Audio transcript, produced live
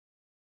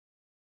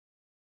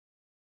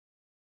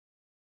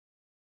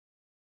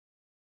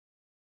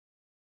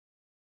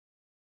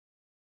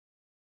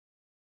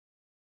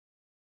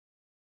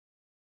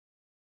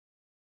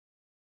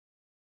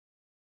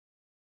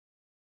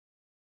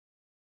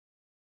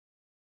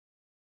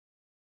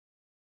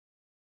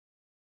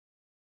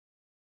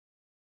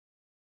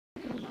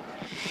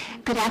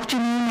Good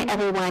afternoon,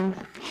 everyone.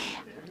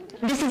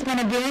 This has been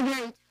a very,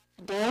 very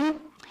tough day,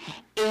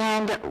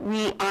 and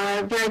we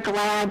are very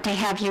glad to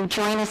have you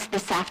join us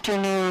this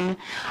afternoon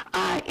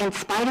in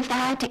spite of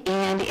that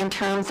and in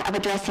terms of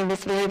addressing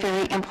this very,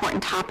 very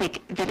important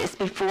topic that is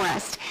before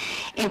us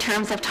in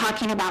terms of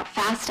talking about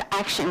fast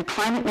action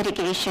climate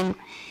mitigation,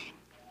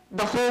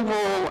 the whole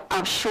role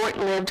of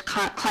short-lived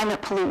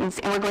climate pollutants,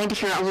 and we're going to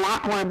hear a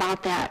lot more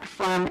about that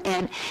from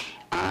an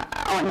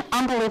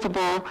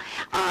unbelievable,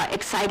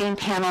 exciting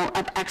panel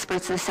of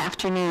experts this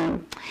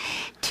afternoon.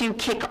 To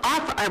kick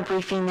off our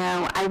briefing,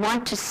 though, I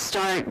want to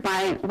start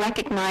by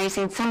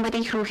recognizing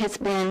somebody who has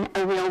been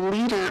a real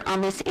leader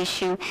on this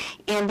issue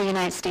in the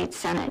United States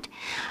Senate.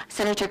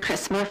 Senator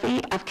Chris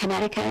Murphy of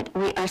Connecticut.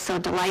 We are so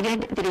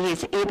delighted that he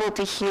is able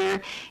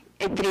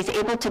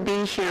to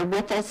be here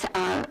with us,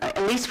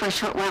 at least for a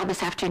short while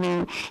this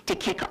afternoon, to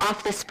kick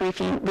off this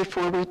briefing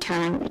before we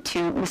turn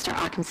to Mr.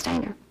 Achim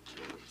Steiner.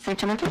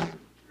 Senator Murphy.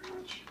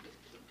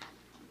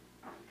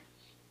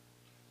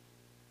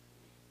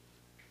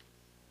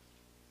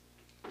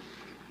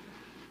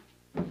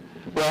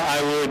 Well,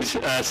 I would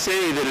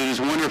say that it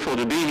is wonderful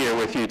to be here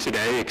with you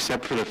today,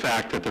 except for the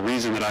fact that the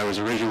reason that I was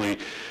originally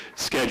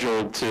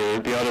scheduled to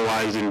be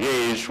otherwise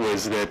engaged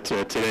was that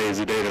today is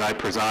the day that I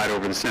preside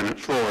over the Senate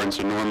floor, and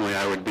so normally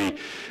I would be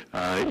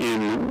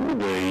in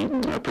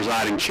the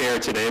presiding chair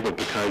today, but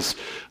because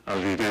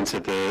of the events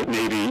at the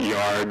Navy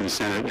Yard, the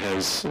Senate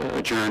has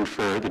adjourned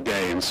for the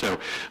day, and so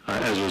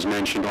as was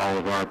mentioned, all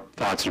of our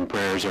thoughts and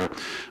prayers are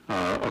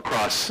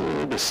across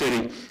the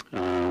city.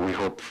 We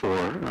hope for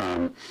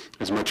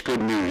as much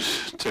good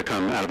news to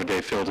come out of a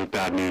day filled with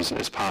bad news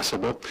as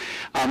possible.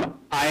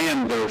 I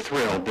am, though,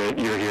 thrilled that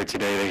you're here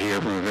today to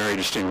hear from a very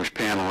distinguished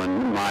panel,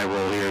 and my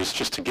role here is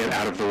just to get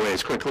out of the way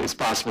as quickly as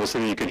possible so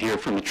that you can hear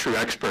from the true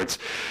experts.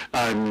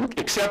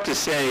 Except to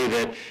say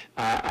that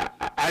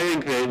I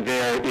think that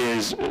there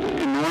is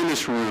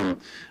enormous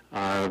room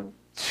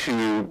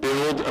to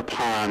build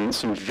upon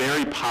some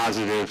very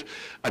positive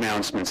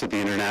announcements at the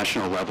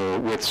international level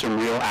with some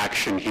real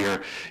action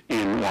here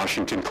in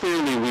Washington.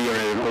 Clearly, we are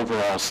at an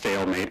overall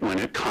stalemate when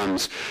it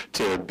comes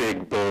to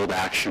big, bold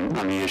action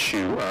on the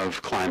issue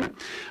of climate.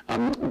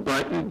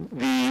 But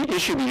the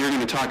issue that you're going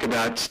to talk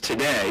about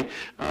today,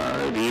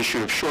 the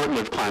issue of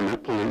short-lived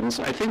climate pollutants,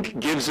 I think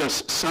gives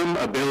us some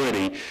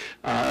ability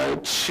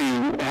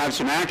to have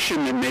some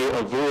action that may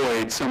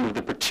avoid some of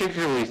the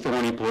particularly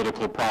thorny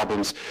political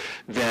problems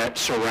that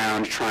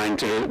surround trying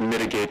to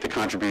mitigate the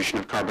contribution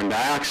of carbon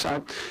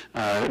dioxide.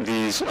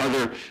 These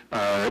other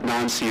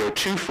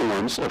non-CO2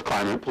 forms of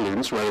climate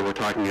pollutants, whether we're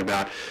talking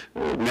about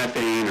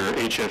methane or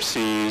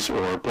HFCs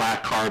or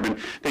black carbon,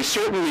 they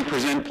certainly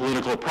present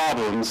political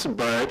problems,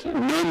 but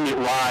none that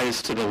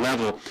rise to the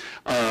level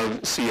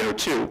of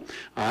CO2.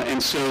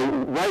 And so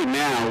right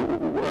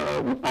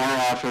now,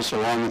 our office,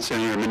 along with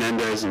Senator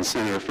Menendez and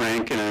Senator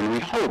Franken, and we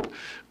hope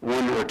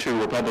one or two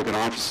Republican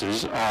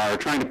offices, are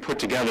trying to put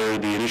together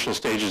the initial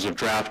stages of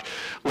draft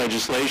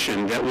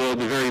legislation that will, at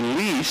the very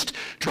least,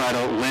 try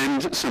to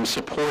lend some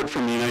support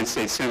from the United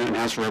States Senate and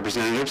House of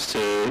Representatives to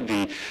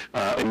the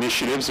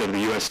initiatives of the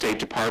U.S. State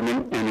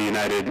Department and the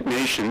United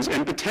Nations,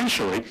 and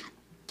potentially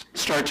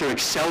start to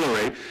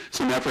accelerate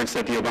some efforts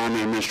that the Obama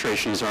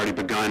administration has already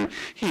begun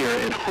here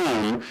at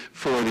home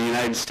for the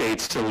United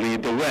States to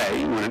lead the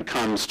way when it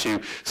comes to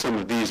some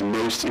of these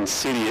most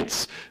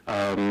insidious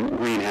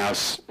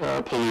greenhouse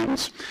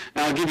pollutants.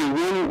 Now, I'll give you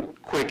one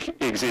quick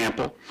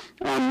example.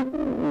 We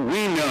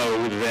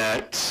know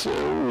that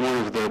one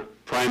of the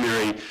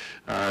primary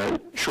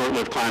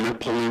short-lived climate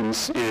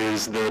pollutants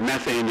is the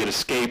methane that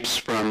escapes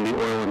from the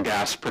oil and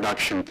gas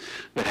production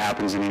that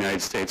happens in the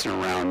United States and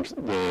around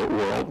the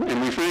world.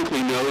 And we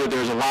frankly know that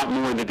there's a lot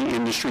more that the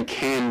industry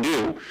can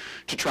do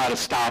to try to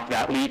stop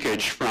that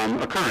leakage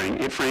from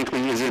occurring. It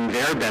frankly is in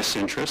their best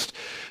interest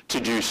to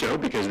do so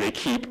because they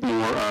keep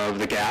more of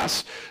the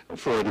gas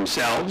for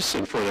themselves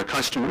and for their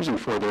customers and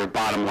for their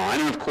bottom line.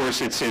 And of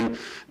course, it's in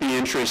the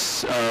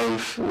interests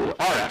of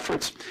our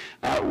efforts.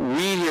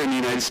 We here in the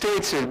United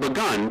States have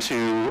begun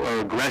to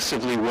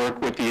aggressively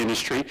work with the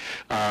industry,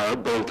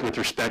 both with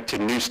respect to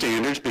new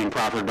standards being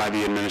proffered by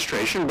the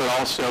administration, but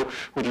also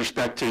with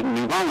respect to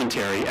new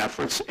voluntary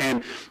efforts.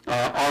 And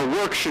our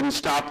work shouldn't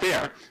stop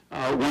there.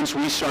 Once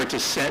we start to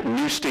set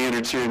new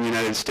standards here in the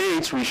United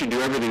States, we should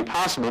do everything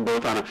possible,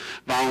 both on a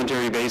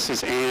voluntary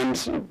basis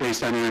and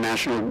based on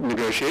international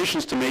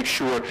negotiations, to make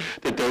sure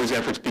that those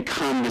efforts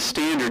become the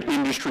standard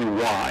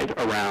industry-wide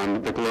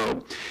around the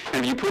globe.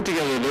 And if you put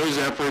together those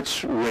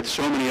efforts with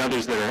so many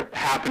others that are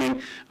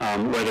happening,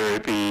 whether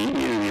it be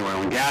in the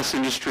oil and gas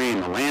industry,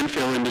 in the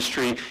landfill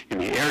industry, in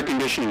the air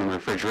conditioning and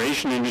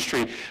refrigeration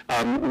industry,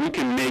 we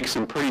can make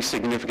some pretty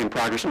significant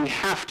progress, and we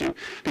have to.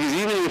 Because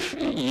even if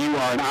you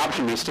are an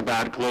optimist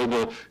about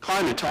global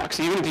climate talks,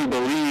 even if you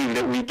believe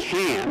that we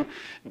can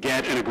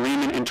get an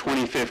agreement in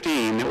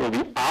 2015 that will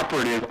be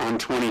operative on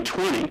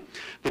 2020,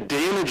 the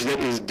damage that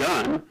is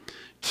done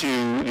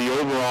to the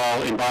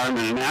overall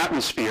environment and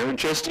atmosphere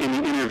just in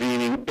the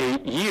intervening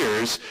 8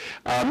 years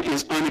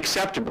is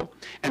unacceptable.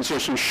 And so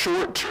some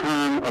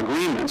short-term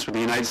agreements, with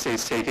the United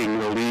States taking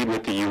the lead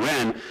with the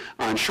UN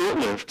on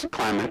short-lived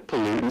climate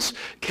pollutants,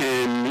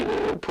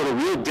 can put a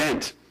real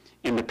dent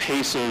in the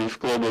pace of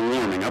global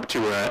warming, up to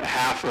a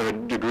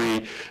 0.5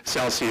 degree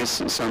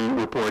Celsius, some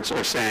reports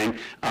are saying,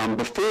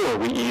 before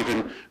we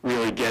even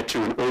really get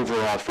to an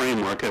overall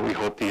framework that we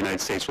hope the United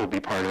States will be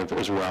part of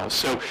as well.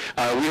 So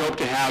we hope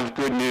to have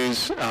good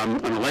news on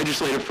the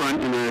legislative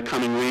front in the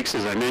coming weeks.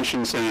 As I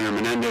mentioned, Senator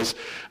Menendez,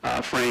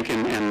 Frank,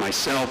 and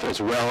myself,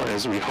 as well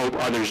as we hope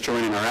others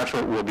joining our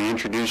effort, will be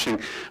introducing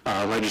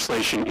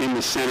legislation in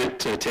the Senate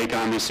to take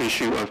on this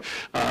issue of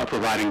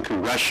providing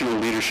congressional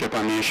leadership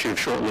on the issue of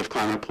short-lived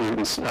climate pollutants.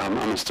 I'm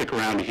going to stick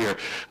around to hear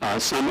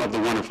some of the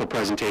wonderful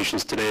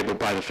presentations today, but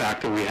by the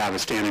fact that we have a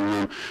standing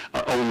room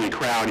only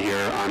crowd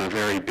here on a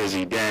very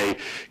busy day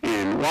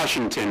in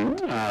Washington,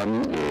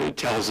 it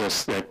tells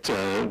us that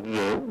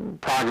the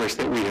progress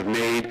that we have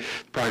made,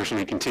 the progress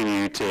we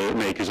continue to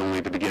make, is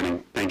only the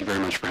beginning. Thank you very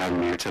much for having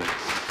me here today.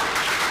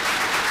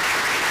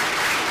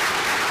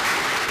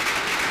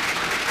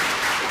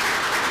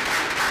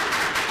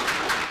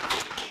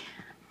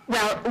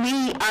 Well,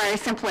 we are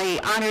simply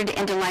honored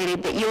and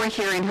delighted that you are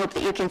here and hope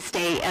that you can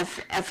stay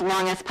as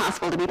long as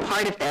possible to be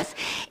part of this.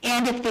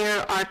 And if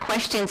there are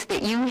questions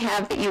that you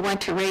have that you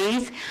want to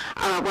raise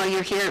while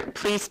you're here,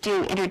 please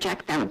do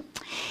interject them.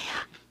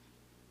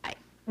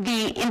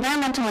 The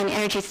Environmental and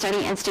Energy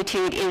Study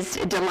Institute is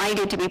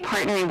delighted to be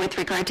partnering with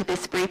regard to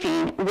this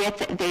briefing with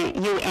the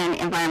UN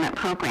Environment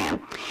Program.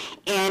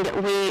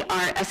 And we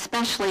are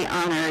especially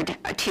honored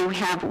to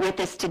have with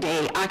us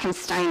today Achim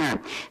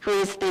Steiner, who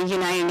is the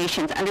United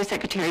Nations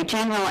Undersecretary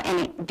General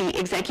and the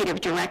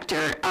Executive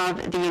Director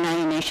of the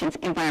United Nations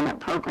Environment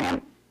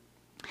Program,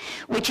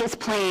 which is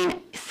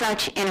playing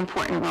such an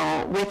important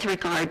role with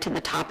regard to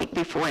the topic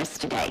before us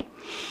today.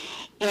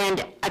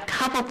 And a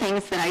couple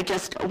things that I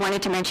just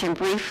wanted to mention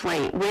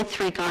briefly with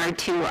regard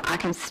to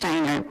Achim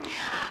Steiner,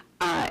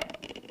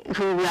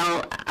 who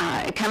will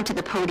come to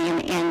the podium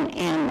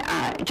in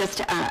just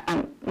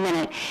a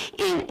minute.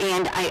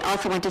 And I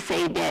also want to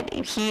say that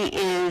he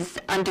is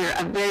under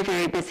a very,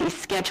 very busy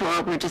schedule.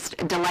 We're just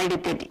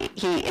delighted that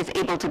he is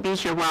able to be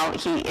here while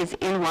he is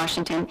in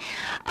Washington.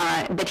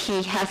 But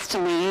he has to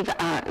leave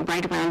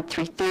right around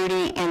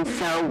 3:30, and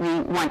so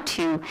we want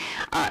to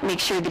make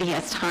sure that he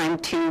has time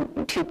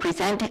to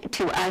present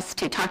to us,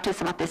 to talk to us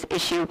about this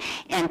issue,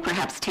 and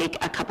perhaps take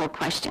a couple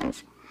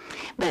questions.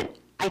 But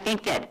I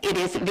think that it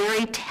is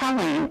very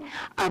telling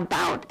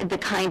about the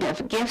kind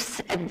of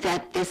gifts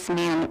that this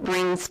man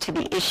brings to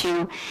the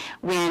issue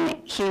when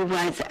he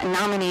was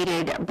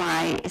nominated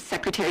by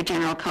Secretary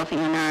General Kofi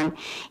Annan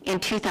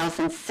in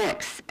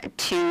 2006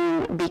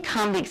 to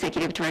become the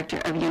Executive Director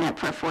of UNEP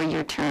for a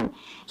 4-year term.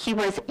 He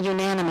was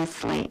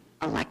unanimously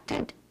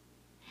elected.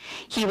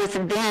 He was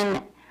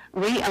then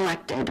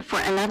re-elected for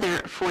another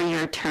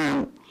 4-year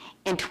term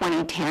in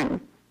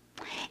 2010.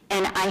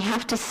 And I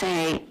have to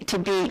say, to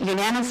be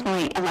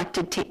unanimously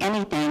elected to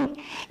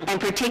anything, and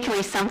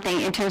particularly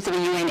something in terms of a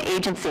UN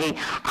agency,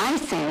 I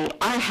say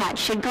our hat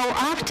should go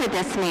off to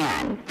this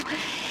man.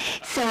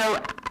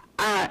 So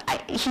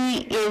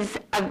he is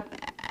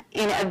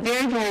in a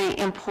very, very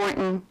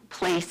important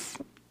place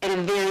at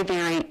a very,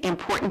 very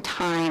important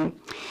time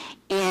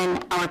in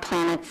our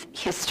planet's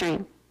history.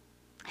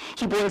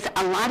 He brings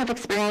a lot of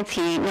experience.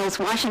 He knows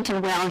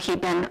Washington well.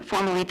 He'd been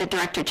formerly the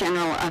Director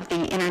General of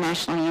the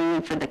International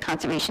Union for the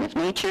Conservation of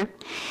Nature.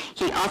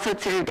 He also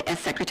served as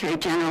Secretary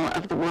General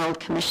of the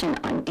World Commission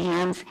on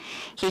Dams.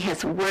 He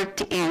has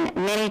worked in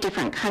many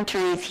different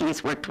countries.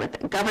 He's worked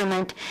with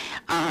government,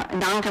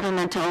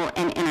 non-governmental,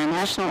 and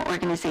international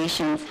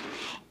organizations.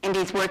 And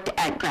he's worked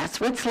at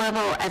grassroots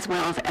level as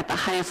well as at the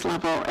highest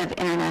level of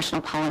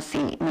international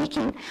policy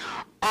making,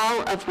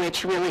 all of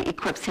which really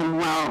equips him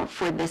well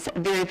for this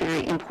very,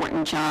 very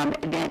important job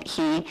that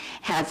he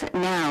has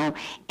now,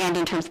 and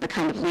in terms of the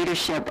kind of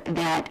leadership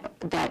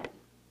that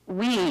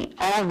we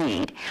all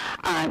need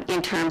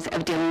in terms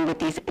of dealing with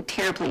these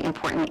terribly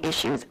important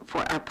issues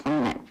for our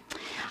planet.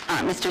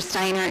 Mr.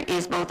 Steiner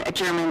is both a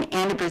German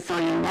and a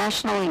Brazilian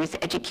national. He was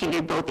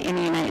educated both in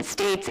the United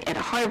States at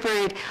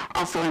Harvard,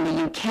 also in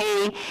the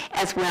UK,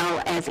 as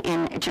well as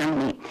in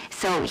Germany.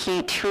 So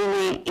he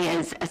truly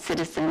is a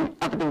citizen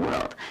of the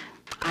world.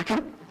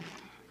 Achim?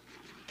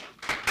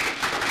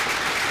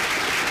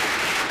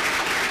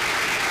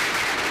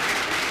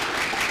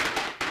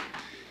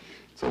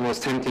 It's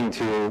almost tempting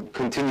to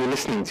continue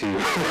listening to you.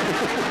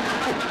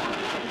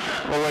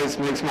 Always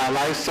makes my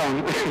life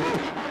sound.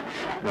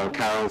 Well,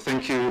 Carol,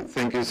 thank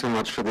you so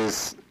much for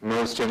this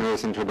most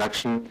generous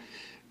introduction.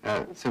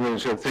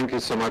 Senator, thank you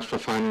so much for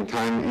finding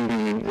time,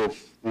 even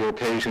if the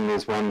occasion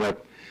is one that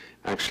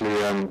actually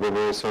we're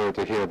very sorry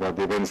to hear about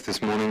the events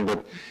this morning,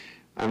 but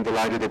I'm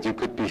delighted that you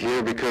could be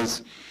here,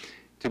 because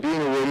to be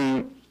in a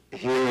room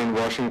here in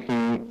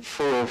Washington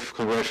full of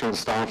congressional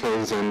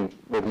staffers and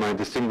with my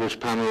distinguished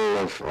panel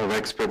of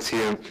experts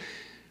here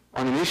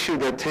on an issue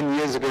that 10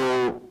 years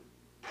ago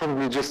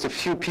probably just a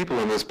few people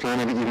on this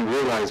planet even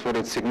realize what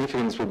its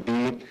significance would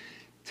be,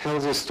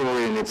 tells a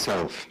story in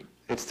itself.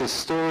 It's the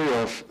story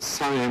of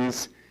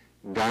science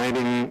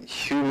guiding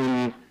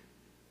human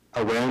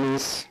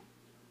awareness,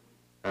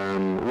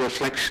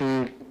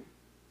 reflection,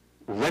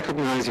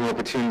 recognizing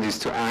opportunities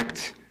to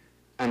act,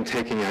 and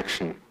taking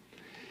action.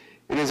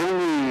 It is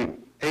only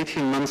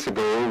 18 months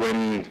ago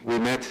when we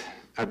met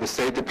at the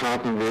State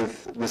Department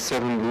with the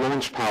 7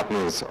 launch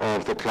partners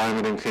of the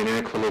Climate and Clean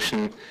Air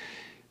Coalition,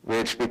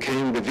 which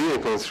became the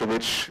vehicle through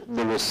which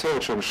the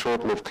research on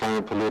short-lived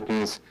climate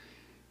pollutants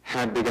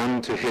had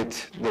begun to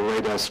hit the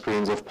radar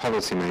screens of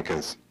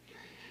policymakers.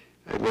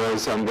 It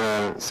was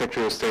under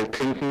Secretary of State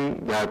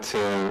Clinton that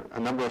a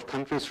number of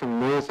countries from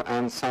North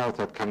and South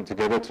had come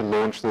together to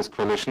launch this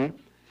coalition,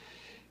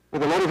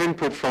 with a lot of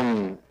input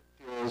from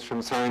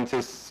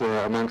scientists.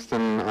 Amongst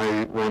them,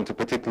 I want to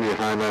particularly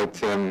highlight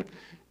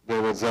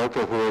David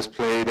Zelker, who has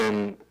played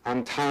an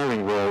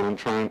untiring role in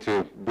trying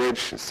to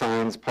bridge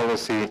science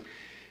policy,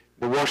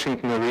 the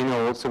Washington arena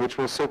also, which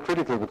was so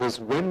critical, because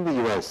when the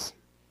US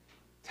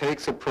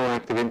takes a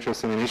proactive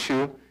interest in an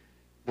issue,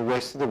 the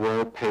rest of the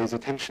world pays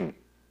attention.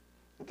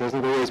 It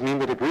doesn't always mean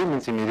that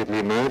agreements immediately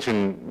emerge,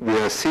 and we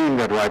are seeing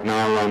that right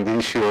now on the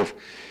issue of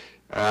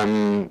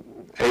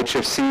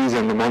HFCs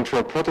and the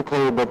Montreal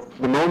Protocol, but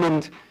the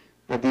moment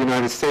that the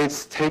United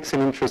States takes an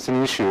interest in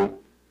an issue,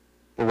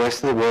 the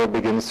rest of the world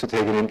begins to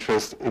take an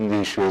interest in the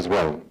issue as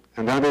well.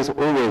 And that is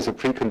always a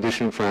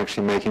precondition for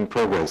actually making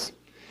progress.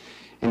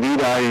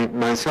 Indeed, I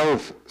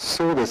myself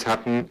saw this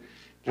happen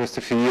just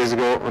a few years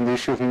ago on the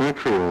issue of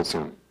mercury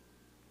also.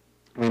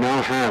 We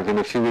now have, in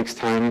a few weeks'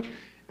 time,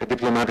 a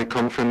diplomatic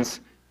conference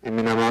in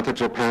Minamata,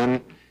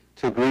 Japan,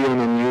 to agree on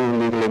a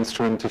new legal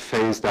instrument to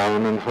phase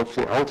down and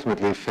hopefully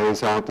ultimately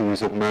phase out the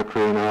use of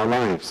mercury in our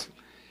lives.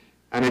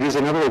 And it is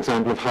another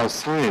example of how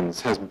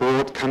science has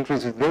brought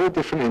countries with very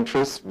different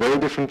interests, very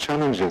different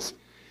challenges,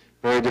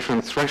 very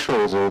different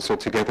thresholds also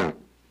together.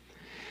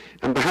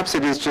 And perhaps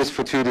it is just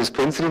fortuitous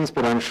coincidence,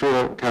 but I'm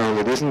sure, Carol,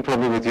 it isn't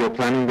probably with your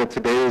planning, that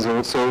today is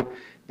also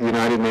the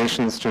United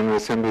Nations General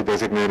Assembly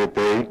designated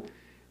day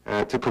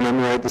to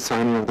commemorate the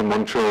signing of the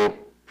Montreal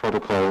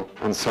Protocol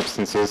on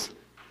substances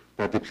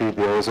that deplete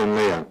the ozone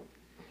layer.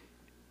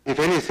 If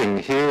anything,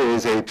 here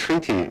is a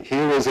treaty,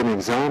 here is an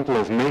example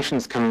of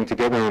nations coming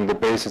together on the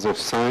basis of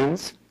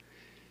science,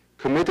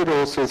 committed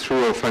also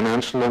through a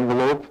financial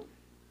envelope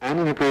and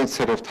an agreed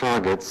set of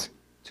targets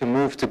to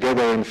move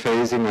together in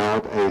phasing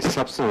out a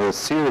substance or a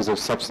series of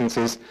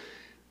substances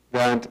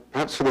that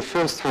perhaps for the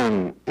first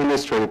time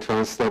illustrated to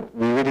us that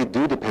we really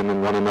do depend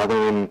on one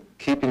another in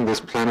keeping this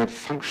planet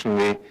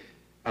functionally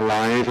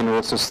alive and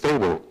also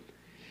stable.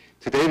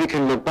 Today we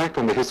can look back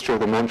on the history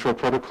of the Montreal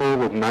Protocol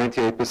with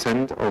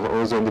 98% of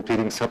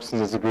ozone-depleting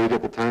substances agreed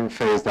at the time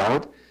phased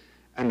out,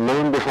 and lo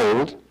and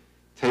behold,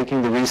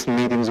 taking the recent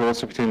meetings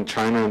also between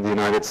China and the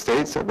United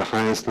States at the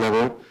highest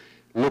level,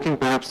 looking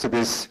perhaps to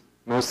this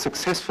most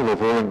successful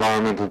of all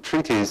environmental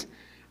treaties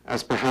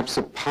as perhaps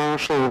a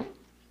partial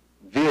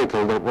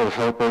vehicle that will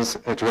help us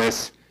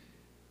address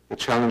the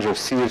challenge of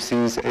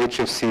CFCs,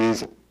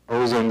 HFCs,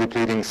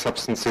 ozone-depleting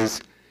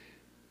substances,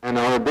 and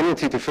our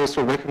ability to first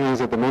of all recognize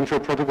that the Montreal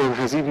Protocol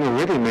has even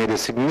already made a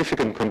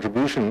significant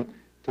contribution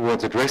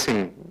towards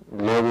addressing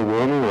global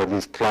warming, or at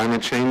least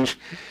climate change,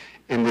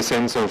 in the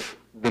sense of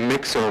the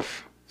mix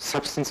of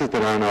substances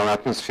that are in our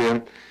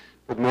atmosphere,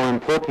 but more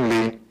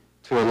importantly,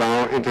 to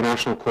allow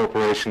international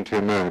cooperation to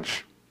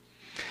emerge.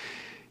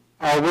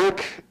 Our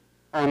work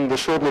on the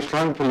short-lived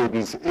climate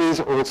pollutants is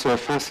also a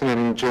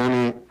fascinating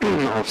journey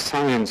of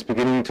science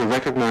beginning to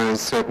recognize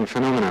certain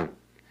phenomena.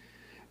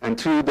 And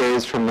 2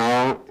 days from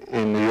now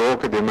in New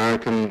York at the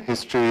American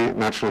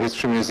Natural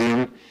History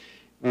Museum,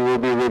 we will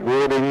be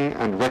rewarding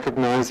and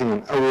recognizing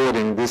and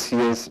awarding this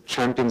year's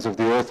Champions of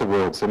the Earth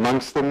Awards.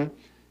 Amongst them,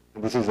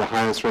 and this is the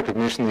highest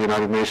recognition the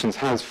United Nations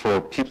has for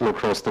people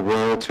across the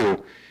world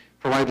to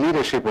provide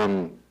leadership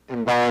on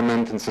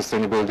environment and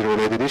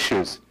sustainability-related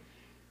issues.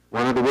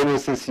 One of the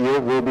winners this year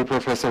will be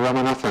Professor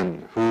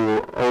Ramanathan,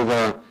 who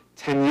over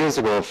 10 years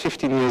ago,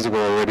 15 years ago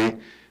already,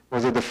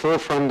 was at the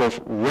forefront of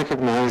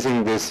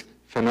recognizing this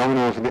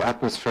phenomenon of the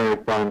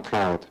atmospheric brown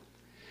cloud.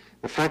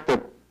 The fact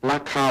that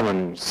black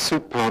carbon,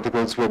 soot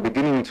particles, were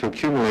beginning to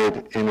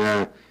accumulate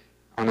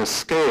on a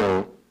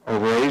scale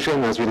over Asia,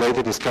 and as we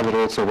later discovered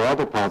also over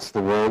other parts of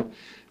the world,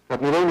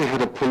 that not only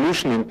had a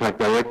pollution impact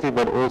directly,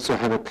 but also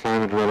had a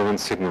climate-relevant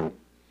signal.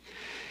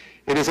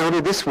 It is out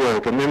of this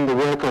work, and then the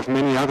work of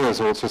many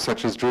others also,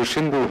 such as Drew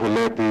Schindel, who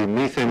led the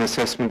methane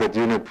assessment that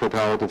UNEP put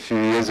out a few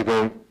years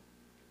ago,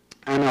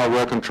 and our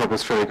work on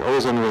tropospheric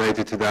ozone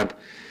related to that,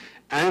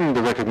 and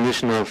the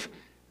recognition of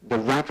the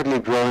rapidly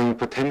growing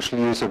potential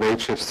use of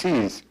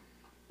HFCs,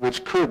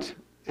 which could,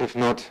 if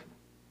not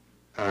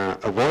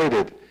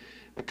avoided,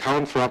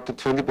 account for up to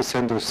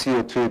 20% of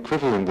CO2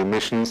 equivalent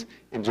emissions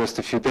in just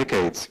a few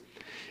decades.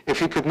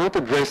 If we could not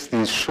address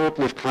these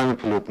short-lived climate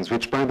pollutants,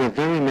 which by their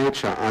very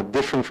nature are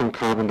different from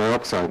carbon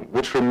dioxide,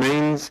 which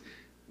remains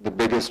the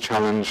biggest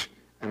challenge,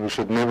 and we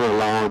should never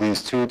allow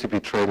these two to be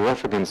traded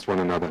off against one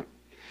another.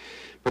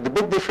 But the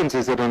big difference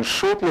is that on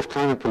short-lived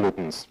climate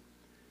pollutants,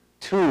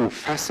 two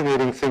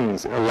fascinating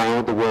things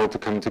allow the world to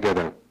come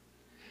together.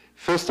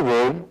 First of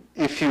all,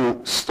 if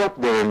you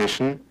stop their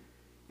emission,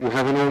 you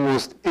have an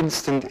almost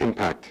instant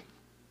impact,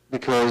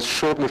 because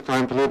short-lived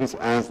climate pollutants,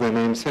 as their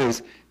name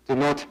says, do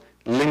not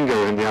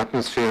linger in the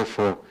atmosphere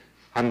for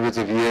hundreds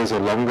of years or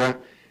longer.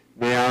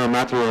 They are a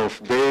matter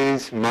of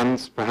days,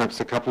 months, perhaps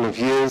a couple of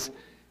years,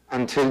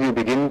 until you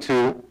begin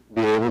to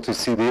be able to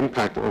see the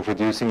impact of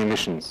reducing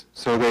emissions.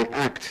 So they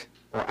act,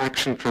 or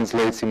action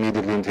translates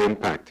immediately into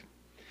impact.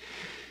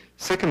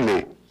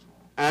 Secondly,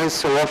 as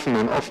so often,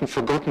 and often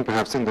forgotten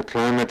perhaps in the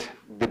climate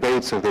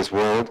debates of this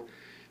world,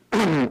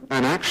 an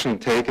action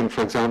taken,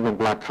 for example, in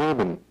black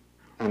carbon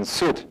and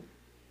soot,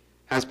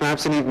 has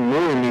perhaps an even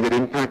more immediate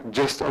impact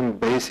just on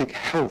basic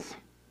health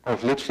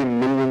of literally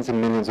millions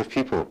and millions of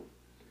people.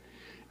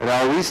 At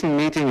our recent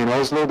meeting in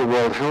Oslo, the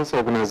World Health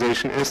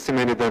Organization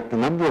estimated that the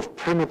number of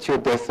premature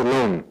deaths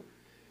alone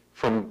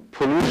from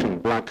pollution,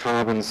 black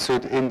carbon,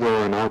 soot,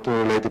 indoor and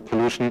outdoor related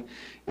pollution,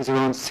 is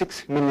around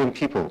 6 million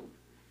people.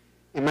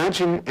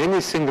 Imagine any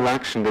single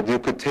action that you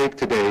could take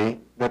today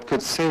that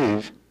could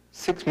save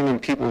 6 million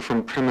people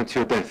from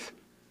premature death.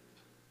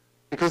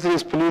 Because it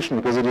is pollution,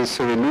 because it is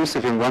so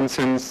elusive in one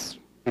sense,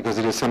 because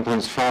it is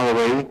sometimes far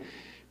away,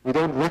 we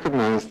don't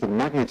recognize the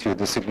magnitude,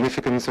 the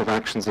significance of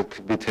actions that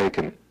could be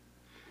taken.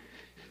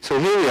 So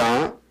here we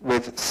are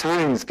with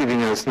science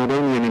giving us not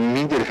only an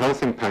immediate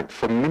health impact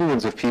for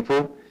millions of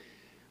people,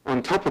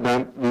 on top of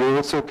that, we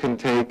also can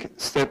take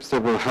steps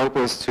that will help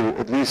us to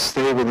at least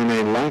stay within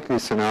a likely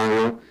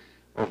scenario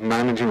of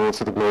managing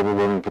also the global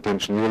warming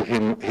potential. You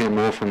will hear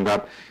more from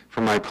that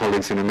from my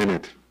colleagues in a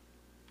minute.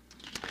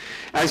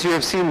 As you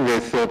have seen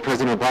with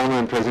President Obama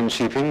and President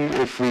Xi Jinping,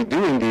 if we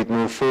do indeed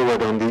move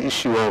forward on the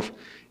issue of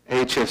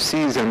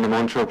HFCs and the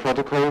Montreal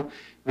Protocol,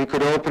 we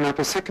could open up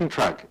a second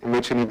track in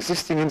which an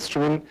existing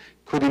instrument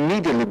could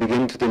immediately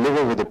begin to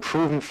deliver with a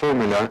proven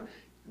formula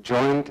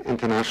joint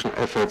international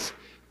efforts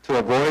to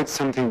avoid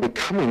something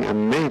becoming a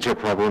major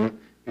problem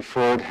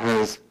before it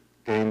has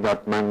gained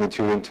that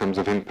magnitude in terms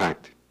of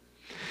impact.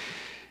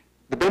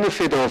 The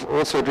benefit of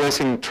also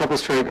addressing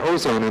tropospheric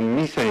ozone and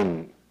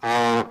methane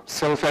are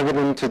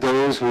self-evident to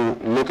those who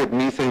look at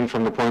methane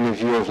from the point of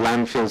view of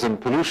landfills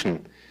and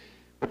pollution.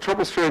 But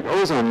tropospheric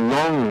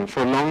ozone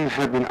for long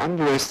had been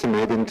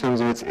underestimated in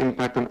terms of its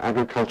impact on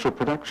agricultural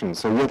production.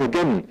 So yet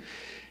again,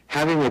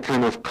 having a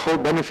kind of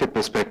co-benefit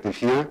perspective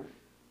here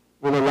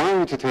will allow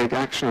you to take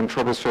action on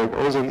tropospheric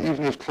ozone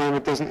even if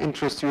climate doesn't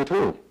interest you at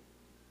all,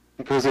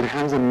 because it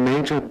has a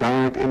major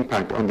direct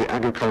impact on the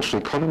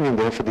agricultural economy and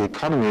therefore the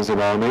economies of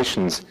our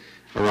nations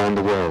around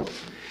the world.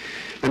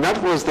 And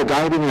that was the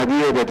guiding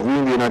idea that we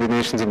in the United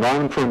Nations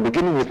Environment Programme,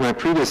 beginning with my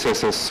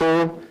predecessors,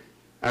 saw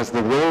as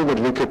the role that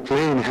we could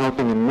play in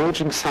helping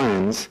emerging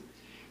science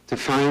to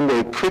find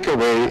a quicker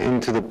way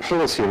into the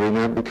policy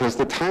arena, because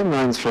the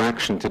timelines for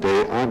action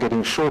today are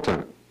getting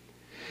shorter.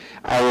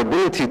 Our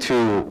ability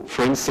to,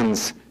 for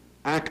instance,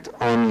 act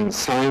on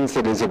science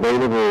that is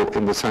available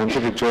in the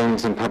scientific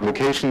journals and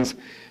publications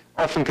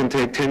often can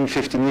take 10,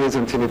 15 years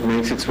until it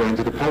makes its way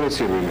into the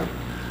policy arena.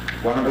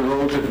 One of the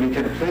roles that we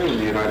can play in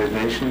the United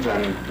Nations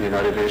and the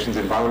United Nations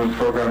Environment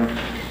Programme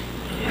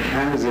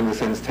has, in a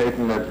sense,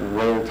 taken that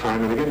role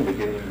time and again,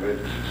 beginning with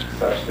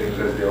such things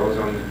as the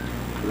ozone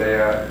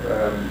layer,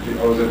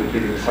 the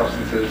ozone-depleting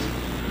substances,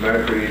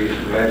 mercury,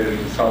 lead,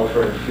 and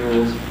sulfur, and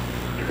fuels,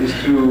 is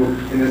to,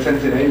 in a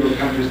sense, enable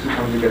countries to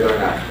come together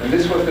and act. And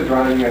this was the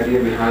driving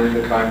idea behind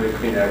the Climate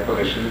Clean Air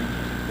Coalition,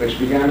 which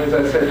began, as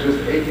I said,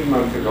 just 18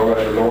 months ago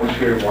at a launch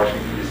here in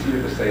Washington, D.C.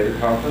 at the State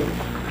Department,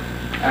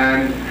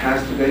 and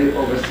has today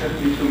over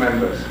 72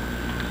 members.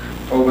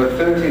 Over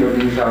 30 of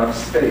these are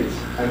states,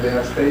 and they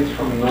are states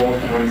from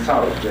north and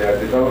south. They are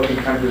developing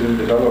countries and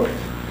developed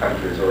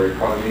countries or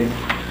economies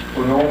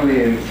who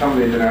normally in some of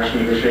the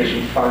international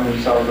negotiations find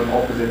themselves on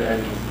opposite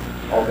ends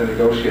of the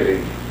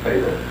negotiating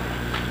table.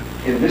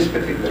 In this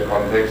particular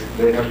context,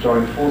 they have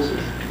joined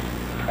forces,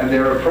 and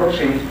they're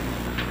approaching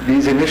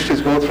these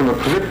initiatives both from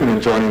a commitment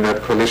in joining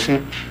that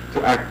coalition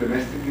to act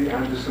domestically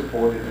and to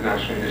support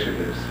international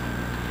initiatives.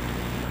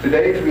 To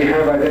date, we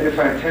have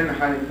identified 10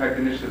 high-impact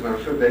initiatives, and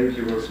I'm sure, Dave,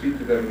 you will speak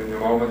to them in a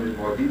moment in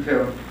more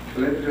detail.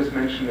 But let me just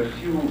mention a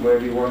few where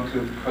we want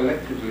to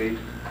collectively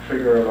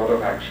trigger a lot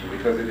of action,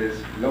 because it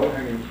is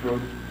low-hanging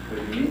fruit with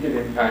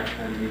immediate impact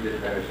and immediate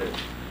benefit.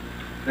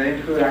 They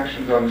include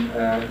actions on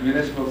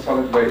municipal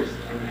solid waste,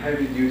 on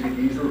heavy-duty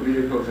diesel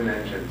vehicles and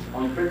engines,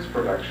 on bricks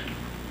production.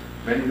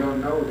 Many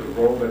don't know the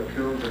role that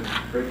kilns and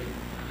brick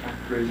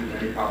factories in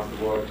many parts of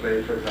the world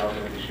play, for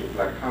example, on the issue of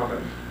black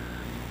carbon.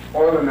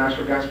 Oil and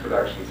natural gas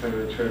production,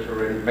 Senator Church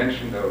already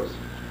mentioned those.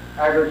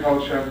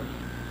 Agriculture,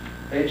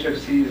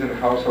 HFCs and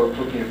household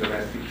cooking and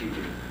domestic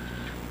heating.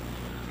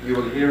 You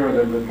will hear a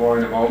little bit more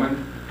in a moment.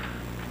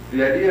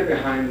 The idea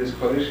behind this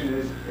coalition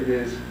is it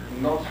is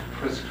not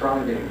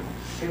prescribing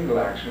single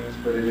actions,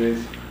 but it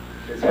is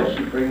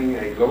essentially bringing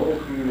a global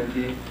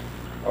community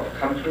of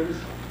countries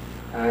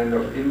and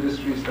of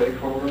industry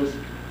stakeholders,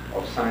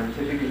 of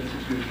scientific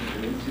institutions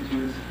and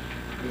institutes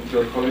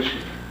into a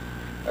coalition.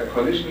 a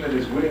coalition that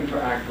is willing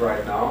to act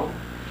right now,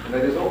 and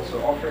that is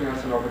also offering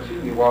us an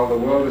opportunity while the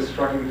world is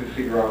struggling to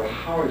figure out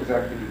how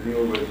exactly to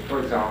deal with,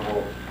 for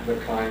example, the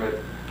climate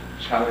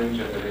challenge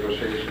and the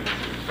negotiations in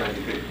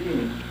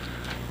 2015.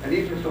 And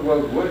even if the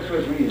world were to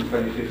agree in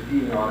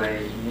 2015 on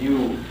a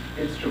new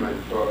instrument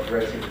for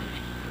addressing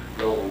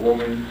global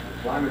warming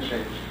and climate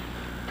change,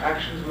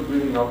 actions would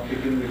really not kick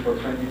in before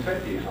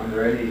 2020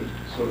 under any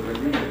sort of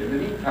agreement. In the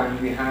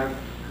meantime, we have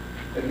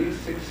at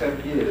least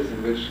 6-7 years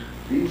in which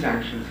these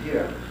actions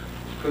here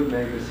could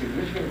make a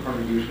significant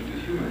contribution to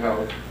human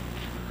health,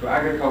 to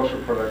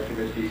agricultural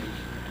productivity,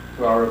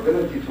 to our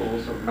ability to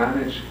also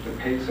manage the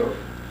pace of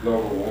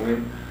global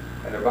warming,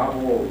 and above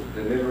all,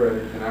 deliver an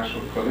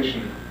international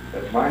coalition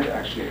that might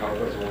actually help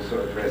us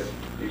also address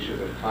the issues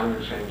of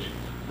climate change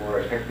more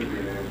effectively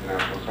in an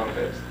international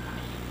context.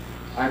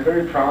 I'm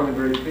very proud and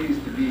very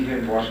pleased to be here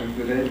in Washington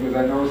today because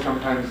I know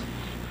sometimes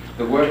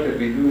the work that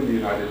we do in the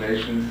United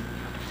Nations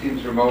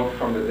seems remote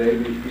from the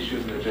daily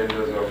issues and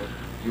agendas of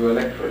your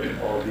electorate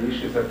or the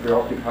issues that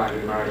preoccupy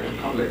the American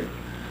public.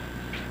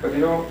 But you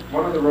know,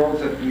 one of the roles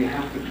that we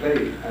have to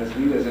play as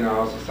leaders in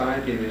our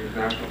society and the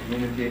international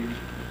community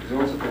is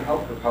also to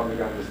help the public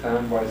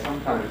understand why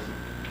sometimes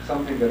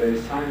something that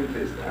a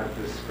scientist at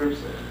the Scripps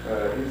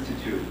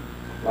Institute,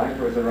 like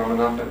Rosa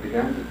Ramanathan,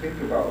 began to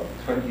think about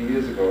 20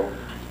 years ago,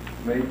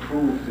 may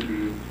prove to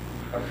be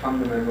a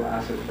fundamental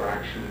asset for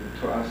action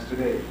to us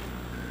today.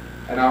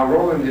 And our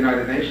role in the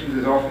United Nations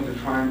is often to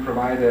try and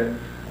provide a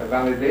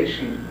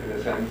validation, in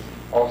a sense,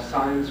 of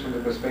science from the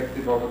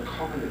perspective of a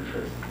common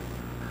interest,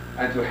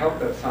 and to help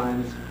that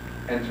science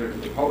enter into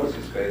the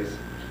policy space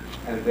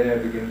and there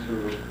begin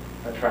to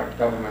attract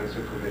governments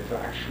who commit to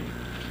action.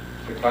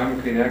 The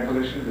Climate Clean Air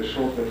Coalition, the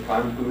short-lived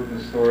climate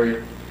pollutant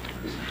story,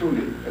 is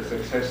truly a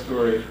success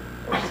story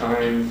of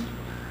science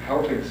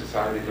helping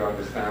society to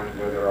understand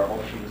where there are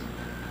options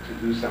to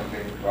do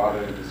something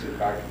rather than to sit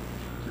back,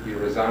 to be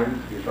resigned,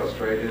 to be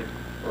frustrated,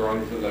 or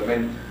only to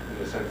lament,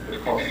 in the sense, the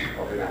cost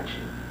of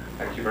inaction.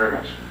 Thank you very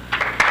much.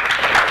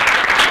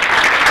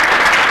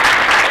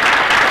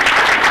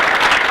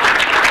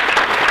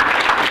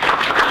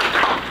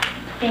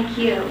 Thank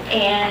you.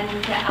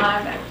 And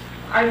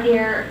are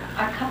there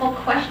a couple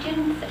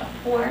questions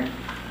for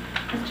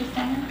Mr.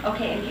 Steiner?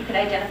 Okay, and if you could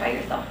identify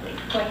yourself, please.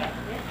 Go ahead.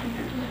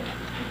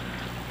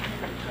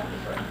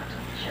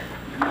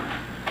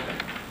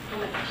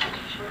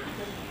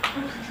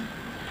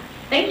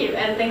 Thank you,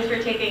 and thanks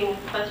for taking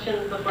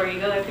questions before you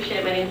go. I appreciate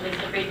it. My name is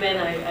Lisa Friedman.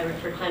 I work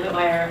for Climate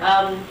Wire.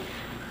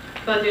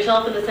 Both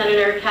yourself and the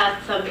Senator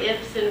cast some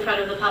ifs in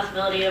front of the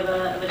possibility of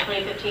a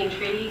 2015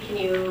 treaty. Can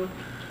you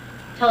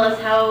tell us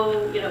how,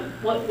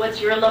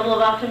 what's your level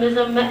of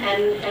optimism,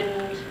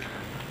 and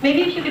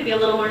maybe if you could be a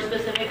little more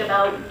specific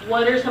about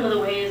what are some of the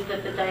ways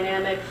that the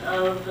dynamics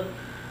of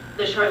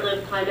the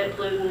short-lived climate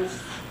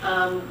pollutants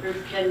groups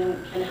can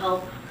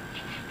help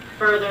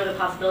further the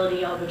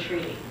possibility of a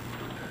treaty?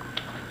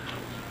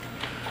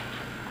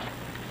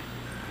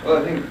 Well,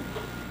 I think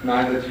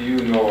neither to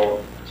you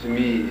nor to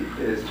me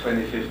is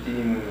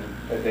 2015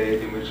 a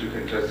date in which you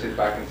can just sit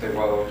back and say,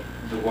 well,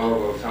 the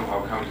world will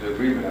somehow come to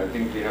agreement. I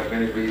think we have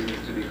many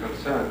reasons to be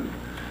concerned.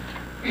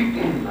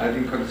 I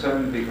think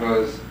concerned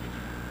because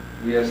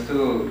we are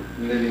still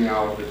living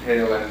out the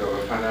tail end of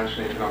a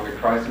financial and economic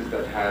crisis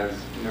that has,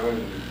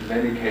 in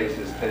many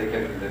cases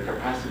taken the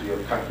capacity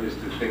of countries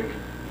to think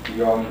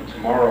beyond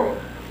tomorrow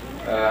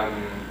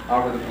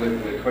out of the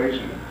political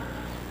equation.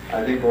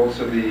 I think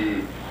also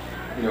the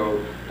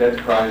debt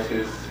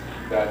crisis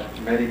that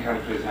many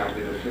countries have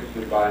been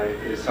afflicted by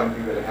is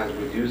something that has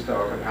reduced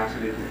our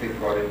capacity to think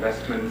about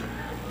investment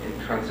in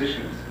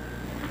transitions.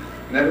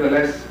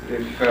 Nevertheless,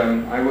 if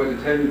I were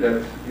to tell you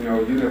that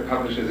UNEP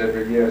publishes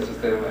every year a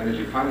Sustainable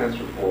Energy Finance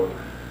Report,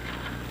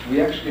 we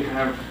actually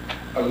have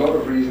a lot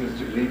of reasons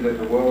to believe that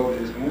the world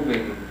is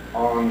moving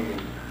on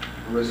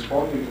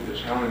responding to the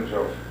challenge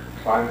of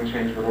climate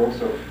change, but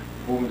also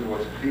moving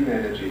towards clean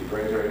energy,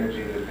 greater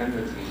energy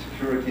independence and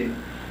security,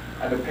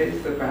 at a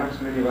pace that perhaps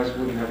many of us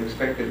wouldn't have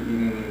expected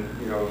even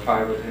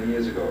 5 or 10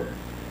 years ago.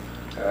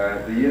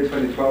 The year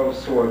 2012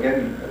 saw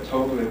again a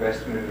total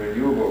investment in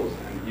renewables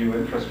and new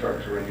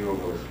infrastructure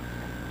renewables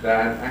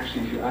that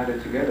actually, if you add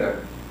it together,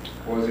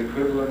 was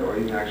equivalent or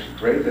even actually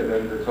greater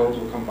than the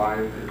total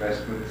combined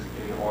investments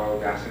in oil,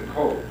 gas, and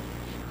coal.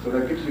 So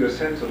that gives you a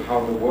sense of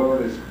how the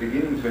world is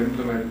beginning to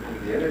implement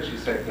in the energy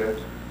sector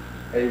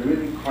a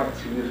really quite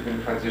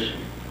significant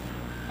transition.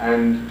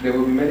 And there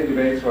will be many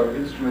debates about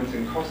instruments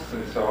and costs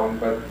and so on,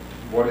 but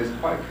what is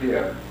quite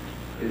clear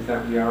is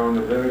that we are on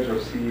the verge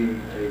of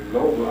seeing a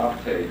global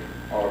uptake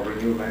of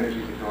renewable energy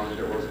technology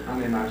that was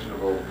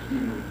unimaginable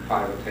even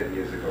 5 or 10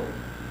 years ago.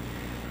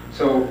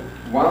 So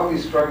while we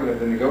struggle at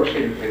the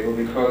negotiating table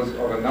because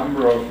of a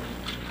number of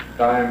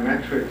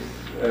diametrics,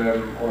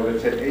 or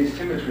let's say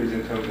asymmetries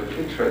in terms of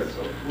interests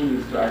of who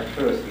needs to act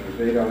first, and if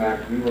they don't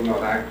act, we will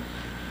not act,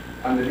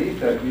 underneath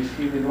that we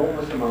see an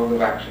enormous amount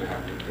of action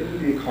happening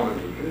in the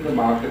economy, in the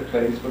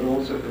marketplace, but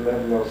also at the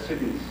level of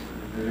cities,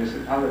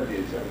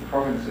 municipalities, and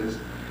provinces.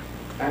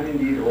 and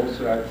indeed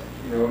also at,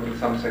 in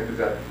some sectors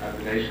at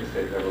the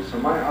nation-state level. So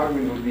my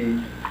argument would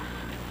be,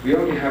 we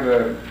only have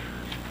a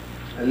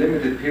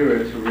limited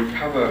period to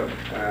recover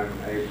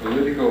a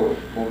political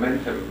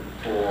momentum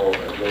for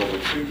a global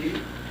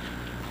treaty,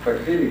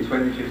 but clearly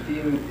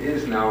 2015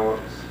 is now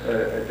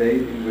a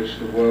date in which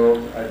the world,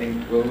 I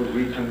think, will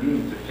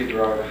reconvene to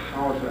figure out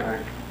how to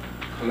act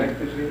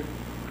collectively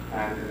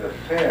and in a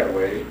fair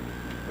way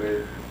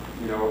with,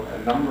 a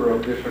number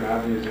of different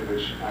avenues in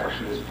which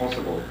action is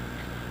possible.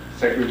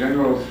 Secretary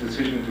General's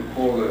decision to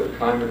call the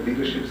Climate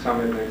Leadership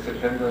Summit next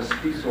September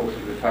speaks also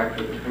to the fact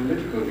that the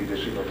political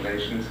leadership of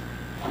nations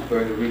is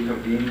going to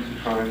reconvene to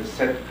try and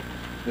set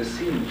the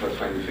scene for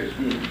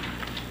 2015.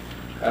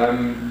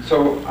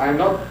 So I'm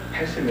not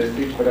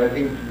pessimistic, but I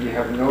think we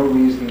have no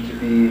reason to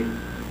be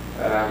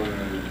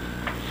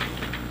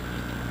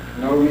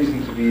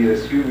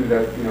assuming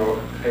that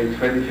a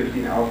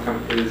 2015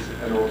 outcome is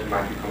an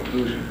automatic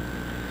conclusion.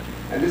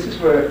 And this is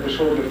where the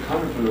short-lived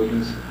climate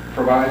pollutants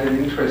provide an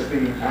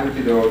interesting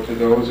antidote to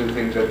those who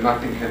think that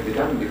nothing can be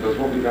done, because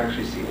what we've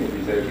actually seen in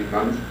these 18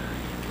 months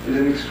is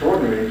an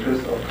extraordinary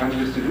interest of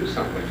countries to do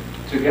something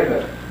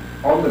together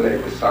on the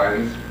latest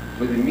science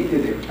with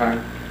immediate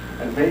impact.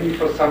 And maybe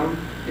for some,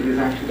 it is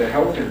actually the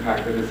health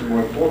impact that is the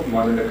more important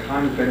one, and the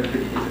climate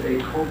benefit is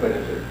a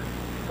co-benefit.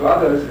 For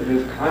others, it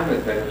is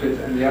climate benefits,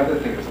 and the other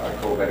things are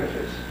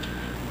co-benefits.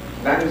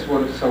 That is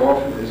what so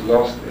often is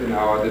lost in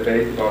our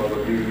debate about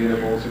what we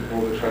UNEP also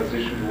call the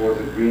transition towards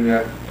a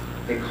greener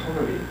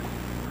economy.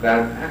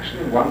 That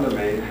actually in one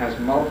domain has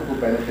multiple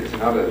benefits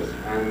in others,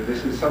 and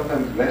this is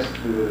sometimes less to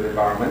do with an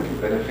environmental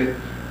benefit,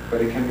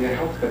 but it can be a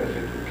health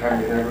benefit, it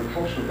can be an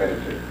agricultural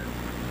benefit.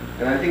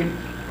 And I think,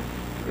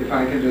 if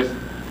I can just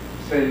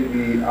say,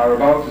 we are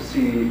about to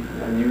see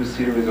a new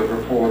series of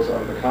reports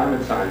on the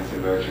climate science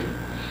emerging.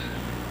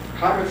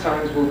 Climate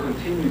science will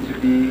continue to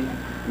be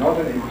not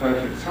an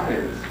imperfect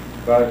science,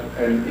 but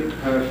an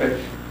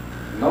imperfect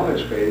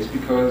knowledge base,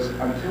 because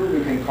until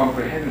we can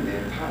comprehend the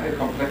entire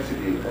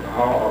complexity of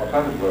how our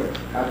planet works,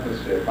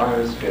 atmosphere,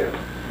 biosphere,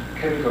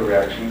 chemical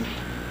reactions,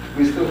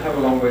 we still have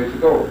a long way to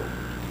go.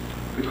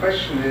 The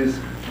question is,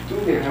 do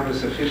we have a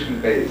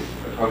sufficient base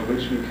upon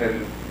which we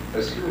can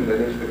assume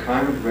that if the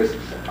climate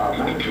risks are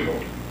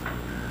manageable,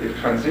 if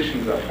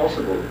transitions are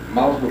possible,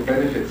 multiple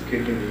benefits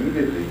kick in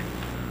immediately,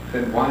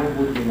 then why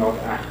would we not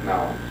act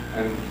now?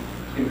 And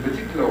in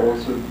particular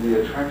also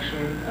the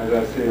attraction, as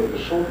I say, of the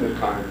short-lived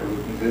climate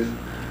pollutants is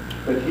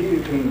that here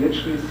you can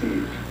literally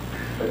see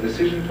a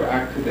decision to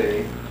act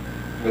today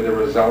with a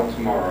result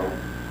tomorrow,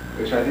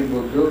 which I think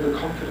will build the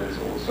confidence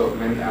also of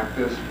many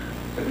actors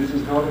that this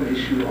is not an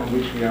issue on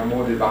which we are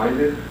more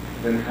divided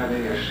than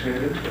having a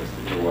shared interest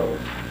in the world.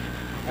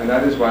 And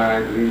that is why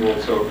I believe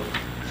also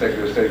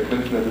Secretary of State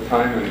Clinton at the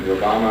time and the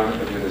Obama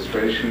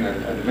administration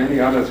and many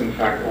others, in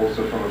fact,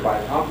 also from a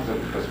bipartisan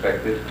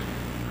perspective,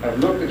 have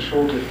looked at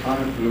short-lived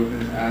climate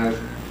pollutants as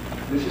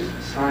this is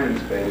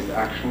science-based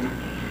action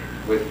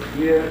with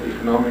clear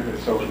economic and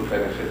social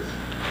benefits.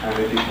 And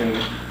if you can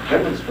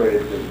demonstrate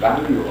the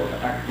value of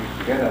acting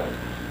together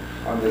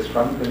on this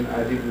front, then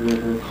I think we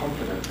will build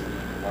confidence in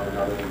one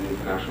another in the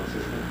international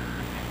system.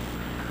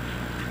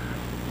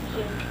 Thank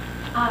you.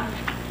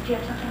 Do you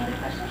have something other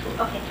questions?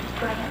 Okay,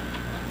 go ahead.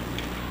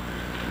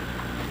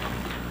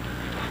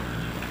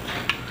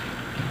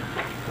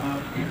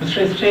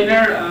 Mr.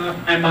 Steiner,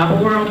 I'm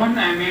Mahbubur Rahman.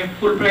 I'm a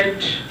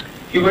Fulbright,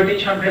 Hubert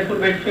H. Humphrey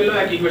Fulbright Fellow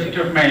at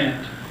University of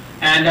Maryland.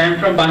 And I'm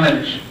from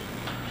Bangladesh,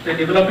 the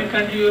developing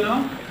country,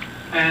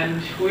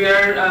 and we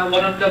are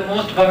one of the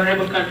most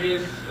vulnerable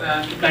countries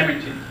to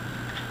climate change.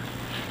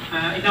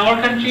 In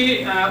our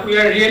country, we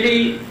are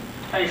really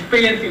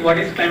experiencing what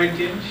is climate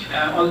change,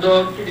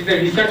 although it is a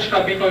research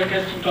topic or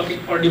interesting topic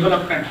for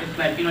developed countries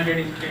like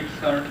United States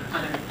or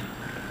other.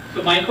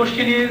 So my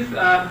question is,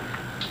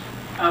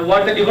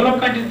 what the developed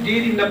countries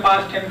did in the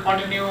past and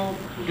continue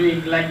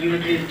doing, like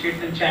United States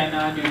and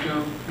China, due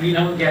to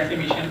greenhouse gas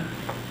emission.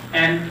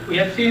 And we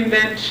have seen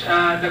that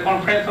the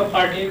conference of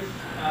parties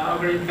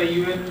organized by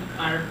UN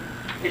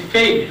it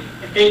failed,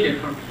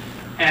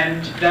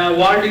 and the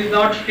world is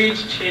not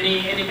reached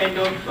any kind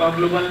of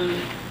global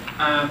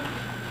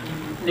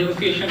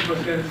negotiation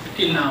process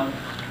till now,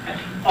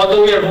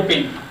 although we are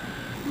hoping.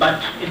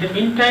 But in the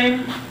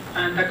meantime,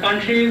 the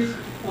countries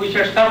which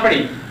are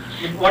suffering,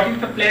 what is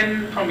the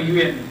plan from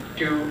UN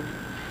to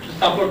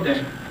support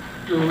them,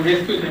 to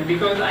rescue them?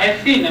 Because I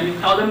have seen,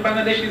 southern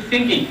Bangladesh is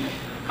sinking.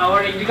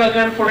 Our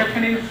agricultural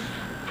production is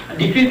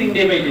decreasing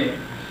day by day,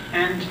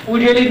 and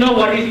we really know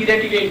what is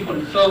erratic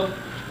rainfall. So,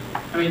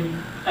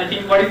 I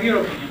think, what is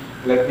your opinion?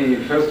 Let me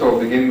first of all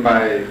begin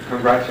by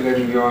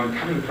congratulating you on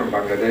coming from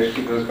Bangladesh,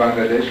 because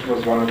Bangladesh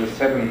was one of the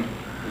 7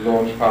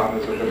 launch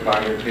partners of the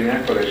Climate Clean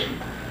Air Coalition.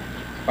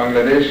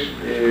 Bangladesh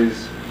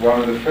is one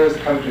of the first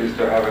countries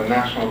to have a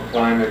national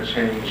climate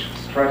change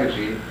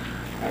strategy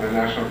and a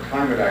national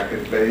climate act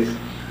in place.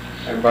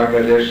 And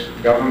Bangladesh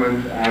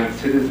government and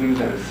citizens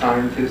and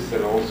scientists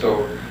and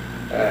also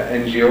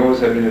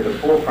NGOs have been at the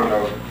forefront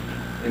of,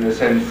 in a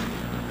sense,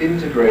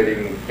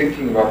 integrating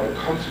thinking about the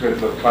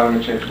consequence of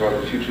climate change, about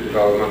the future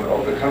development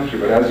of the country.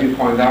 But as you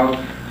point out,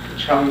 the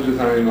challenges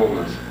are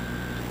enormous.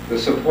 The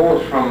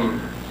support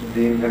from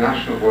the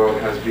international world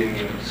has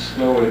been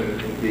slow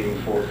in being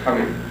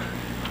forthcoming.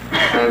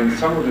 And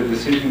some of the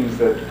decisions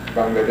that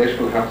Bangladesh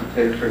will have to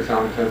take, for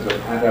example, in terms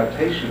of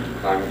adaptation to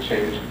climate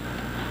change,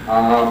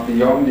 are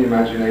beyond the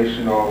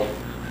imagination of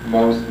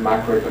most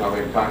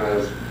macroeconomic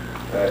planners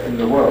in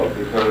the world,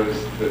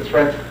 because the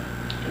threat,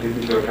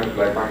 particularly to a country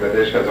like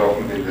Bangladesh, has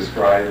often been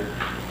described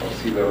of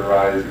sea level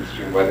rise,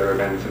 extreme weather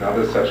events, and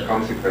other such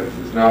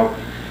consequences. Now,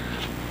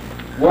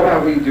 what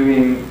are we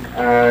doing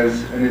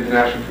as an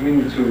international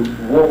community to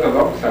walk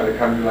alongside a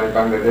country like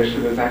Bangladesh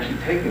that has actually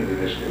taken the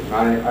initiative?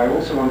 And I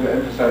also want to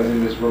emphasize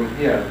in this room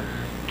here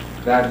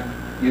that,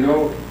 you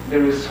know,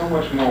 there is so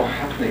much more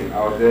happening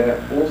out there,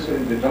 also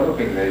in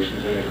developing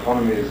nations and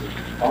economies,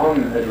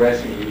 on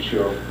addressing the issue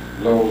of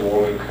global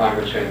warming,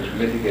 climate change,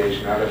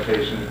 mitigation,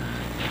 adaptation,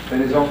 that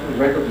is often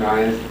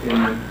recognized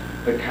in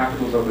the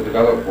capitals of the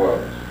developed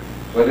world.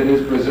 Whether it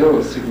is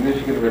Brazil's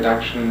significant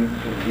reduction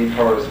in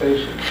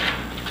deforestation,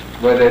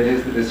 whether it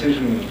is the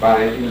decision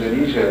by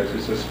Indonesia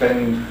to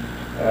suspend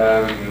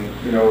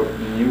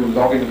new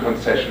logging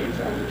concessions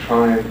and to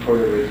try and put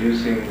a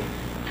reducing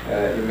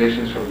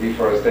emissions from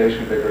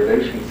deforestation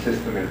degradation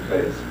system in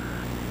place,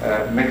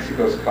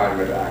 Mexico's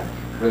Climate Act,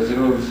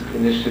 Brazil's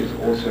initiatives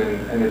also in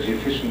energy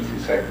efficiency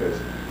sectors,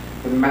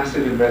 the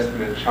massive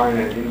investment in China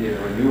and India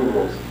in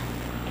renewables.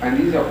 And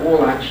these are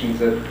all actions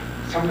that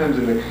sometimes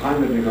in the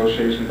climate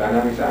negotiation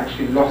dynamics are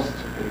actually lost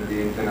in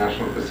the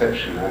international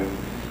perception. And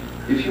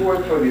if you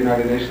work for the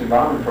United Nations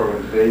Environment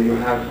Programme today, you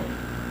have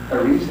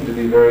a reason to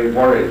be very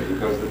worried,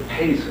 because the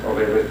pace of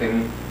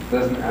everything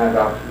doesn't add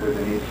up with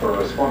the need for a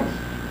response.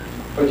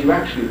 But you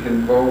actually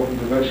can go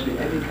into virtually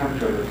any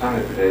country on the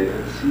planet today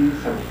and see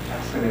some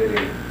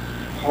fascinating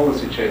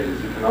policy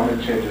changes, economic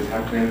changes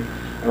happening,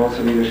 and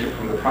also leadership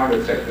from the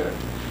private sector.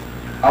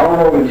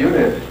 Our role in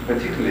UNEP,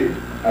 particularly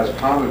as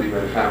part of the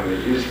UN family,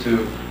 is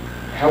to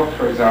help,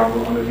 for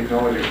example, on the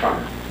technology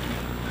front.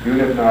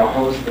 UNEP now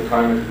hosts the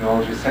Climate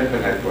Technology Center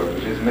Network,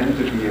 which is meant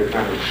to be a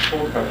kind of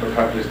shortcut for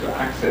countries to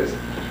access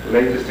the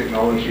latest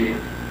technology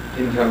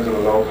in terms of a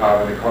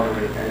low-carbon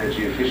economy,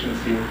 energy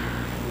efficiency,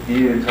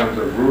 be it in terms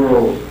of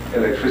rural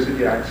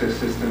electricity access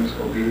systems,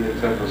 or be it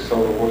in terms of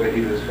solar water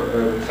heaters for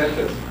urban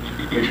centers,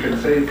 which can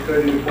save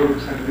 30 to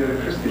 40% of the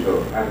electricity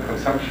bill and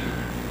consumption.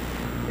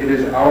 It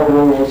is our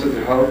role also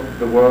to help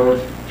the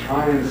world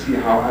try and see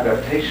how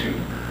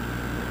adaptation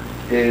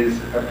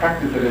is a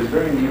practice that is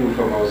very new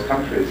for most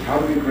countries. How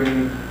do we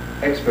bring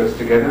experts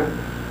together?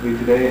 We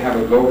today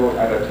have a global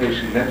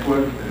adaptation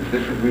network in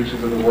different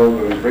regions of the world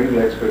where we bring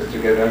the experts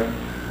together.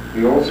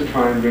 We also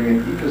try and bring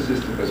an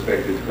ecosystem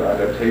perspective to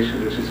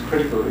adaptation, which is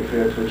critical if we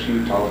are to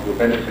achieve multiple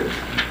benefits.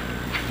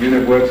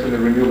 UNEP works on the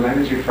renewable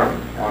energy front,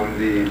 on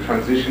the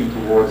transition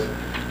towards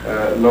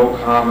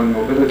low-carbon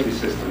mobility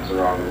systems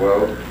around the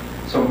world.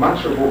 So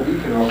much of what we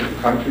can offer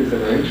to countries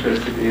that are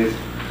interested is,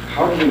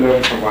 how do we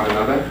learn from one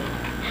another?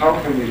 How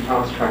can we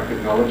fast-track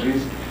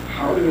technologies?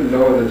 How do we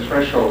lower the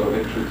threshold of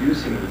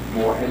introducing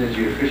more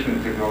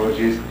energy-efficient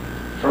technologies?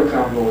 For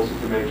example, also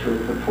to make sure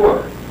that the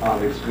poor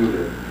aren't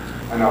excluded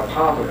and are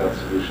part of that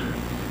solution.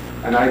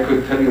 And I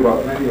could tell you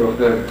about many of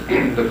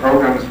the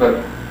programs,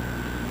 but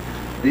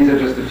these are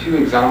just a few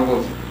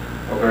examples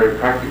of very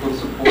practical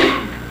support,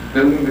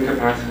 building the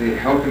capacity,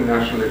 helping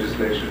national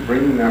legislation,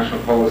 bringing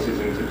national policies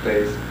into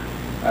place.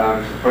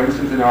 For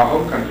instance, in our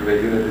home country where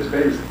UNEP is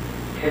based,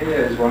 Kenya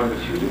is one of the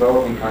few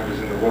developing countries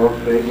in the world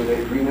today with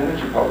a green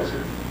energy policy.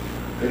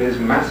 It is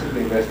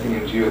massively investing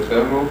in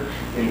geothermal,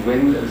 in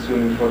wind, and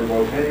soon in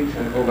photovoltaics,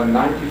 and over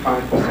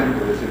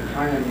 95% of its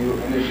entire new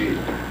energy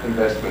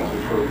investments,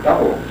 which will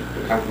double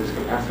the country's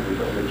capacity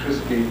for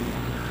electricity,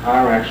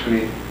 are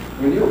actually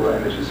renewable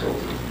energy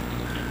sources.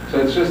 So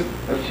it's just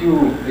a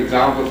few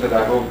examples that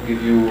I hope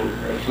give you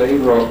a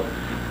flavor of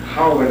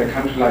how, when a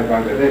country like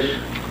Bangladesh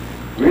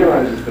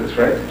realizes the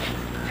threat,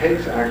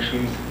 takes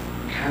actions,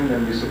 can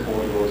then be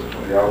supported also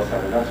from the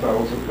outside. And that's why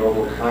also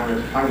global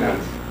climate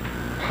finance,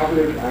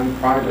 public and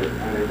private,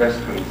 and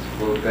investments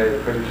will play a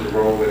critical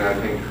role in, I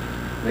think,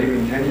 maybe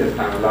in 10 years'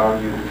 time,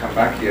 allowing you to come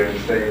back here and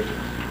say,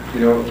 you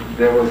know,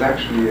 there was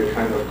actually a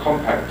kind of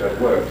compact that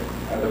worked.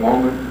 At the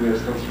moment, we are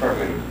still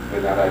struggling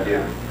with that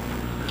idea.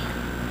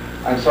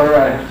 I'm sorry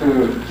I have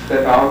to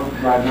step out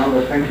right now,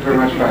 but thank you very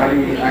much for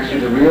having me. Actually,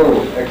 the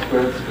real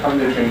experts,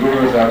 pundits and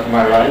gurus, are to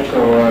my right,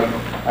 so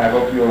I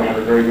hope you'll have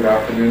a very good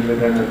afternoon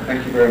with them, and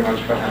thank you very much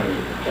for having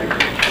me. Thank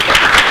you.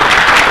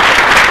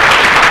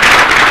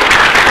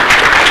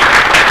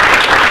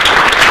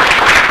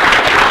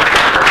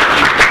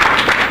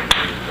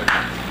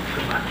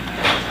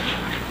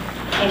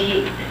 And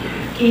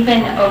he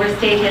even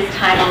overstayed his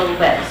time a little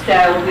bit,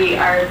 so we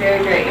are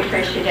very, very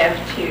appreciative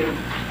to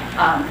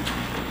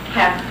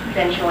have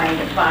been joined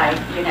by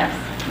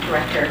UNEP's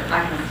director,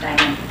 Achim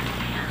Steiner.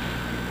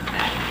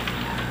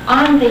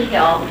 On the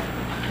Hill,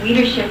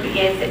 leadership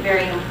is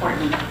very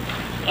important,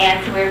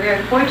 and so we're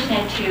very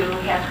fortunate to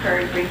have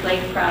heard briefly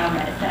from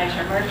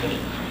Senator Murphy.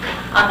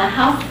 On the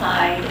House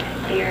side,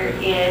 there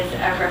is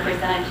a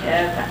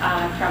representative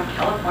from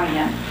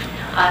California,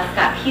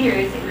 Scott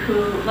Peters,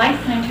 who, like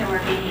Senator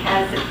Murphy,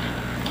 has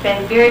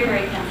been very,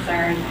 very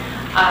concerned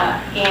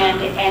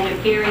and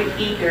very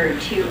eager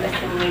to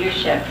assume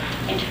leadership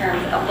in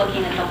terms of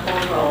looking at the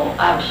whole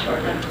role of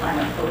short-lived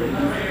climate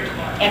pollutants.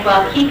 And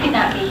while he could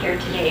not be here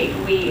today,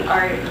 we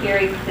are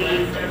very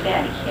pleased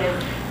that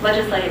his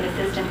legislative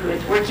assistant, who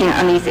is working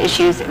on these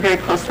issues very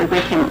closely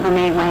with him,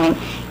 Lumay Wang,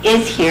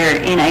 is here,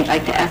 and I'd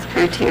like to ask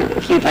her to,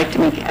 if you'd like to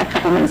make a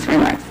couple minutes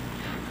remarks.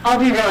 I'll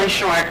be really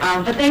short,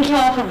 but thank you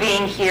all for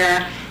being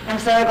here. I'm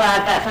so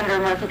glad that Senator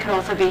Murphy could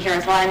also be here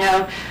as well. I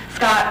know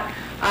Scott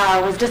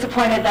was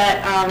disappointed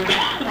that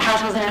the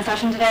House wasn't in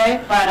session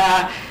today,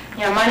 but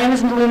you know, my name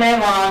is Lumay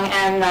Wang,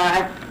 and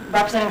I'm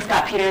representing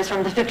Scott Peters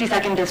from the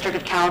 52nd District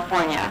of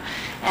California,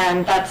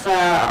 and that's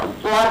a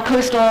lot of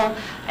coastal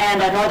and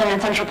northern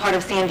and central part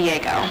of San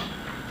Diego.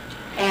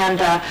 And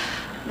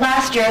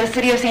last year, the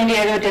city of San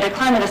Diego did a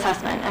climate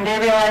assessment, and they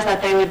realized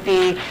that they would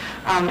be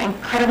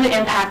incredibly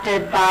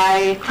impacted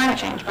by climate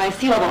change, by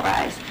sea level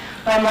rise,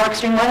 by more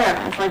extreme weather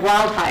events like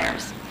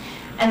wildfires.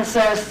 And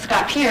so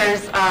Scott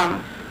Peters,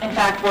 in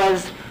fact,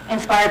 was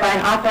inspired by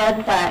an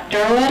op-ed that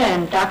Durwood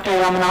and Dr.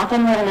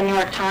 Ramanathan wrote in the New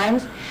York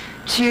Times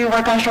to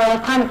work on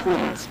short-lived climate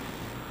pollutants.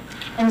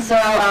 And so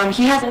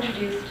he has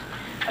introduced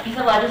a piece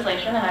of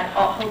legislation, and I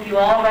hope you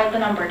all write the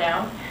number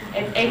down.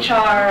 It's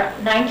H.R.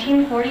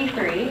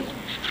 1943,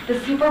 the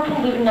Super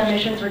Pollutant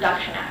Emissions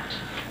Reduction Act,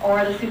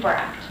 or the Super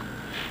Act.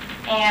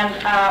 And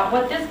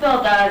what this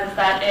bill does is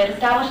that it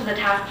establishes a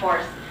task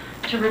force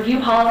to review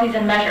policies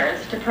and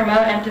measures to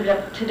promote and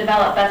to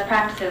develop best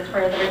practices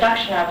for the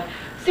reduction of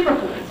super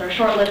pollutants, or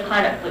short-lived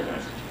climate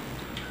pollutants.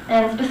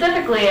 And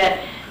specifically,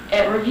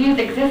 it reviews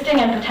existing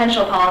and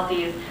potential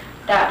policies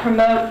that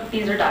promote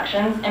these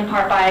reductions, in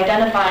part by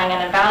identifying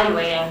and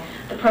evaluating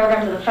the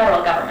programs of the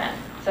federal government.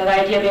 So the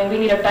idea being we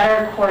need to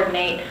better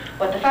coordinate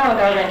what the federal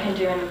government can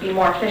do and be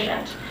more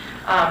efficient.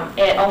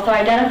 It also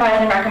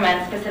identifies and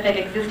recommends specific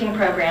existing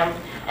programs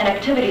and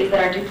activities that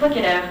are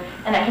duplicative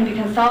and that can be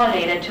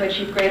consolidated to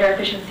achieve greater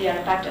efficiency and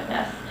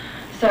effectiveness.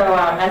 So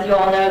as you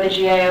all know, the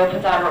GAO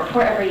puts out a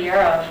report every year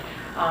of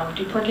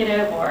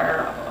duplicative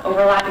or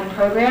overlapping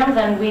programs,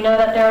 and we know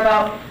that there are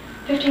about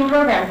 15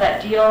 programs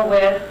that deal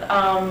with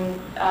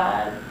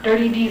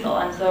dirty diesel,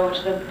 and so which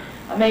is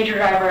a major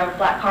driver of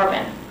black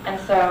carbon. And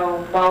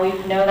so while we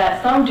know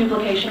that some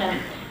duplication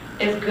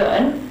is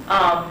good,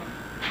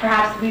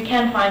 perhaps we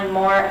can find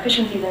more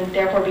efficiencies and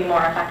therefore be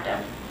more effective.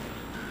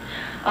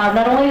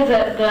 Not only does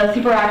the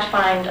Super Act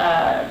find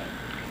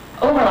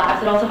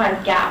overlaps, it also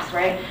finds gaps,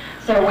 right?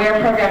 So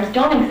where programs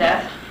don't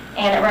exist,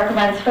 and it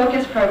recommends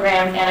focused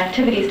programs and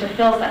activities to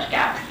fill such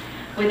gaps,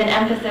 with an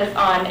emphasis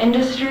on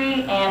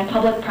industry and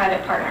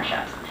public-private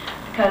partnerships,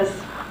 because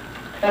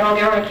the federal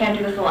government can't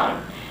do this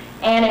alone.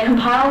 And it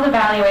compiles,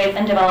 evaluates,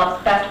 and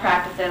develops best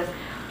practices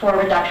for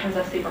reductions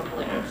of super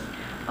pollutants.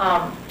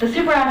 The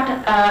Super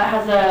Act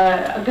has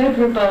a good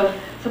group of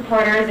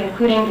supporters,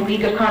 including the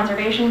League of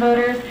Conservation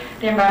Voters,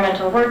 the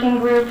Environmental Working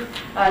Group,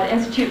 the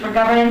Institute for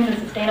Governance and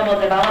Sustainable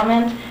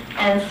Development,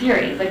 and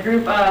CERES, a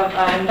group of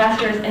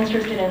investors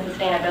interested in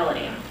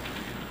sustainability.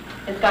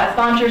 It's got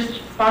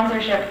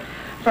sponsorship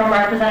from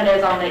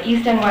representatives on the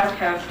East and West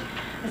Coast,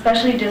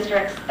 especially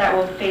districts that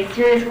will face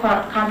serious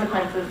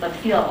consequences of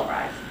sea level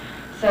rise.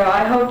 So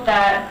I hope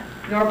that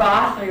your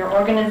boss or your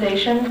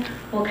organization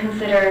will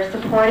consider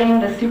supporting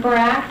the Super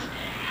Act,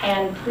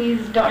 and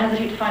please don't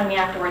hesitate to find me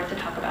afterwards to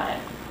talk about it.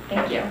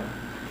 Thank you.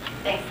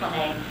 Thanks,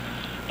 Lumay.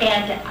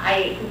 And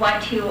I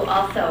want to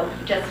also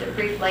just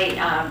briefly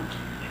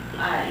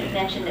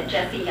mention that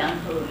Jesse Young,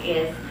 who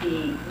is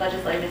the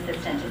legislative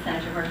assistant to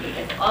Senator Murphy,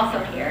 is also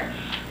here.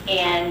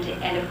 And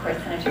of course,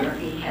 Senator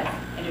Murphy has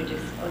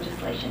introduced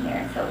legislation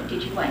there. So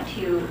did you want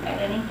to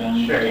add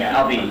anything? Sure, yeah,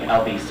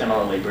 I'll be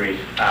similarly brief.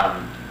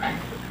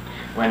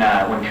 When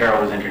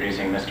Carol was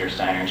introducing Mr.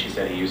 Steiner, and she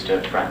said he used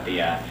to front the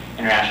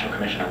International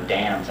Commission on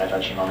Dams, I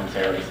thought she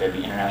momentarily said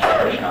the International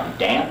Commission on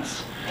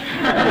Dance.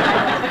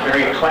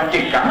 Very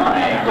eclectic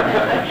guy.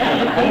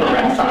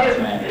 Red Sox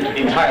man.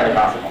 Entirely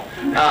possible.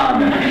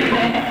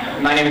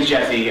 My name is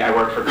Jesse. I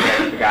work for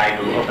Chris, the guy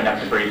who opened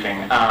up the briefing,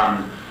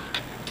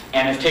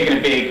 and has taken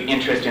a big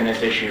interest in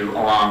this issue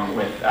along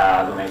with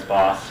Lumay's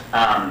boss.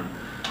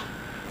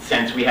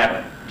 Since we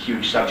have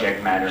huge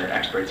subject matter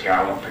experts here,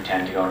 I won't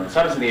pretend to go into the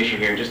substance of the issue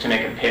here, just to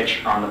make a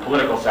pitch on the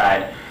political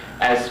side.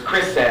 As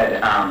Chris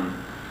said,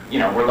 you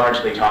know, we're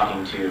largely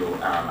talking to,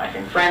 I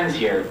think, friends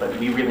here, but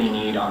we really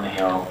need on the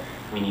Hill,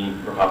 we need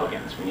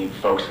Republicans. We need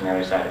folks on the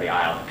other side of the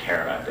aisle who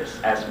care about this.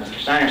 As Mr.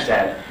 Steiner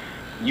said,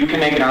 you can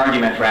make an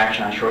argument for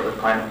action on short-lived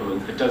climate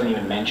pollutants that doesn't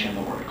even mention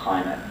the word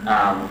climate.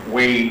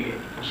 We,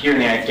 here in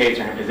the United States,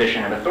 are in a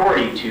position of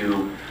authority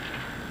to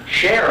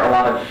share a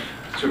lot of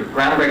sort of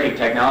groundbreaking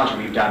technology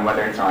we've done,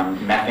 whether it's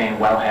on methane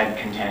wellhead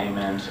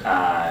containment,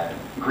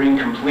 green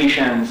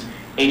completions,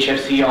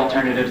 HFC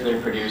alternatives that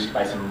are produced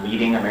by some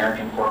leading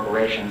American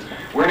corporations.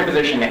 We're in a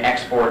position to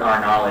export our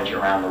knowledge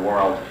around the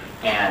world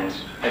and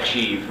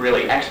achieve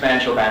really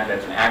exponential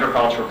benefits in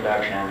agricultural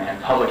production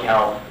and public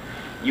health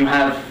You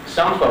have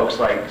some folks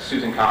like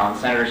Susan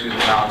Collins, Senator Susan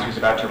Collins, who's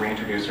about to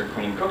reintroduce her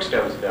Clean Cook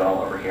Stoves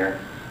bill over here,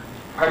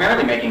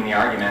 primarily making the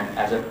argument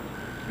as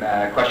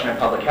a question of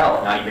public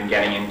health, not even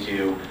getting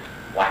into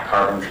black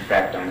carbon's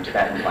effect on the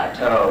Tibetan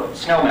Plateau,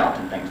 snowmelt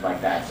and things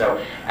like that.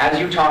 So as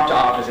you talk to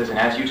offices and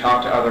as you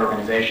talk to other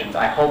organizations,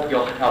 I hope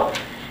you'll help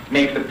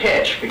make the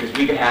pitch, because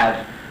we could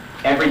have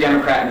every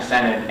Democrat in the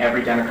Senate and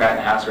every Democrat in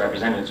the House of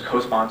Representatives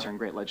co-sponsoring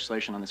great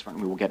legislation on this front,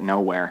 and we will get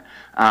nowhere.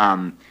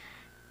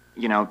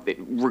 You know,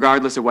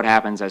 regardless of what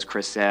happens, as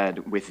Chris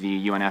said, with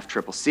the UNF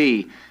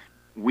CCC,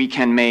 we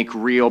can make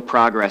real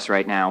progress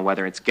right now,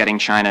 whether it's getting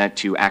China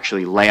to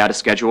actually lay out a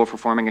schedule for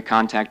forming a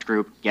contact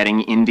group,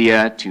 getting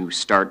India to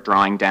start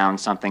drawing down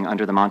something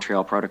under the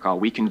Montreal Protocol.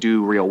 We can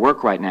do real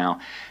work right now.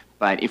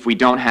 But if we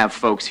don't have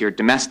folks here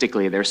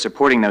domestically that are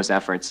supporting those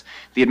efforts,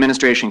 the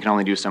administration can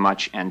only do so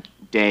much, and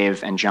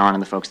Dave and John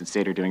and the folks at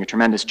State are doing a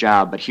tremendous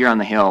job. But here on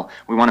the Hill,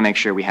 we want to make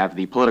sure we have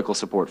the political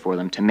support for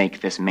them to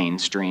make this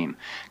mainstream.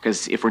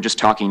 Because if we're just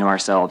talking to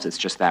ourselves, it's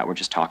just that, we're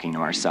just talking to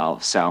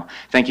ourselves. So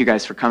thank you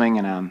guys for coming,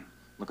 and I'm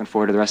looking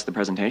forward to the rest of the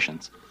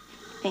presentations.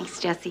 Thanks,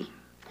 Jesse.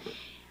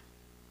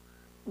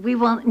 We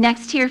will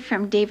next hear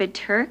from David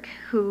Turk,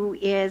 who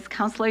is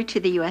counselor to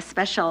the U.S.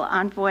 Special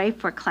Envoy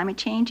for Climate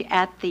Change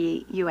at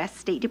the U.S.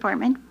 State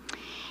Department.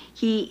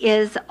 He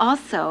is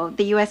also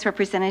the U.S.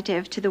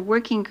 representative to the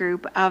working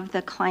group of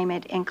the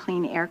Climate and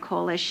Clean Air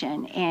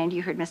Coalition. And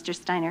you heard Mr.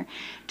 Steiner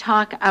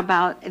talk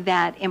about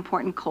that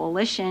important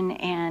coalition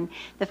and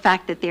the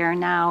fact that there are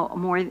now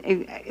more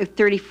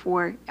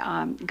 34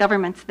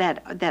 governments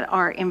that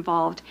are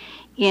involved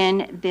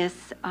in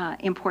this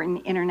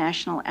important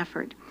international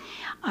effort.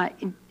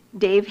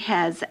 Dave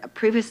has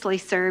previously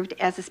served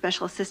as a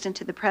special assistant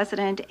to the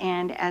president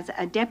and as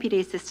a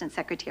deputy assistant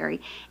secretary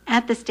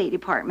at the State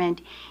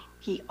Department.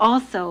 He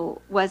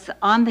also was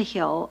on the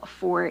Hill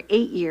for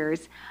 8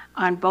 years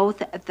on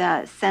both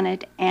the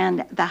Senate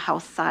and the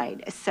House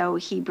side. So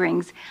he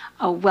brings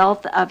a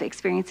wealth of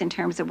experience in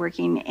terms of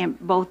working in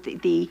both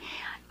the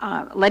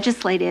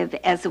legislative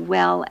as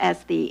well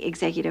as the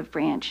executive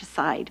branch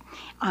side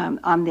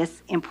on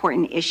this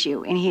important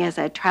issue. And he has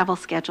a travel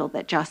schedule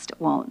that just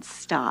won't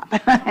stop,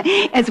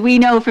 as we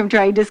know from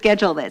trying to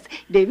schedule this.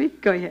 David,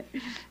 go ahead.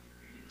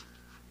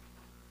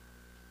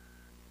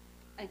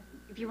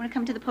 If you want to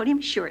come to the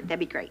podium, sure, that'd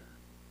be great.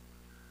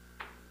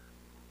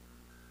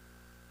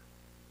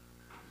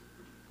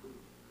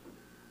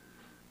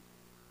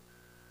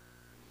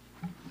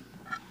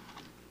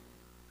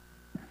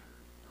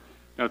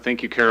 No,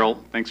 thank you,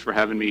 Carol. Thanks for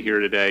having me here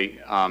today.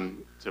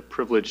 It's a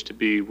privilege to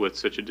be with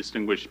such a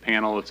distinguished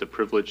panel. It's a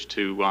privilege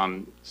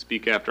to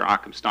speak after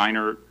Achim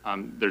Steiner.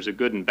 There's a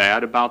good and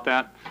bad about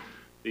that.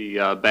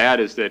 The bad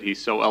is that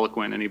he's so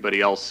eloquent,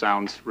 anybody else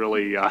sounds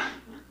really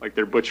like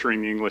they're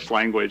butchering the English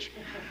language.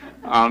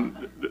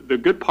 The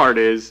good part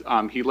is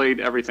he laid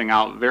everything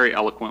out very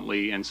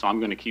eloquently, and so I'm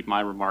going to keep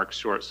my remarks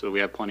short so that we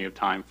have plenty of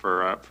time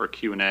for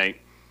Q&A.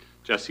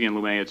 Jesse and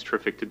Lumay, it's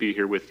terrific to be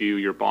here with you.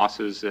 Your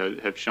bosses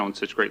have shown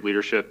such great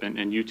leadership,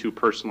 and you two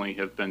personally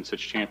have been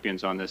such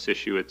champions on this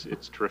issue.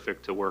 It's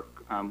terrific to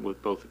work with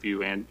both of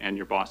you and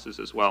your bosses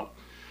as well.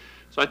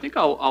 So I think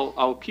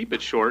I'll keep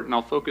it short, and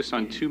I'll focus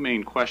on two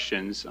main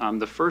questions.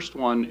 The first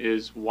one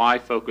is why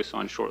focus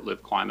on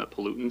short-lived climate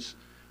pollutants?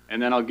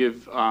 And then I'll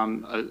give,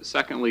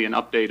 secondly, an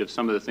update of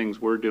some of the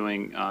things we're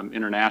doing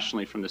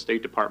internationally from the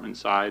State Department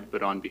side,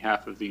 but on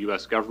behalf of the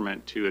U.S.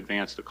 government to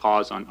advance the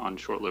cause on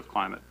short-lived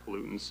climate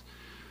pollutants,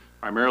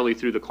 primarily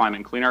through the Climate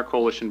and Clean Air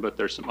Coalition, but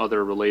there's some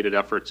other related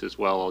efforts as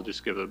well. I'll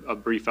just give a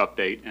brief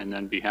update and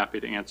then be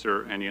happy to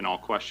answer any and all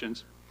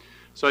questions.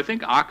 So I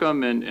think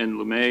Achim and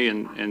Lumay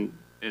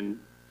and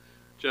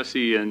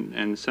Jesse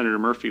and Senator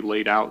Murphy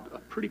laid out a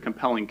pretty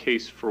compelling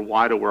case for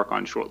why to work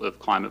on short-lived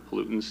climate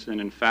pollutants. And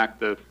in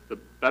fact, the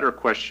better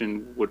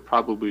question would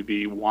probably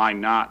be why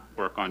not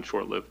work on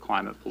short-lived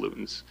climate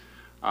pollutants.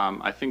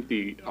 I think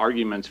the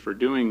arguments for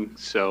doing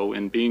so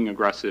and being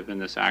aggressive in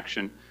this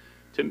action,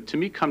 to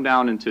me, come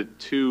down into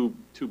two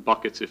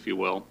buckets, if you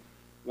will.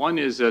 One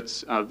is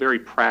it's a very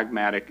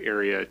pragmatic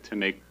area to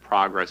make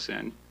progress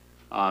in.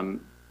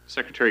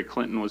 Secretary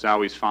Clinton was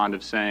always fond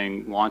of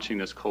saying, launching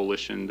this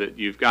coalition, that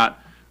you've got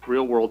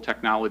real-world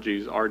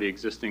technologies already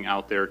existing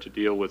out there to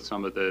deal with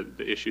some of the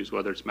issues,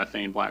 whether it's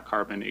methane, black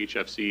carbon,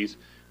 HFCs,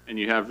 and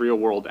you have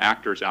real-world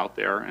actors out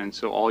there. And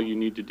so all you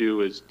need to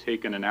do is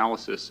take an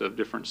analysis of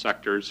different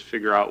sectors,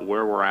 figure out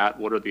where we're at,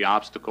 what are the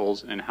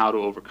obstacles, and how to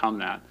overcome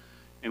that.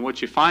 And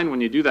what you find when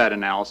you do that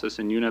analysis,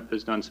 and UNEP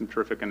has done some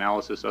terrific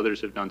analysis,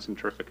 others have done some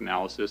terrific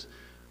analysis,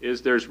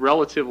 is there's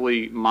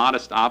relatively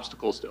modest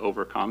obstacles to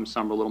overcome.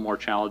 Some are a little more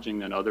challenging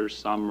than others.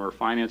 Some are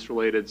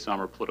finance-related,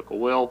 some are political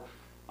will.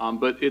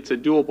 But it's a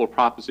doable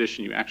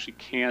proposition. You actually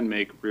can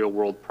make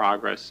real-world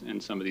progress in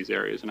some of these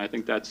areas. And I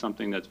think that's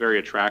something that's very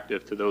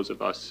attractive to those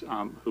of us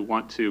who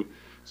want to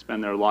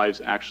spend their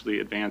lives actually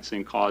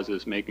advancing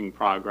causes, making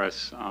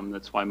progress.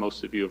 That's why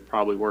most of you are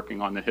probably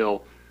working on the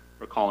Hill,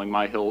 recalling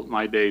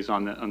my days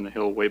on the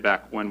Hill way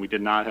back when we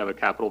did not have a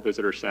Capitol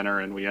Visitor Center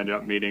and we ended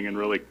up meeting in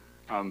really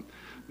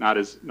not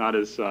as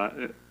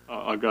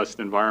august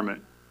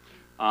environment.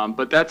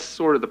 But that's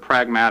sort of the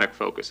pragmatic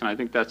focus, and I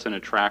think that's an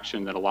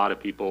attraction that a lot of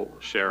people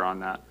share on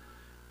that.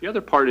 The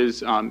other part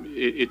is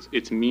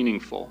it's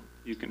meaningful.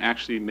 You can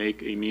actually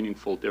make a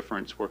meaningful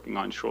difference working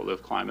on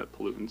short-lived climate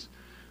pollutants.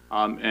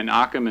 And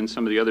Achim and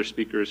some of the other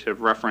speakers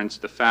have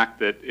referenced the fact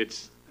that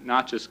it's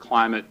not just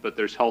climate, but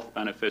there's health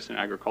benefits and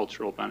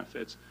agricultural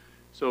benefits.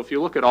 So if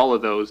you look at all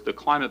of those, the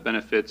climate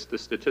benefits, the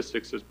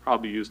statistics that's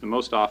probably used the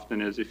most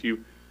often is if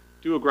you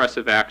do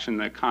aggressive action,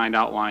 the kind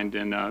outlined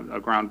in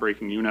a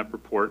groundbreaking UNEP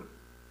report,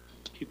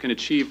 you can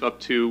achieve up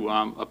to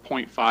a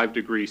 0.5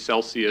 degrees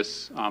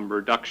Celsius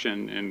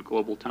reduction in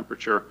global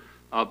temperature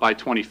by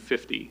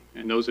 2050.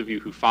 And those of you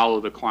who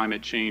follow the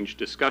climate change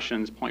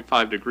discussions,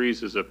 0.5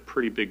 degrees is a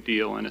pretty big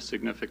deal and a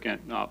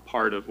significant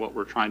part of what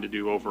we're trying to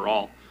do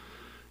overall.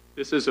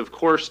 This is, of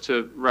course,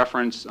 to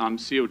reference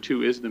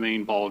CO2 is the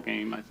main ball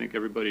game. I think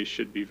everybody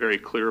should be very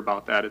clear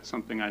about that. It's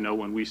something I know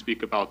when we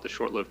speak about the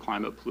short-lived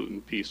climate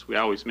pollutant piece, we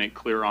always make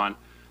clear on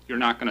you're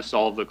not going to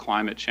solve the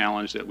climate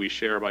challenge that we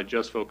share by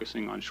just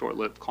focusing on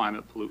short-lived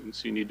climate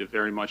pollutants. You need to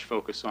very much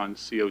focus on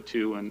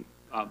CO2, and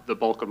the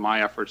bulk of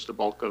my efforts, the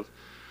bulk of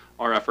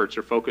our efforts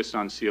are focused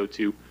on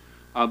CO2.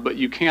 But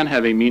you can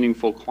have a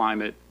meaningful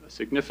climate, a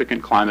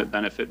significant climate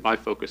benefit by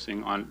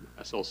focusing on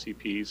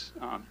SLCPs.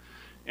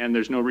 And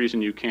there's no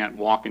reason you can't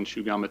walk and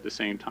chew gum at the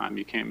same time.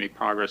 You can't make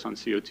progress on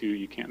CO2.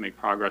 You can't make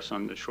progress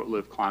on the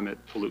short-lived climate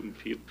pollutant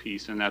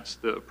piece, and that's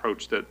the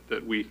approach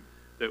that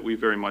we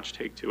very much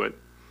take to it.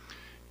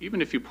 Even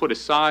if you put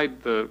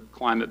aside the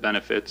climate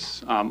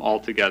benefits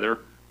altogether,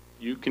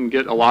 you can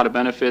get a lot of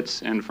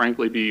benefits and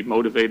frankly be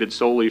motivated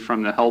solely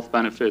from the health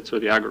benefits or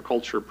the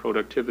agriculture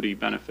productivity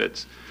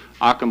benefits.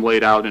 Achim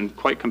laid out in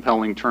quite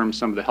compelling terms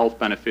some of the health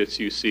benefits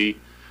you see.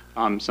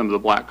 Some of the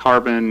black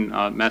carbon,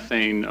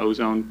 methane,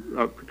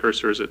 ozone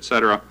precursors, et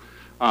cetera.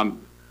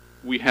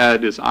 We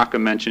had, as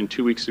Achim mentioned,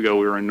 2 weeks ago,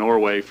 we were in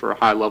Norway for a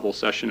high-level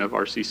session of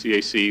our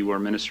CCAC where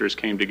ministers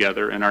came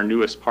together, and our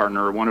newest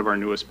partner, one of our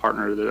newest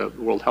partners, the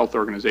World Health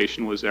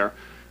Organization, was there,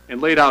 and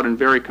laid out in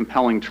very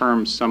compelling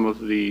terms some of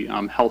the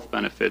health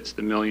benefits,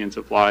 the millions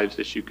of lives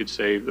that you could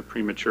save, the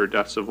premature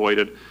deaths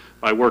avoided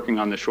by working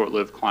on the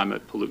short-lived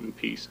climate pollutant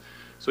piece.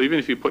 So even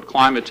if you put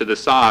climate to the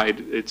side,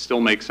 it still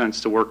makes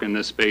sense to work in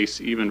this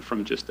space even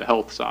from just the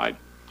health side.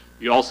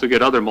 You also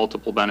get other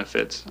multiple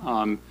benefits.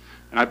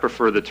 And I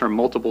prefer the term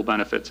multiple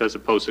benefits as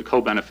opposed to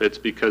co-benefits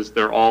because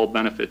they're all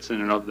benefits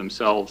in and of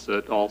themselves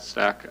that all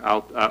stack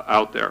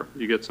out there.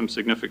 You get some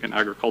significant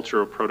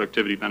agricultural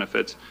productivity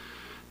benefits.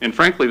 And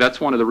frankly, that's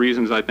one of the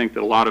reasons I think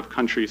that a lot of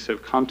countries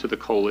have come to the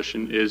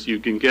coalition is you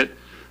can get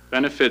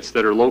benefits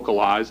that are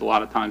localized, a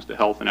lot of times the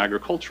health and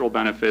agricultural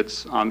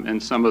benefits,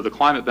 and some of the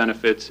climate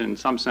benefits in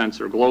some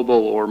sense are global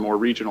or more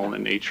regional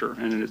in nature.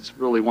 And it's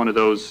really one of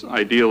those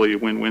ideally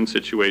win-win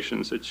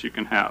situations that you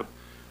can have.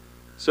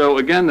 So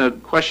again, the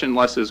question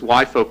less is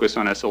why focus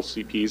on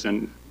SLCPs,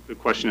 and the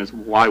question is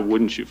why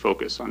wouldn't you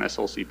focus on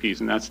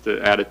SLCPs? And that's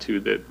the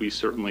attitude that we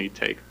certainly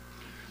take.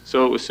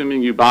 So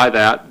assuming you buy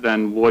that,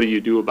 then what do you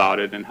do about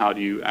it and how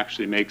do you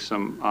actually make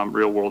some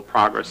real-world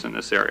progress in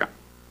this area?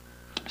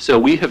 So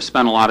we have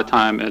spent a lot of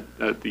time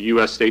at the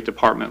U.S. State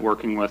Department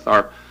working with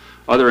our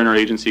other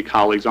interagency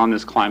colleagues on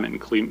this climate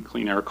and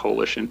clean air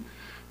coalition.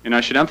 And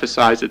I should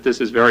emphasize that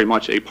this is very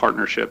much a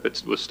partnership.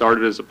 It was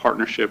started as a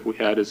partnership. We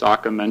had, as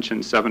Achim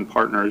mentioned, 7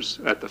 partners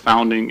at the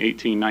founding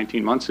 18,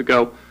 19 months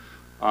ago.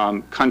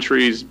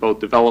 Countries, both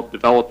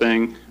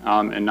developing,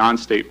 and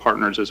non-state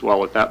partners as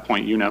well. At that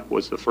point, UNEP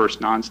was the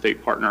first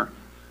non-state partner.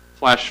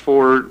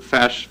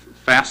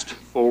 Fast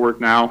forward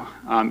now,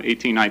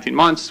 18, 19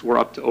 months, we're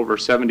up to over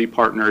 70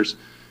 partners,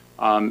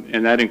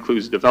 and that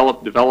includes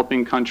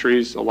developing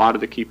countries, a lot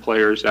of the key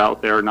players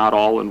out there, not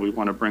all, and we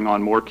want to bring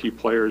on more key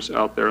players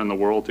out there in the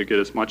world to get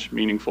as much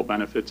meaningful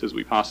benefits as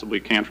we possibly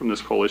can from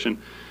this coalition.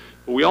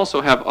 But we also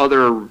have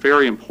other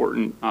very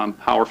important,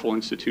 powerful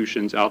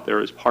institutions out there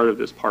as part of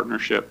this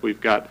partnership.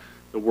 We've got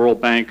the World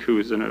Bank, who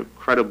is an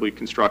incredibly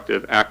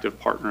constructive, active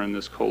partner in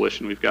this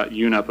coalition. We've got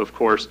UNEP, of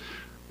course,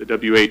 the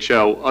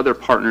WHO, other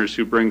partners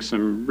who bring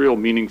some real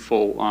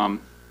meaningful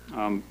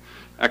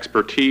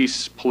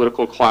expertise,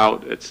 political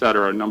clout, et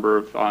cetera, a number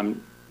of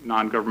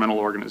non-governmental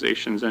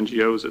organizations,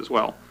 NGOs as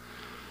well.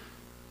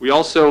 We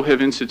also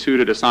have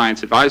instituted a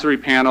science advisory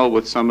panel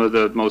with some of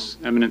the most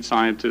eminent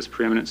scientists,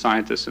 preeminent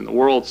scientists in the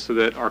world so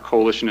that our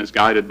coalition is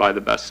guided by the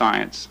best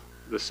science.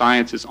 The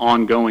science is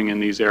ongoing in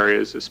these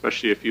areas,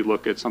 especially if you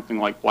look at something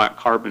like black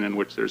carbon, in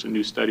which there's a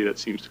new study that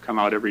seems to come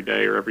out every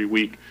day or every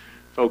week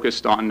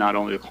focused on not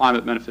only the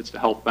climate benefits, the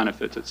health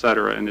benefits, et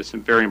cetera, and it's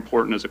very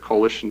important as a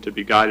coalition to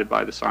be guided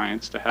by the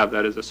science, to have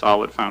that as a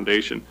solid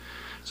foundation.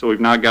 So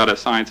we've now got a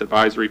science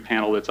advisory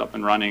panel that's up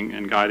and running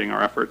and guiding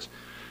our efforts.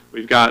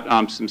 We've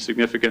got some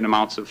significant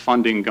amounts of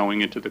funding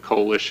going into the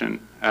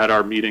coalition. At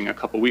our meeting a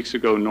couple weeks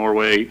ago,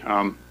 Norway,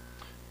 who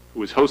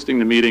was hosting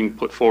the meeting,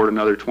 put forward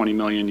another $20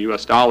 million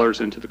US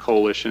into the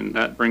coalition.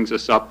 That brings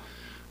us up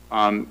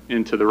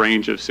into the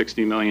range of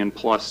 $60 million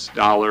plus,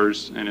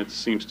 and it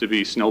seems to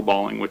be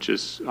snowballing, which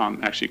is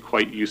actually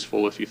quite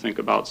useful if you think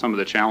about some of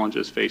the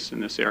challenges faced in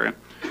this area.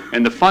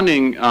 And the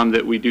funding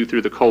that we do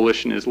through the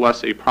coalition is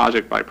less a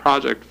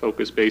project-by-project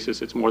focused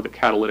basis. It's more the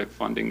catalytic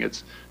funding.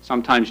 It's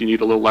sometimes you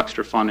need a little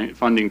extra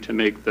funding to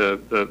make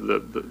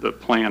the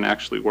plan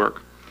actually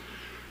work.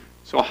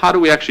 So how do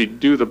we actually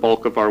do the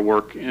bulk of our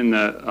work in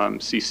the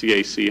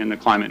CCAC, in the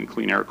Climate and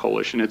Clean Air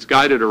Coalition? It's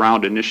guided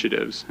around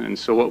initiatives. And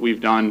so what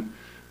we've done,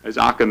 as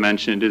Achim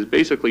mentioned, is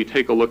basically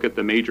take a look at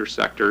the major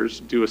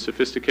sectors, do a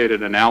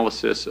sophisticated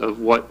analysis of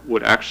what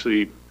would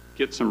actually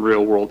get some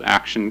real world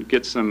action,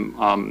 get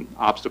some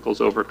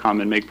obstacles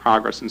overcome, and make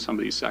progress in some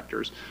of these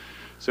sectors.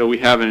 So we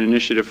have an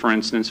initiative, for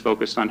instance,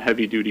 focused on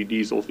heavy duty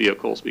diesel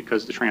vehicles,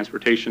 because the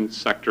transportation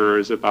sector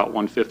is about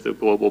 1/5 of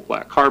global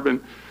black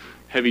carbon.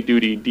 Heavy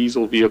duty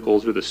diesel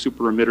vehicles are the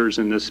super emitters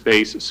in this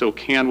space. So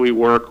can we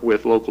work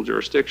with local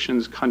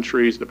jurisdictions,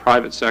 countries, the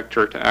private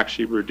sector to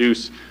actually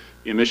reduce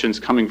the emissions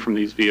coming from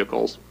these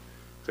vehicles?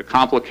 It's a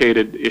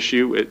complicated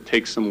issue. It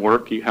takes some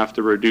work. You have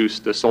to reduce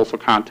the sulfur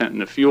content in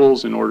the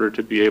fuels in order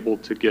to be able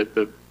to get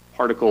the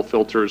particle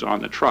filters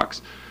on the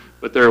trucks.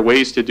 But there are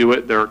ways to do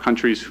it. There are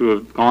countries who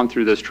have gone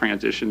through this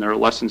transition. There are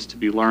lessons to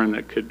be learned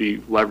that could be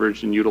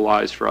leveraged and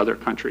utilized for other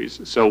countries.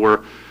 So we're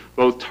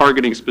both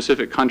targeting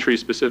specific countries,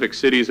 specific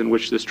cities in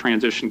which this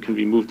transition can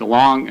be moved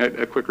along at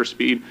a quicker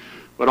speed,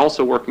 but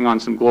also working on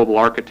some global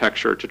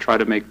architecture to try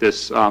to make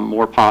this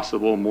more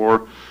possible,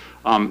 more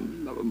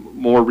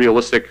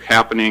realistic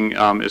happening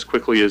as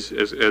quickly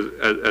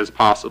as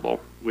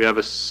possible. We have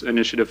an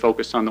initiative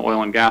focused on the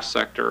oil and gas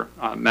sector,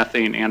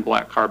 methane and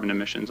black carbon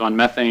emissions. On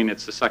methane,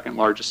 it's the second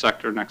largest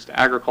sector next to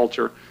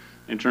agriculture.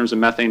 In terms of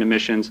methane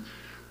emissions,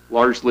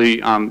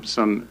 largely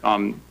some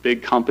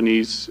big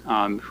companies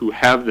who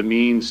have the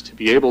means to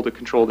be able to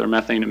control their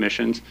methane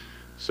emissions.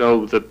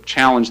 So the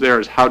challenge there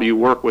is, how do you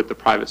work with the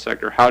private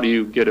sector? How do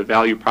you get a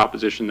value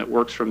proposition that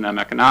works from them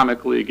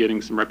economically,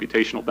 getting some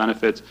reputational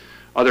benefits,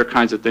 other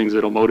kinds of things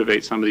that will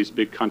motivate some of these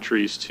big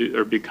countries to,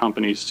 or big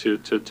companies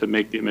to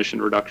make the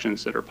emission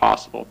reductions that are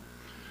possible.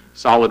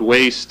 Solid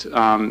waste,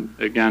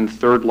 again,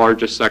 third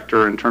largest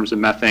sector in terms of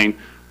methane,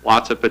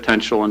 lots of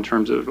potential in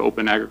terms of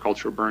open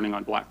agricultural burning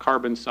on black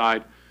carbon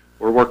side.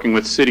 We're working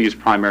with cities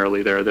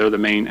primarily there. They're the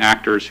main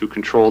actors who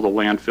control the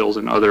landfills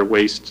and other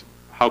waste.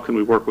 How can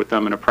we work with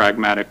them in a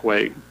pragmatic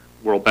way?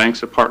 World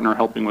Bank's a partner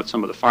helping with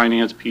some of the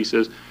finance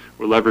pieces.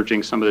 We're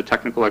leveraging some of the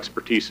technical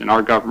expertise in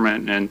our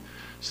government and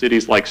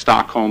cities like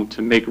Stockholm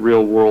to make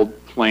real world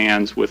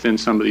plans within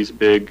some of these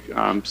big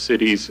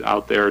cities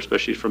out there,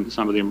 especially from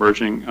some of the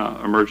emerging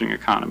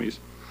economies.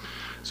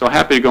 So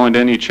happy to go into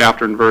any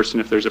chapter and verse, and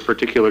if there's a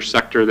particular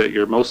sector that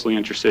you're mostly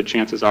interested,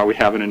 chances are we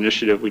have an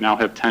initiative. We now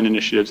have 10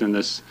 initiatives in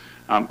this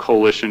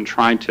coalition,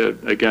 trying to,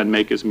 again,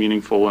 make as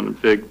meaningful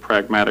and big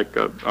pragmatic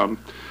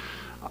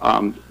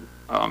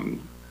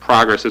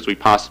progress as we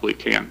possibly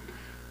can.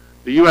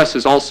 The U.S.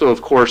 is also,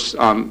 of course,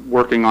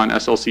 working on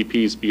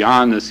SLCPs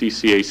beyond the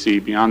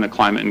CCAC, beyond the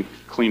Climate and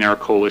Clean Air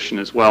Coalition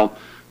as well.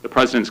 The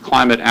President's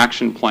Climate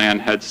Action Plan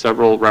had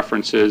several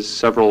references,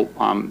 several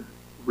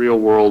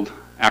real-world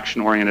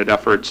action-oriented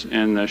efforts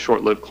in the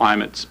short-lived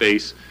climate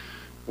space.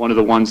 One of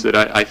the ones that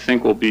I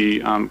think will be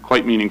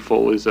quite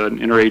meaningful is an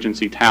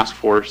interagency task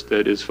force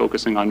that is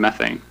focusing on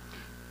methane,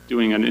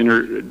 doing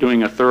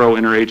a thorough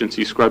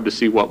interagency scrub to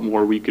see what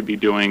more we could be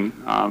doing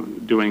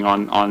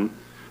on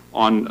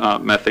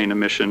methane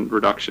emission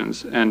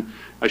reductions. And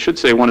I should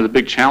say one of the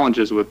big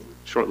challenges with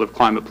short-lived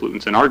climate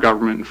pollutants in our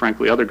government, and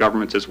frankly other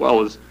governments as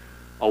well, is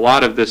a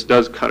lot of this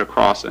does cut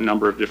across a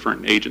number of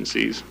different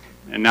agencies.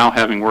 And now,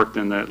 having worked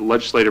in the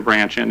legislative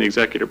branch and the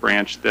executive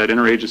branch, that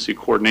interagency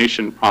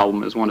coordination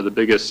problem is one of the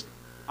biggest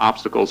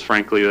obstacles,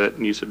 frankly, that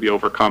needs to be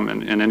overcome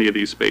in any of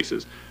these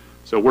spaces.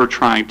 So we're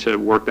trying to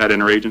work that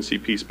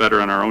interagency piece better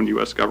in our own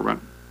U.S.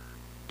 government.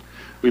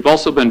 We've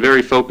also been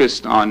very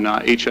focused on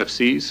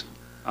HFCs,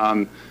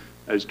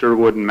 as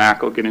Durwood and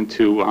Mac will get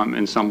into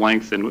in some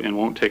length, and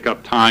won't take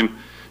up time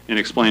in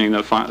explaining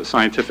the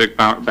scientific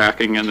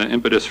backing and the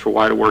impetus for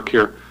why to work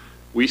here.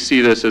 We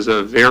see this as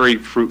a very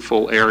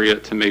fruitful area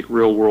to make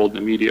real-world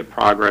immediate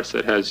progress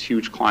that has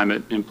huge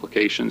climate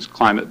implications,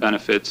 climate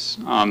benefits.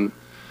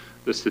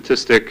 The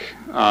statistic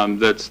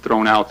that's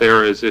thrown out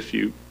there is, if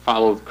you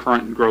follow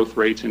current growth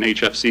rates in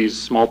HFCs,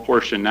 small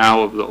portion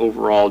now of the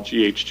overall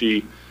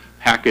GHG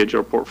package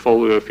or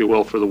portfolio, if you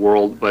will, for the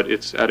world, but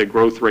it's at a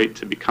growth rate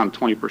to become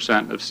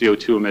 20% of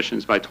CO2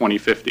 emissions by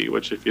 2050,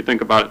 which, if you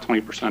think about it,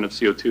 20% of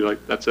CO2, like,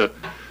 that's a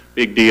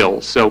big deal.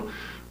 So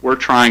we're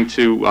trying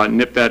to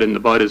nip that in the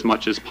bud as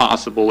much as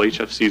possible.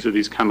 HFCs are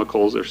these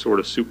chemicals. They're sort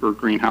of super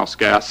greenhouse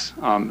gas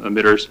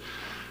emitters.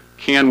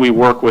 Can we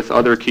work with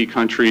other key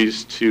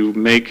countries to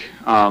make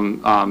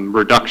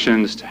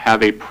reductions, to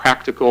have a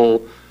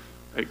practical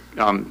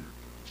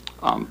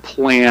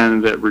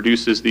plan that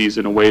reduces these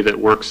in a way that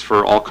works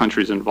for all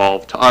countries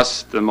involved? To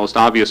us, the most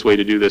obvious way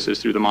to do this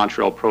is through the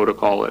Montreal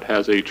Protocol. It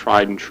has a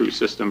tried and true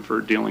system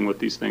for dealing with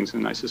these things,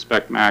 and I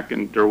suspect Mac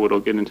and Durwood will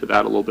get into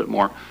that a little bit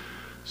more.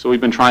 So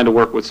we've been trying to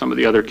work with some of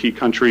the other key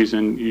countries,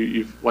 and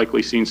you've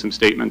likely seen some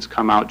statements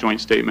come out,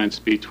 joint statements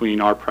between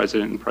our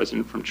president and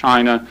president from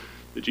China.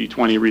 The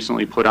G20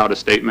 recently put out a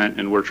statement,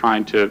 and we're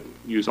trying to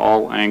use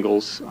all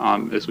angles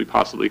as we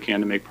possibly can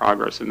to make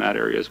progress in that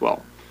area as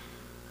well.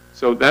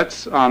 So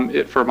that's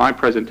it for my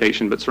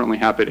presentation, but certainly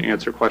happy to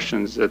answer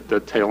questions at the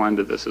tail end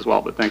of this as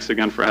well. But thanks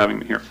again for having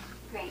me here.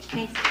 Great,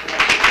 thanks.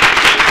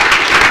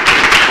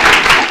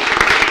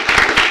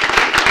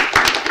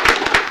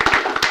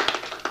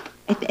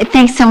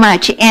 Thanks so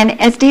much. And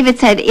as David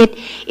said,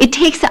 it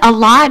takes a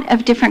lot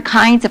of different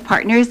kinds of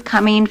partners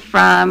coming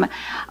from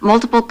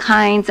multiple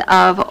kinds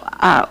of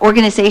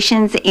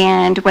organizations,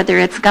 and whether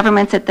it's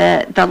governments at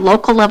the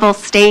local level,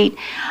 state,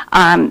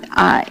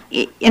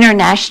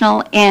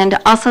 international, and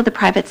also the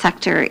private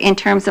sector, in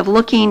terms of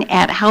looking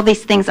at how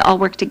these things all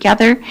work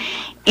together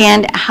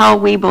and how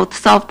we both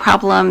solve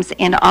problems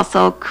and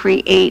also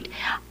create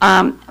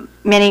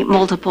many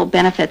multiple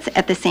benefits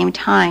at the same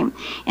time.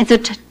 And so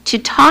to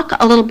talk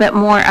a little bit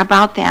more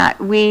about that,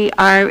 we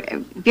are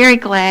very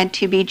glad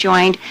to be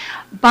joined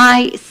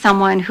by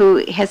someone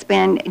who has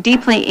been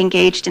deeply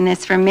engaged in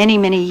this for many,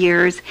 many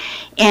years,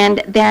 and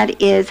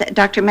that is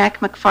Dr. Mac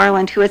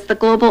McFarland, who is the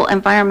Global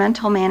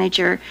Environmental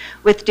Manager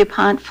with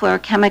DuPont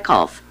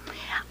Fluorochemicals.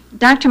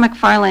 Dr.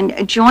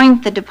 McFarland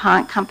joined the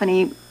DuPont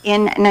company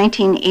in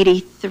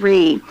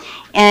 1983,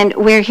 and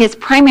where his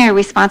primary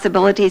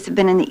responsibilities have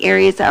been in the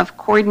areas of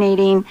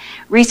coordinating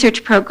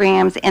research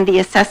programs and the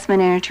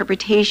assessment and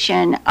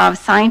interpretation of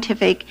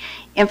scientific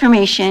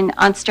information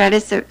on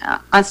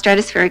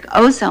stratospheric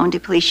ozone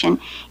depletion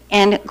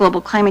and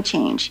global climate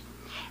change.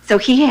 So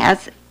he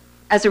has,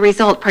 as a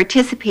result,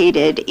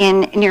 participated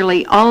in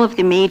nearly all of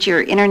the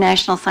major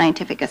international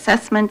scientific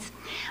assessments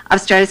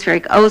of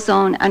stratospheric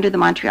ozone under the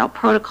Montreal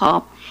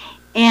Protocol,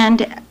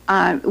 and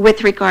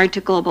with regard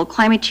to global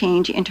climate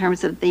change in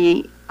terms of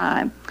the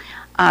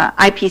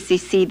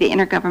IPCC, the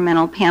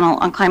Intergovernmental Panel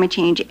on Climate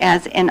Change,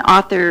 as an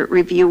author,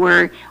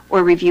 reviewer,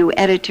 or review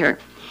editor.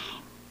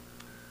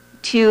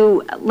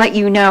 To let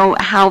you know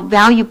how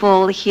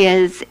valuable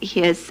his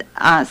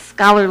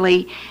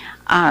scholarly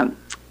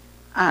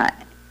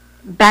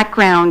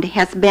background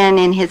has been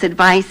in his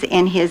advice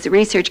and his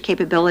research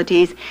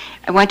capabilities,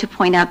 I want to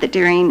point out that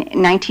during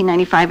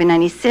 1995 and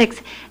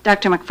 96,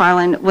 Dr.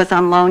 McFarland was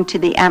on loan to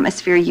the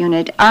Atmosphere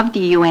Unit of the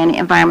UN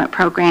Environment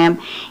Program,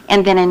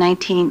 and then in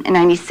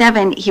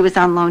 1997, he was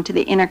on loan to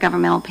the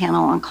Intergovernmental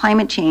Panel on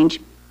Climate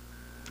Change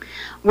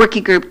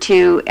Working Group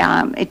 2,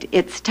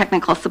 its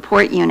Technical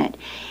Support Unit.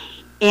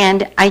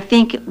 And I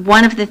think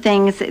one of the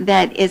things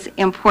that is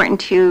important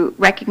to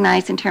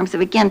recognize in terms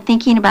of, again,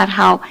 thinking about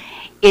how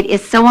it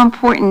is so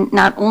important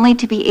not only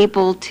to be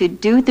able to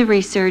do the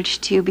research,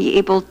 to be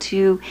able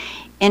to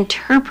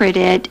interpret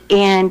it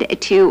and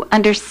to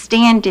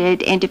understand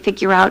it and to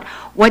figure out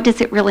what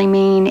does it really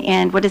mean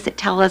and what does it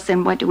tell us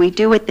and what do we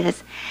do with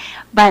this.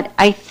 But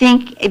I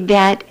think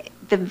that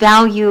the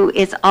value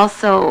is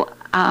also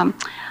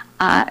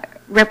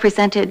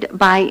represented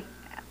by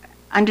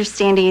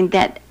understanding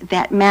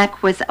that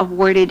Mac was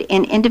awarded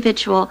an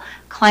individual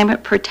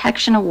climate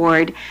protection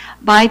award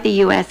by the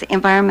U.S.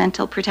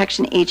 Environmental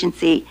Protection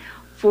Agency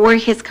for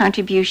his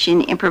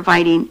contribution in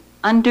providing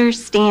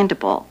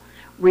understandable,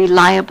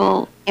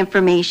 reliable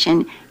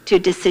information to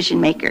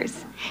decision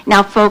makers.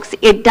 Now, folks,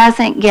 it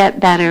doesn't get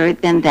better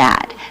than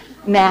that.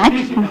 Mac?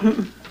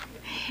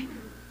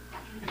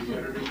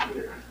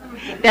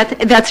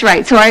 That's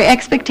right. So our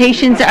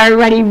expectations are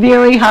running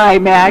very high,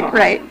 Mac,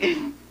 right?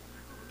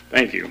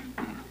 Thank you.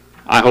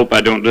 I hope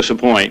I don't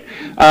disappoint.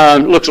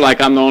 Looks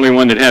like I'm the only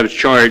one that has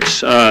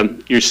charts.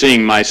 You're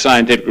seeing my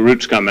scientific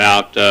roots come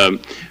out,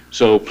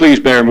 so please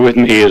bear with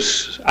me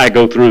as I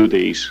go through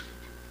these.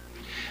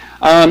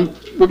 I'm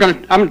going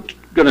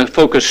to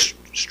focus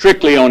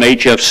strictly on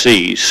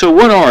HFCs. So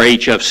what are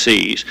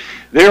HFCs?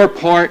 They're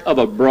part of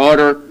a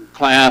broader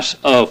class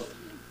of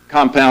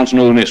compounds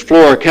known as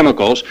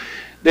fluorochemicals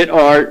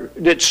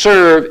that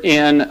serve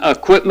in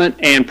equipment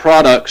and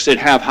products that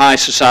have high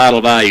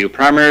societal value,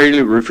 primarily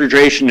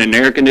refrigeration and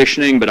air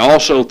conditioning, but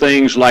also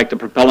things like the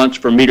propellants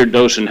for metered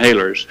dose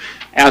inhalers,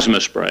 asthma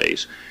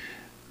sprays.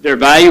 Their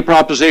value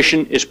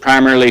proposition is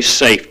primarily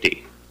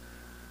safety,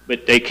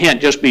 but they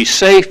can't just be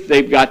safe,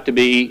 they've got to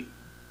be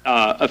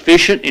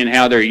efficient in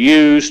how they're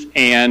used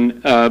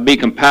and be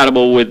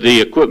compatible with the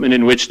equipment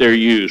in which they're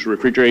used,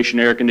 refrigeration,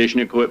 air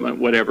conditioning equipment,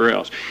 whatever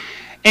else.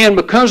 And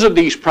because of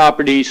these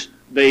properties,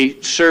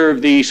 they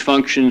serve these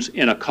functions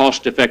in a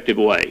cost-effective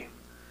way.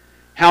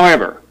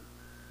 However,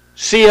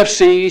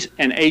 CFCs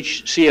and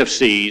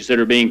HCFCs that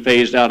are being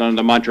phased out under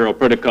the Montreal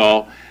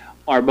Protocol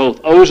are both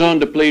ozone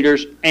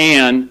depleters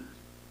and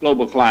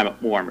global climate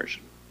warmers.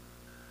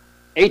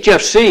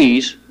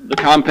 HFCs, the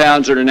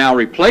compounds that are now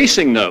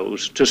replacing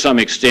those to some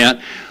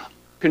extent,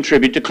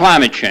 contribute to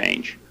climate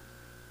change.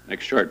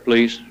 Next chart,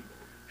 please.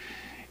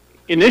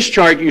 In this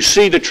chart, you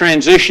see the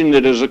transition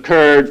that has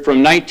occurred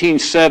from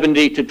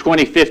 1970 to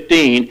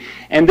 2015,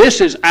 and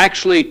this is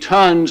actually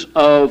thousands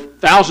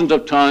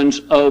of tons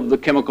of the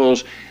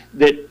chemicals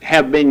that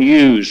have been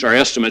used, or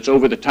estimates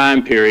over the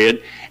time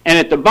period. And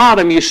at the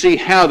bottom, you see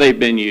how they've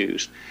been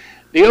used.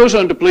 The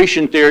ozone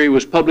depletion theory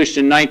was published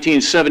in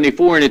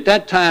 1974, and at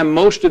that time,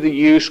 most of the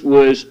use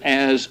was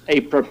as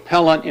a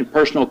propellant in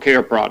personal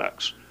care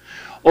products.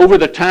 Over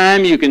the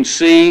time, you can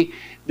see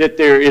that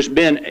there has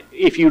been,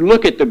 if you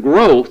look at the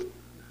growth,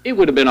 it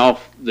would have been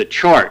off the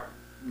chart,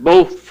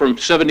 both from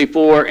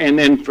 74 and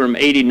then from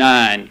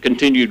 89,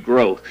 continued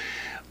growth.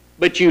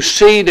 But you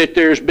see that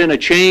there's been a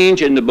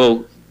change in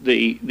both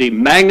the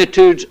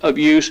magnitudes of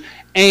use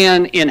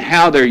and in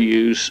how they're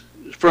used,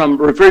 from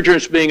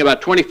refrigerants being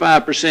about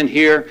 25%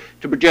 here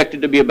to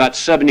projected to be about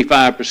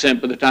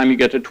 75% by the time you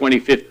get to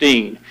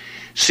 2015.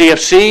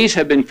 CFCs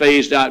have been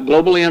phased out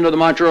globally under the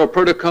Montreal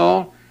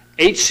Protocol.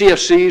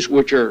 HCFCs,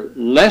 which are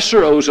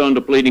lesser ozone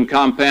depleting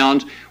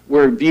compounds,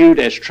 were viewed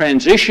as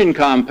transition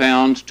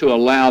compounds to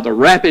allow the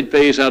rapid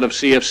phase out of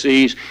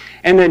CFCs,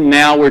 and then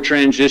now we're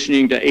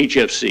transitioning to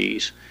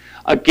HFCs.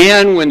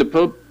 Again, when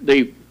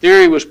the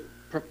theory was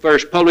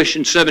first published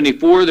in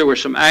 74, there were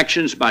some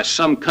actions by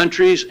some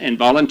countries and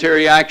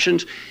voluntary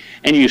actions,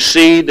 and you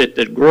see that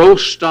the growth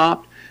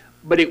stopped,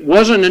 but it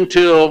wasn't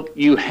until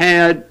you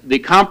had the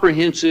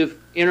comprehensive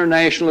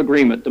international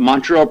agreement, the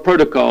Montreal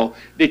Protocol,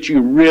 that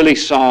you really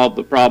solved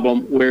the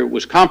problem, where it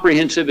was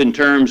comprehensive in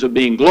terms of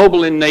being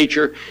global in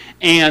nature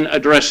and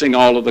addressing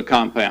all of the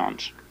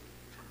compounds.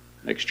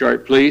 Next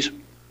chart, please.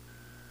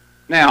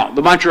 Now,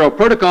 the Montreal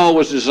Protocol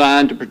was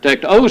designed to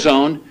protect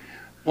ozone.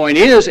 Point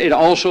is, it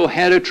also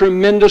had a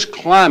tremendous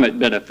climate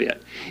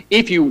benefit.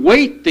 If you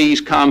weight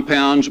these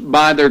compounds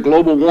by their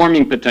global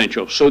warming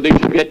potential, so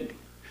that you get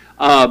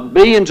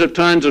billions of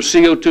tons of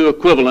CO2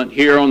 equivalent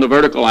here on the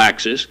vertical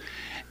axis,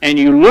 and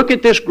you look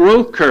at this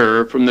growth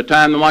curve from the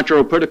time the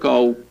Montreal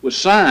Protocol was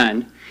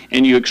signed,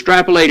 and you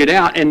extrapolate it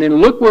out, and then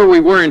look where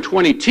we were in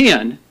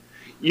 2010,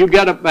 you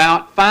got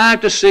about 5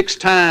 to 6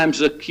 times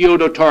the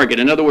Kyoto target.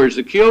 In other words,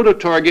 the Kyoto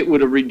target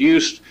would have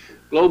reduced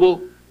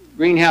global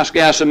greenhouse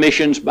gas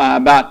emissions by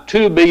about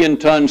 2 billion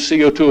tons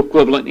CO2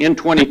 equivalent in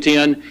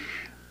 2010.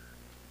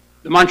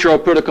 The Montreal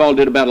Protocol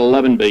did about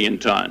 11 billion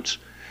tons.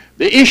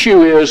 The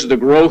issue is the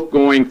growth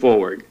going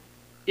forward.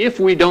 If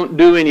we don't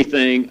do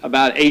anything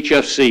about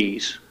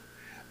HFCs,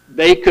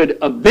 they could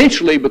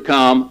eventually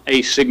become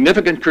a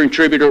significant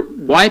contributor,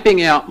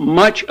 wiping out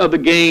much of the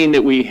gain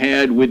that we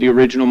had with the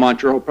original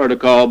Montreal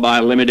Protocol by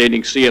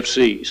eliminating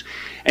CFCs.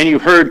 And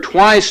you've heard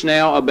twice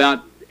now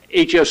about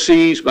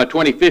HFCs by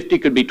 2050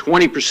 could be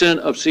 20%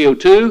 of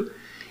CO2.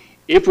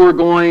 If we're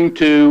going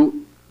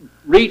to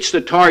reach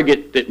the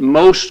target that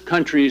most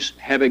countries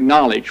have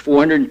acknowledged,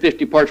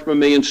 450 parts per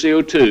million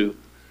CO2,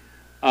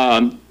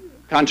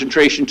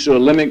 concentration to a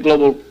limit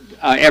global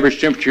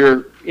average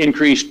temperature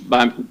increased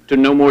to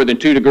no more than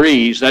 2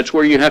 degrees, that's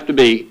where you have to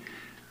be.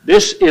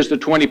 This is the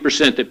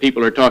 20% that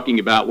people are talking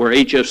about, where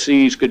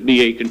HFCs could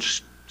be a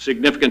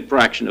significant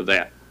fraction of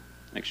that.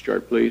 Next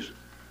chart, please.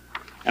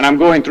 And I'm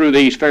going through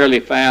these fairly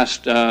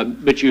fast,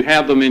 but you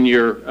have them in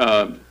your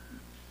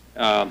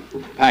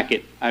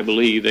packet, I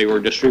believe. They were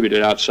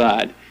distributed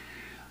outside.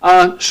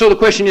 So the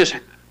question is,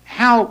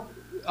 how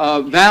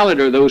valid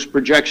are those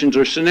projections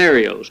or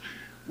scenarios?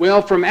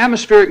 Well, from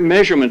atmospheric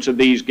measurements of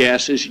these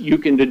gases, you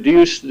can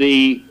deduce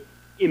the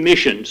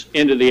emissions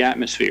into the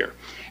atmosphere.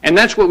 And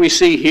that's what we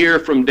see here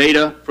from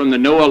data from the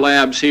NOAA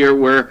labs here,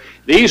 where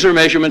these are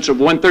measurements of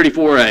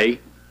 134A,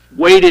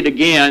 weighted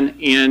again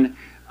in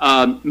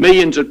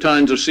millions of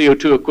tons of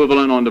CO2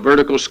 equivalent on the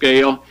vertical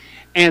scale,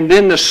 and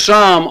then the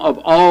sum of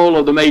all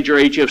of the major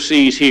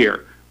HFCs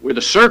here, where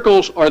the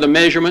circles are the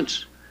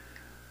measurements,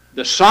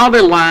 the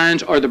solid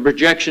lines are the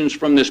projections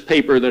from this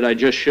paper that I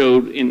just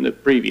showed in the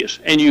previous.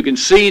 And you can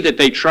see that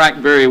they track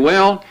very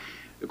well.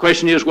 The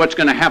question is what's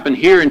going to happen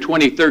here in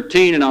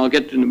 2013, and I'll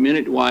get to in a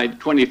minute why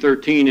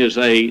 2013 is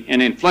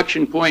an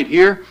inflection point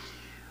here.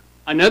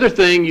 Another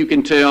thing you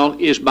can tell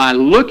is by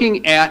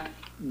looking at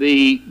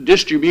the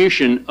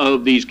distribution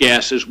of these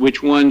gases,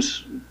 which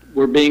ones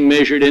were being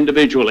measured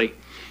individually,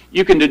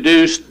 you can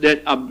deduce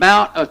that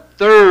about a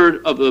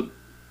third of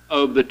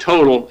the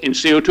total in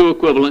CO2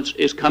 equivalents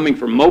is coming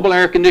from mobile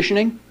air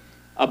conditioning,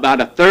 about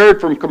a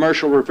third from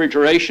commercial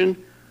refrigeration,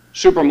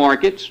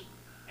 supermarkets,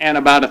 and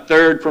about a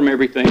third from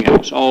everything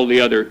else, all the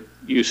other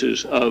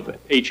uses of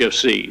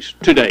HFCs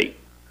to date.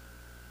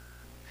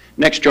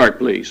 Next chart,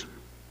 please.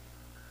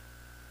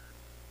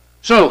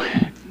 So,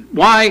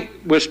 why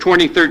was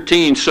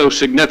 2013 so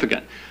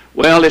significant?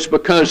 Well, it's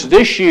because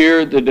this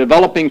year the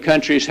developing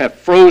countries have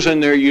frozen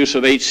their use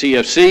of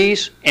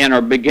HCFCs and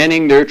are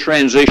beginning their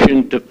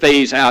transition to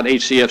phase out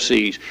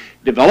HCFCs.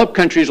 Developed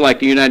countries like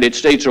the United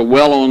States are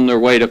well on their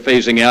way to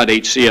phasing out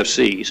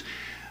HCFCs.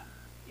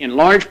 In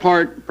large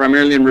part,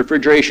 primarily in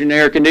refrigeration and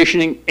air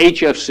conditioning,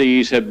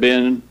 HFCs have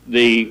been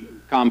the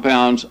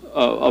compounds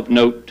of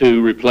note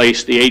to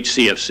replace the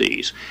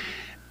HCFCs.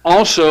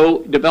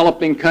 Also,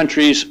 developing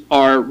countries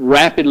are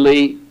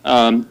rapidly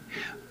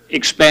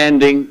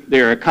expanding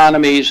their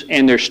economies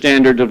and their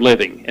standard of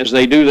living. As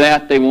they do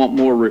that, they want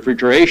more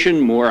refrigeration,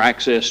 more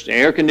access to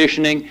air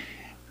conditioning.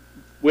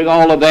 With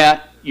all of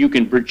that, you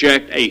can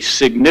project a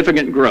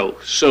significant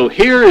growth. So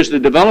here is the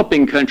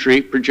developing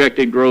country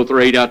projected growth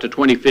rate out to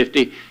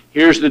 2050.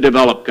 Here's the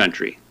developed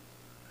country.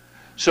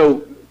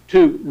 So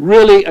to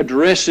really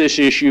address this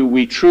issue,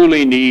 we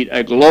truly need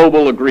a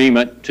global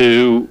agreement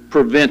to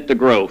prevent the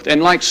growth.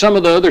 And like some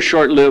of the other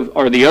short-lived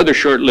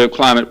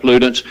climate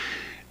pollutants,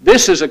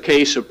 this is a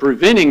case of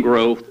preventing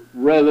growth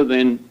rather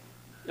than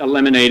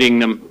eliminating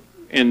them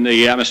in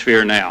the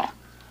atmosphere now.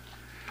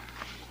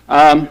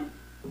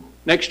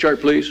 Next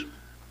chart, please.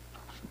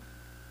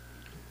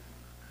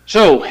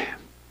 So,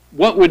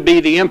 what would be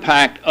the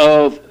impact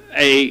of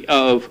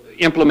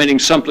implementing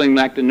something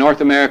like the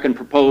North American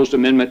proposed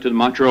amendment to the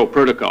Montreal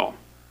Protocol?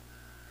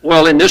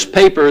 Well, in this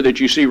paper that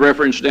you see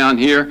referenced down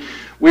here,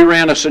 we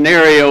ran a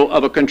scenario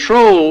of a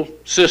control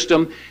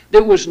system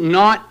that was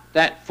not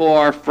that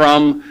far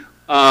from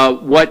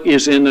what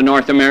is in the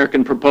North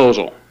American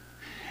proposal.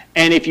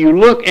 And if you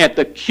look at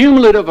the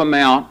cumulative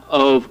amount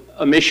of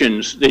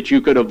emissions that you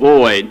could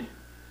avoid,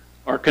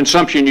 or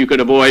consumption you could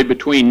avoid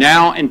between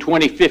now and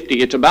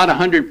 2050, it's about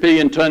 100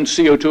 billion tons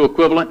CO2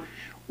 equivalent,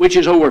 which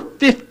is over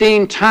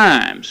 15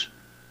 times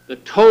the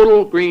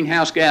total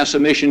greenhouse gas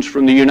emissions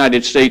from the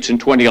United States in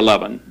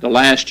 2011, the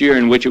last year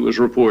in which it was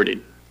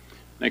reported.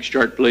 Next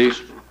chart,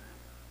 please.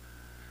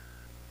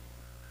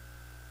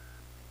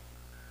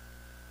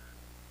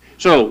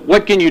 So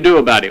what can you do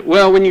about it?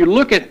 Well, when you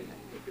look at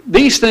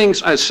these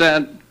things, as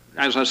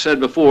I said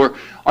before,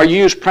 are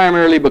used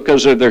primarily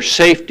because of their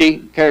safety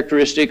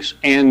characteristics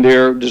and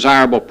their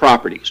desirable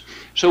properties.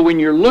 So when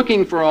you're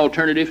looking for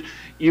alternatives,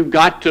 you've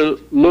got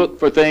to look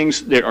for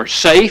things that are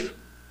safe.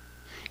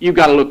 You've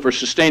got to look for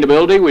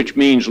sustainability, which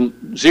means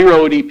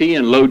zero ODP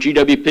and low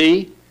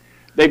GWP.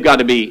 They've got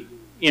to be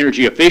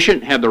energy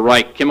efficient, have the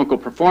right chemical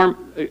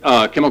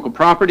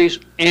properties,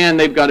 and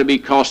they've got to be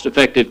cost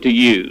effective to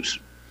use.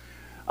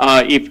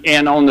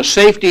 And on the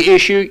safety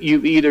issue,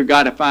 you've either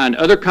got to find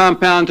other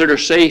compounds that are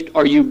safe,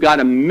 or you've got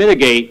to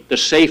mitigate the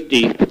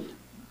safety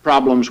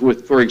problems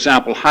with, for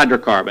example,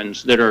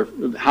 hydrocarbons that are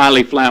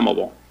highly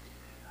flammable.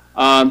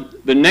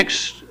 The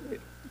next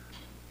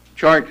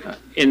chart,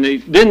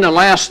 then the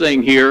last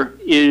thing here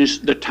is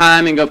the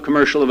timing of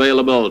commercial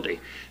availability.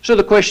 So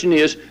the question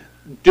is,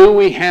 do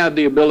we have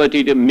the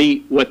ability to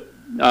meet what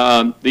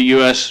the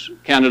U.S.,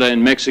 Canada,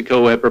 and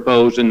Mexico have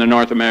proposed in the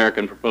North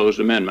American proposed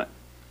amendment?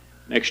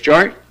 Next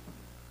chart.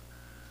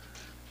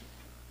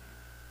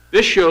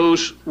 This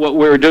shows what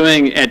we're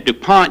doing at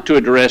DuPont to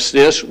address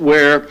this,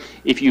 where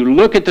if you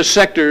look at the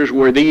sectors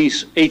where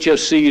these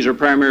HFCs are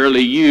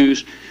primarily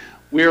used,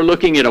 we're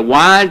looking at a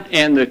wide,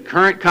 and the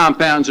current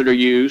compounds that are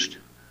used,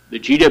 the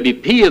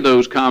GWP of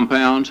those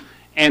compounds,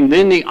 and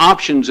then the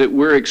options that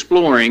we're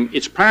exploring.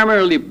 It's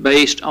primarily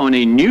based on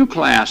a new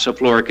class of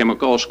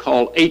fluorochemicals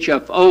called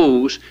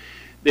HFOs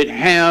that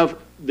have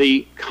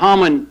the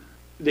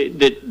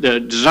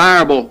the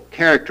desirable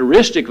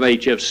characteristic of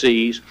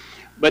HFCs,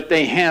 but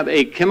they have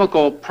a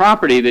chemical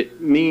property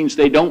that means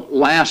they don't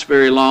last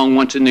very long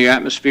once in the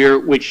atmosphere,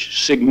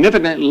 which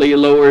significantly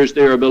lowers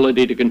their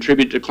ability to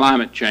contribute to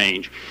climate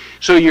change.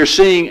 So you're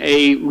seeing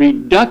a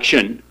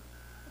reduction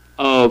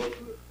of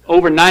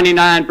over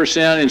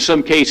 99%, in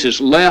some cases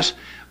less,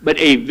 but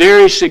a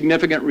very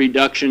significant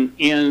reduction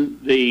in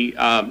the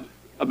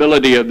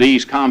ability of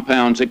these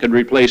compounds that could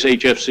replace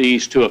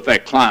HFCs to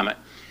affect climate.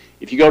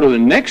 If you go to the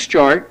next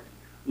chart,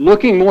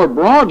 looking more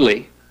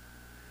broadly,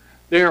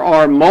 there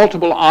are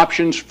multiple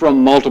options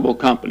from multiple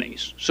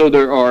companies. So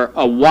there are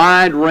a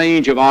wide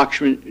range of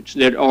options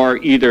that are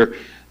either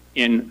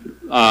in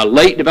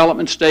late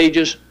development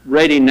stages,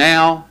 ready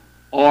now,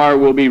 or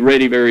will be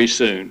ready very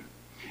soon.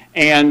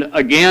 And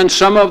again,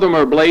 some of them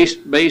are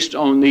based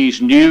on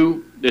this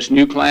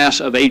new class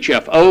of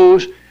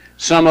HFOs.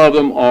 Some of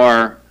them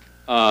are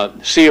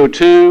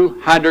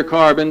CO2,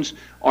 hydrocarbons,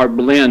 or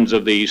blends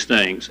of these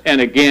things. And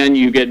again,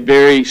 you get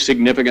very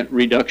significant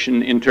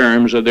reduction in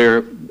terms of their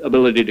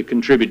ability to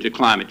contribute to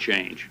climate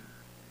change.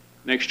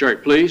 Next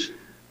chart, please.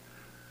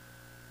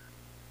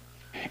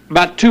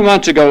 About 2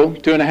 months ago,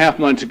 2.5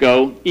 months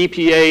ago,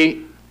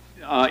 EPA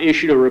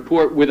issued a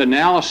report with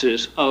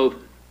analysis of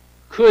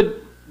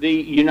could the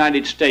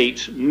United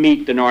States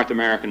meet the North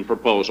American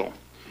proposal.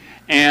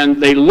 And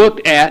they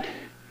looked at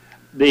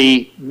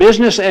the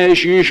business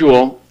as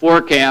usual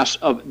forecast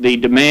of the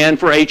demand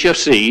for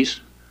HFCs.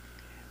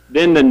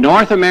 Then the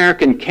North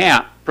American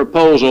cap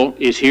proposal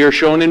is here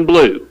shown in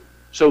blue.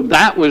 So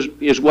that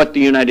is what the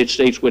United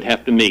States would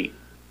have to meet.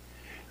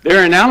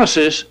 Their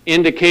analysis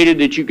indicated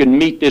that you can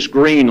meet this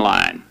green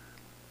line.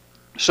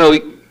 So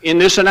in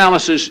this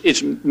analysis,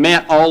 it's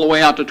met all the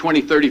way out to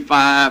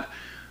 2035.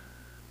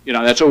 You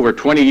know, that's over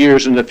 20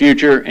 years in the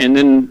future, and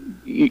then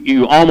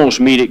you almost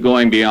meet it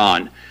going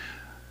beyond.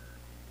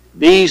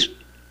 These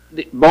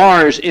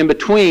bars in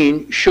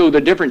between show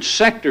the different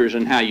sectors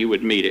and how you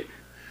would meet it.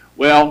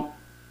 Well,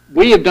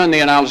 we have done the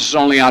analysis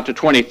only out to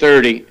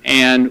 2030,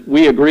 and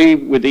we agree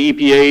with the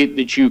EPA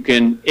that you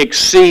can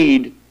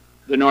exceed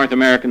the North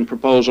American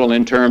proposal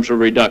in terms of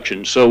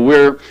reduction. So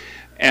we're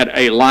at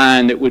a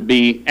line that would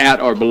be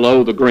at or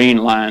below the green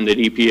line that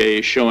EPA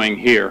is showing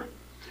here.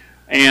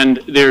 And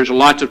there's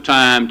lots of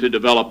time to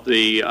develop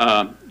the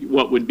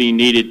what would be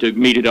needed to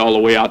meet it all the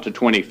way out to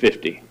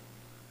 2050.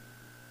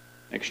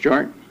 Next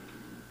chart.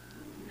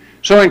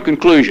 So in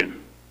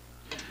conclusion,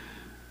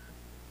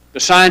 the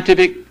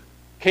scientific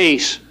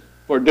case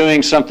for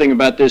doing something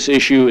about this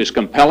issue is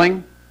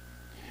compelling.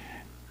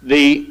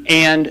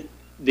 And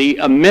the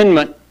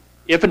amendment,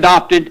 if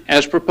adopted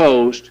as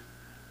proposed,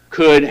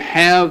 could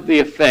have the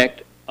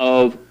effect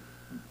of,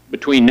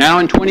 between now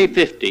and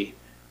 2050,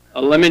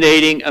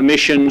 eliminating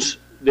emissions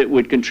that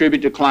would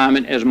contribute to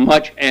climate as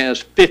much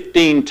as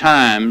 15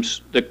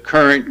 times the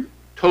current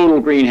total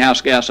greenhouse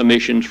gas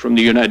emissions from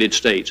the United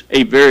States,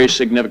 a very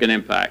significant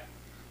impact.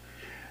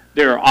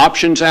 There are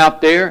options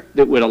out there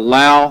that would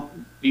allow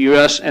the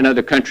U.S. and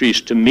other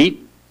countries to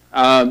meet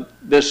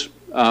this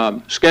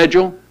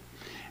schedule.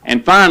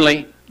 And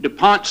finally,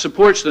 DuPont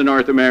supports the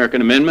North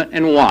American Amendment,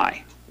 and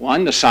why?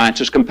 One, the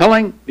science is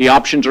compelling, the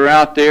options are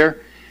out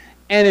there,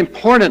 and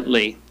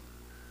importantly,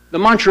 the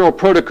Montreal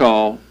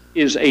Protocol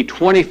is a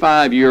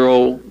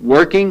 25-year-old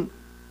working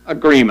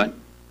agreement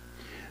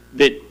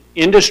that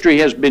industry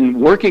has been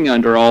working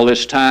under all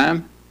this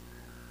time.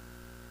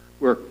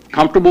 We're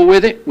comfortable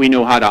with it. We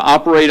know how to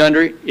operate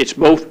under it. It's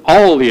both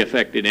all the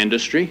affected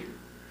industry.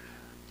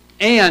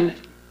 And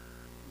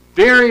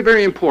very,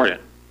 very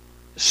important,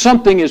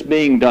 something is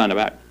being done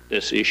about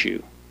this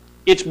issue.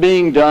 It's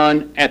being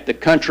done at the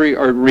country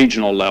or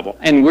regional level.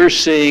 And we're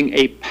seeing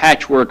a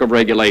patchwork of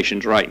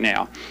regulations right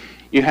now.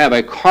 You have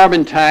a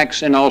carbon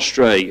tax in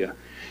Australia.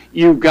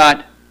 You've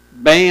got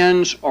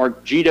bans or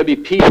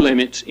GWP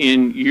limits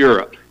in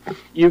Europe.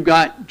 You've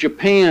got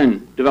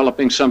Japan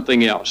developing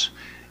something else.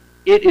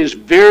 It is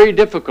very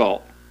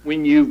difficult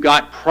when you've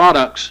got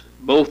products,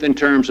 both in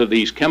terms of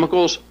these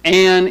chemicals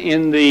and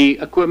in the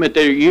equipment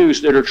that are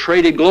used that are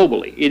traded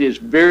globally. It is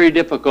very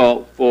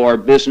difficult for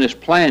business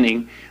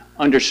planning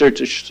under such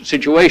a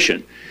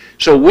situation.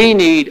 So we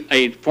need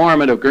a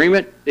form of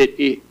agreement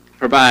that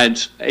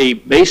provides a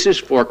basis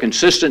for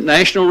consistent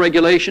national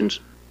regulations,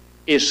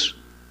 is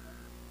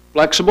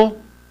flexible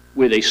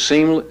with a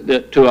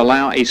to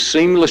allow a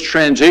seamless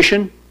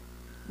transition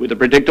with a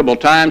predictable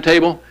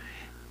timetable,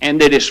 and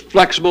that is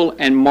flexible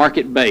and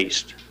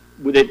market-based.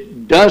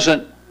 It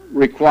doesn't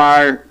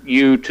require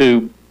you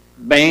to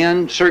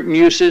ban certain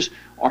uses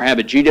or have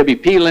a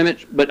GWP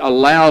limit, but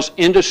allows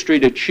industry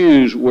to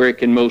choose where it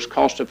can most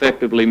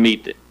cost-effectively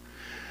meet it.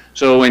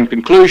 So in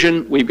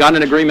conclusion, we've got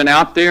an agreement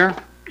out there.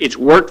 It's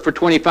worked for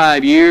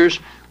 25 years.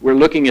 We're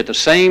looking at the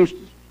same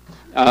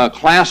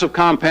class of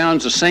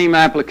compounds, the same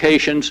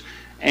applications,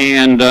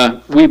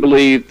 and we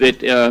believe that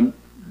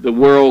the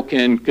world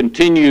can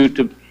continue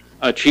to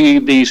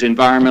achieve these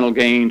environmental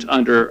gains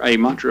under a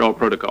Montreal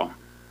Protocol.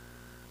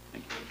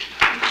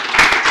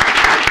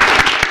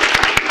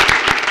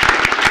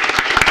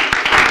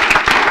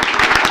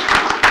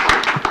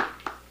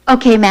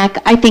 Okay, Mac,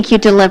 I think you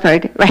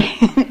delivered,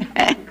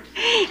 right?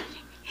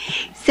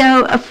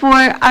 So for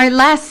our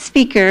last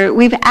speaker,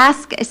 we've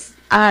asked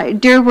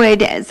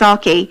Durwood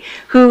Zalke,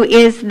 who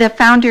is the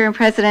founder and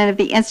president of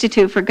the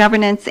Institute for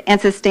Governance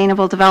and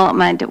Sustainable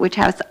Development, which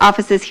has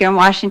offices here in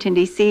Washington,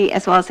 D.C.,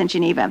 as well as in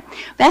Geneva.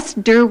 That's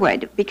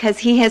Durwood because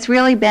he has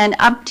really been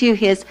up to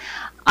his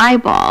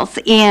eyeballs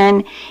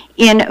in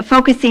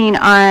focusing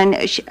on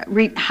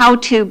how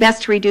to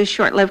best reduce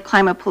short-lived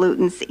climate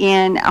pollutants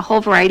in a whole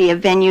variety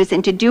of venues,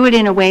 and to do it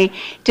in a way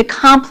to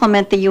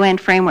complement the UN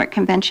Framework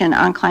Convention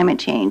on Climate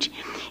Change,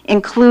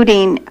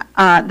 including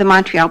the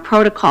Montreal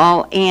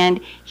Protocol.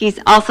 And he's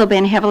also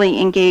been heavily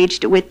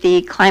engaged with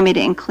the Climate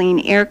and Clean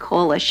Air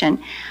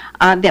Coalition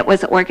that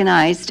was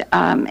organized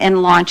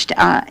and launched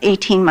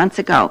 18 months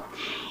ago.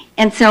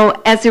 And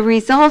so as a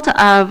result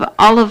of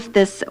all of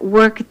this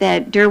work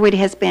that Durwood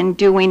has been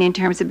doing in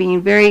terms of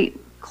being very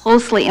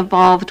closely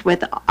involved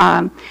with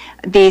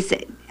these,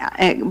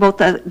 both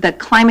the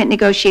climate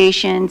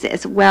negotiations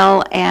as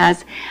well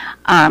as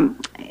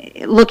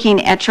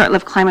looking at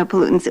short-lived climate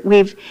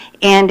pollutants,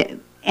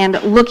 and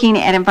looking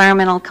at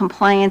environmental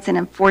compliance and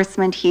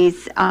enforcement,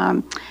 he's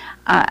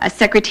a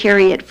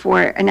secretariat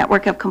for a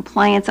network of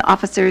compliance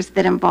officers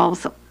that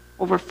involves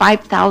over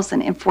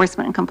 5,000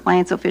 enforcement and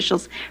compliance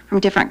officials from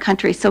different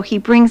countries. So he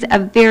brings a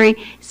very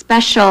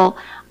special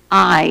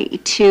eye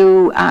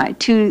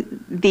to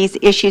these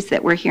issues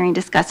that we're hearing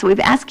discussed. So we've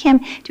asked him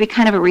to be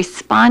kind of a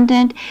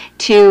respondent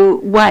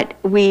to what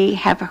we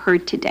have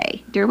heard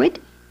today. Durwood?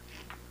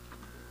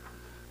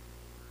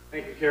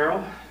 Thank you,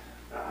 Carol.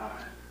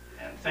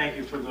 And thank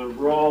you for the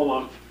role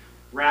of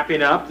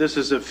wrapping up. This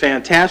is a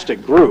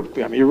fantastic group.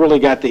 I mean, you really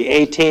got the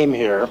A-team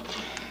here.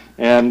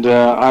 And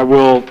I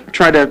will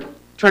try to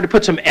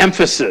put some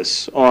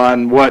emphasis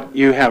on what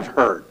you have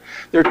heard.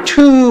 There are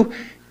two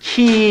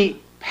key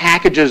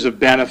packages of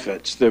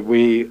benefits that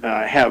we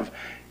have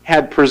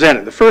had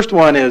presented. The first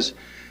one is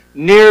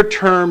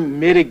near-term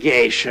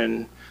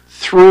mitigation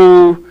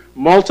through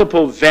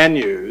multiple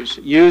venues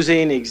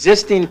using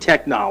existing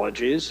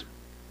technologies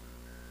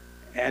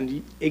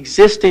and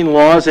existing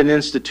laws and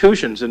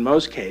institutions in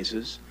most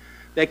cases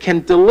that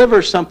can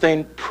deliver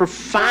something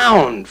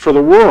profound for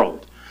the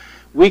world.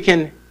 We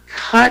can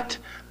cut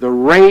the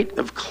rate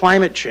of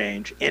climate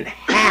change in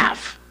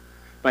half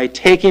by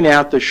taking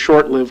out the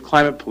short-lived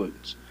climate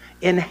pollutants.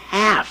 In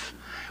half.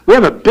 We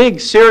have a big,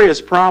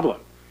 serious problem.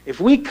 If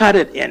we cut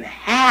it in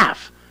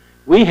half,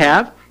 we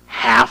have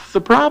half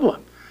the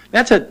problem.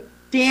 That's a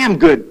damn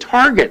good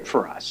target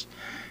for us.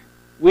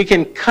 We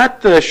can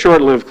cut the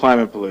short-lived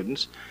climate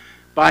pollutants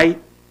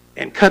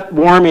and cut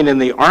warming in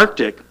the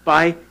Arctic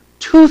by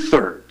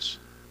 2/3.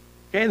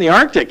 Okay, and the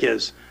Arctic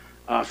is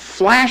a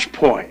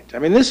flashpoint. I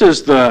mean, this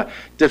is the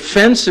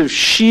defensive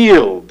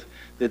shield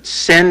that's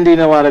sending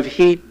a lot of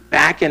heat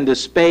back into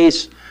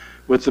space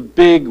with the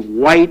big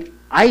white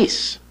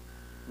ice.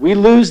 We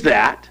lose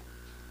that.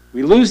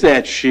 We lose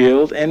that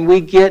shield, and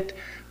we get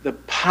the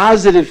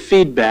positive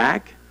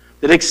feedback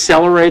that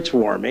accelerates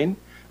warming,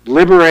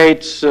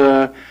 liberates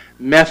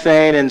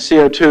methane and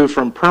CO2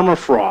 from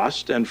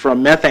permafrost and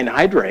from methane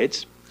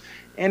hydrates,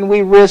 and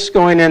we risk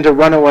going into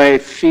runaway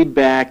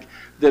feedback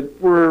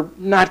that we're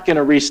not going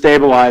to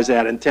restabilize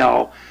that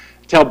until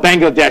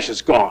Bangladesh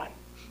is gone.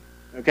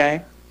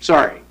 Okay?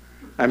 Sorry.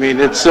 I mean,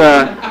 it's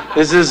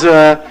this is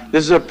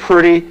a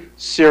pretty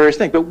serious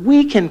thing, but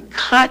we can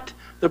cut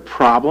the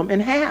problem in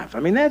half. I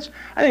mean, I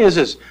think this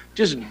is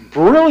just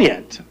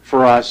brilliant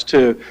for us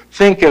to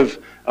think of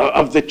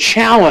the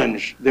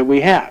challenge that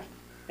we have.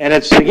 And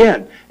it's,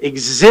 again,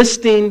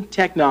 existing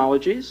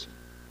technologies,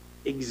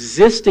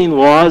 existing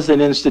laws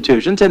and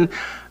institutions, and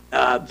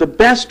the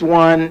best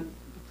one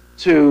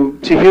to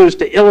use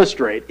to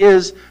illustrate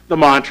is the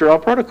Montreal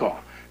Protocol.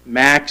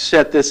 Max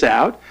set this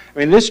out. I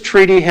mean, this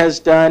treaty has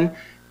done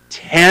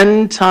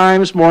 10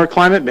 times more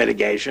climate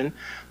mitigation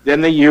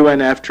than the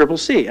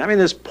UNFCCC. I mean,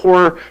 this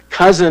poor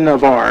cousin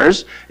of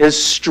ours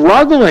is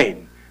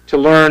struggling to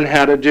learn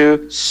how to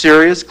do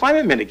serious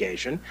climate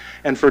mitigation.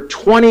 And for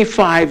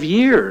 25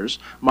 years,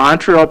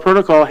 Montreal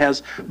Protocol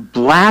has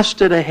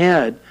blasted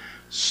ahead,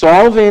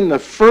 solving the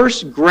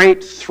first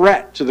great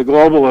threat to the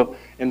global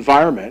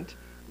environment,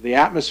 the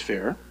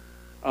atmosphere,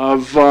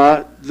 of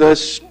the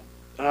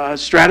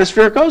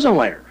stratospheric ozone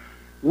layer.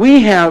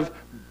 We have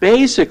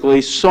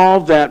basically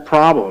solved that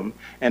problem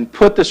and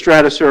put the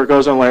stratospheric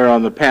ozone layer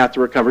on the path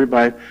to recovery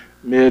by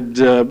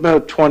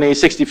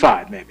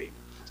mid-2065, maybe.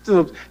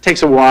 Still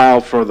takes a while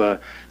for the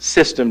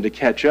system to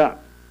catch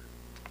up.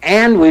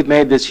 And we've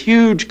made this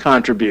huge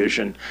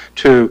contribution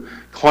to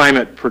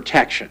climate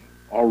protection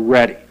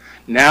already.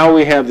 Now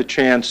we have the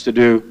chance to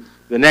do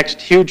the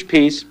next huge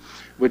piece,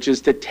 which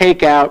is to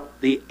take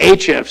out the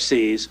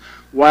HFCs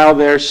while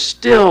they're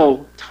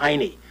still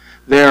tiny.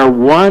 They're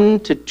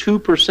 1 to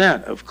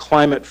 2% of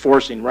climate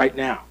forcing right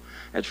now.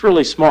 It's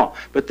really small.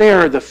 But they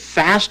are the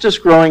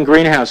fastest growing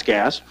greenhouse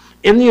gas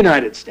in the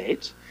United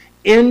States,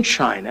 in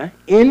China,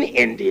 in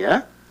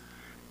India,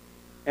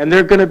 and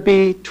they're going to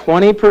be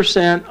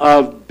 20%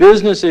 of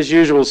business as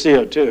usual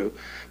CO2.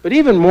 But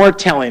even more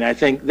telling, I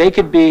think, they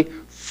could be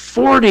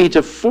 40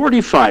 to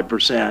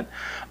 45%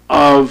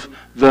 of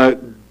the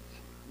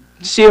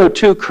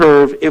CO2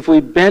 curve if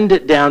we bend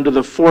it down to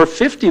the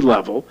 450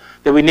 level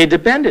that we need to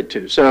bend it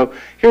to. So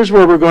here's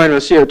where we're going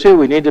with CO2.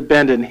 We need to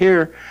bend in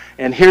here.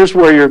 And here's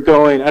where you're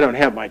going. I don't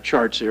have my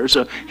charts here.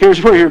 So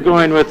here's where you're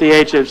going with the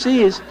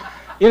HFCs.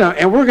 You know,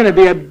 and we're going to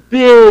be a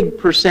big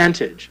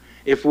percentage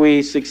if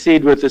we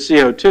succeed with the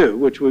CO2,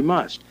 which we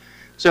must.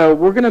 So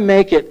we're going to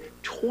make it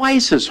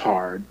twice as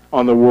hard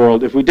on the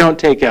world if we don't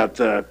take out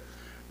the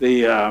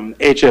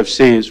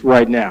HFCs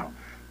right now.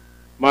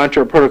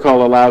 Montreal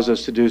Protocol allows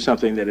us to do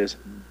something that is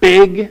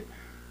big,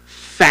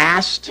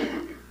 fast,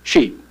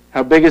 cheap.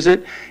 How big is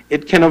it?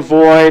 It can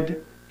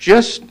avoid,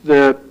 just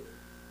the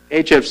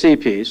HFC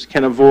piece,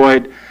 can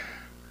avoid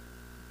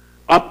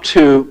up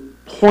to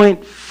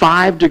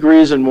 0.5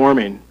 degrees in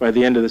warming by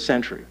the end of the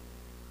century.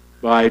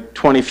 By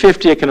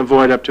 2050, it can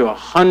avoid up to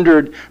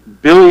 100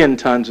 billion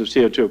tons of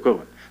CO2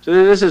 equivalent.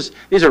 So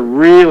these are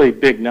really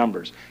big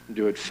numbers. You can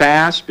do it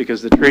fast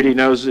because the treaty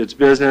knows its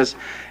business,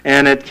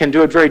 and it can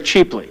do it very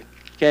cheaply.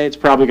 Okay, it's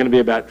probably going to be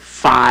about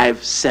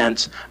 5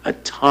 cents a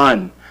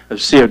ton of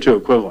CO2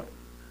 equivalent.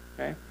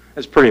 Okay,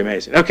 that's pretty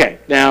amazing. Okay,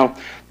 now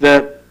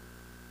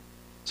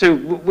so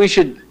we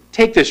should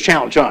take this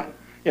challenge on.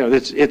 You know,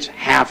 it's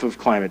half of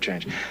climate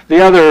change. The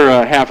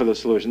other half of the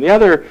solution, the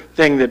other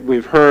thing that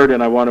we've heard,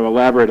 and I want to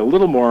elaborate a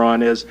little more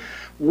on, is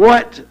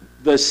what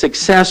the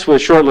success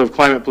with short-lived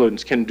climate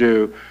pollutants can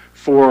do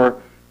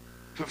for.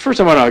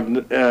 First, I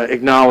want to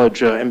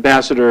acknowledge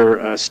Ambassador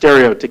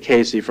Asterio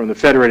Takesi from the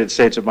Federated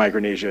States of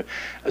Micronesia.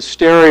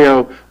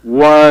 Asterio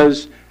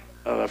was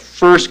the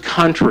first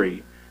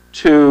country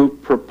to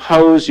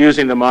propose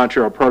using the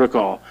Montreal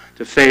Protocol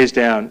to phase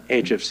down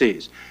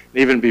HFCs.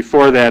 Even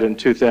before that, in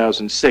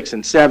 2006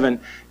 and 2007,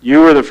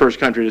 you were the first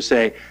country to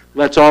say,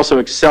 let's also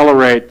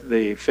accelerate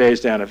the phase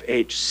down of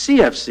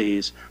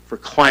HCFCs for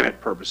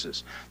climate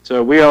purposes.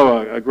 So we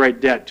owe a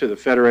great debt to the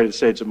Federated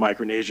States of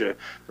Micronesia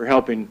for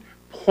helping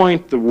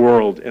point the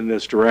world in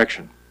this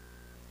direction.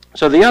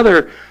 So the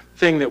other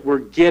thing that we're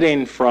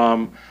getting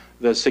from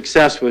the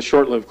success with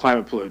short-lived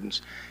climate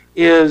pollutants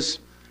is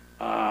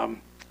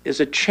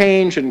a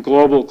change in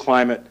global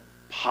climate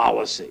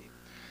policy.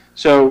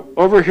 So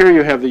over here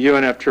you have the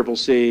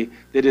UNFCCC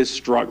that is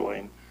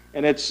struggling.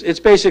 And it's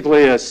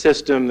basically a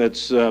system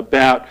that's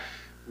about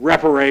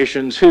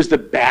reparations, who's the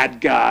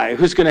bad guy,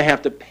 who's going to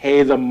have to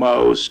pay the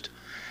most.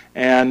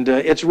 And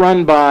it's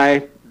run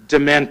by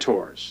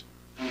dementors,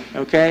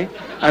 okay?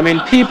 I mean,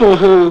 people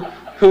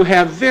who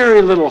have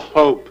very little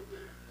hope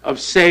of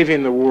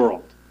saving the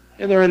world.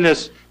 And they're in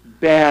this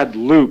bad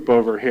loop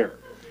over here.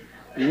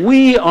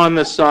 We, on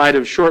the side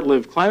of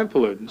short-lived climate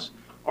pollutants,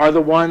 are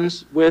the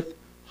ones with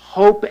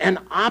hope and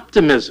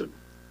optimism.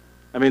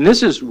 I mean,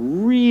 this is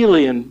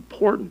really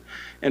important.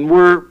 And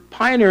we're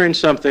pioneering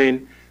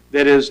something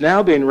that is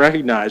now being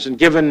recognized and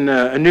given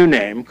a new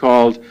name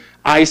called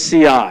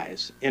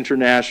ICIs,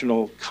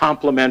 International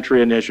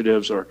Complementary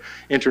Initiatives or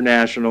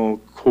International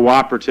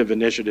Cooperative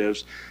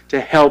Initiatives, to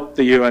help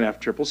the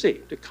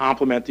UNFCCC, to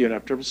complement the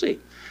UNFCCC.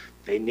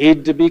 They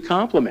need to be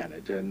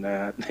complemented, and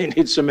they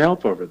need some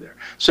help over there.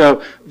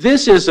 So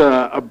this is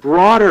a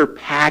broader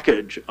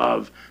package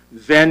of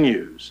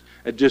venues,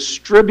 a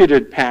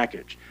distributed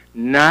package,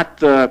 not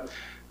the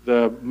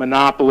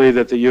monopoly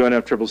that the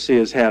UNFCCC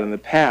has had in the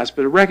past,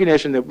 but a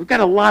recognition that we've got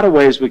a lot of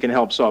ways we can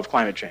help solve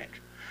climate change.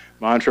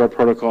 Montreal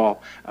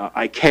Protocol,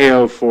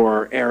 ICAO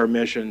for air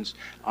emissions,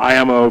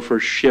 IMO for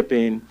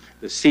shipping,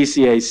 the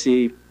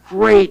CCAC,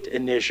 great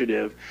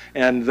initiative.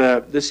 And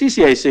the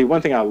CCAC,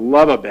 one thing I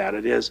love about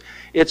it is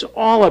it's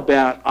all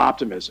about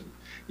optimism.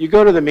 You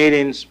go to the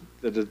meetings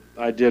that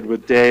I did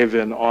with Dave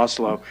in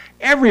Oslo,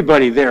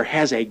 everybody there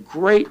has a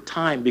great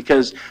time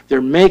because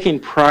they're making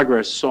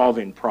progress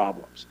solving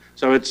problems.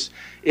 So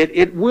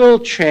it will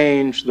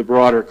change the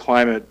broader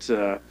climate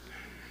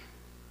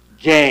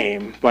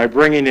game by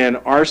bringing in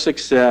our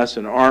success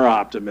and our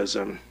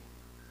optimism,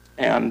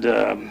 and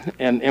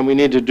we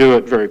need to do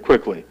it very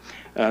quickly.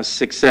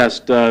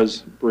 Success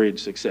does breed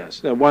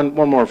success. Now, one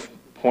more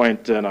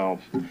point, and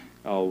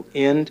I'll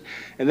end,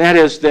 and that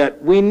is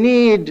that we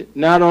need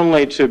not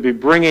only to be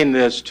bringing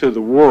this to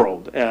the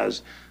world,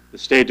 as the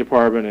State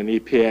Department and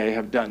EPA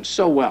have done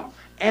so well,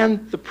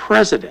 and the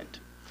President.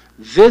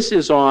 This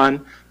is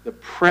on the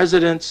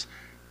President's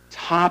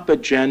top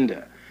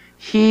agenda.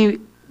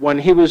 When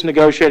he was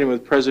negotiating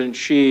with President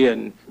Xi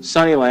in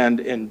Sunnyland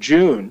in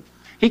June,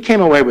 he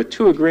came away with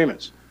 2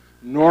 agreements.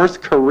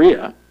 North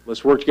Korea,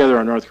 let's work together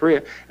on North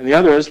Korea, and the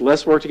other is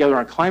let's work together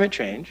on climate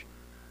change,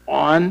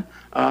 on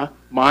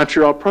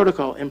Montreal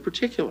Protocol in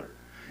particular.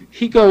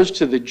 He goes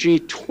to the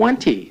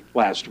G20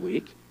 last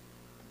week,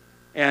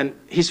 and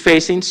he's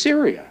facing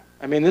Syria.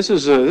 I mean, this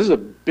is a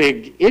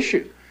big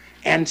issue,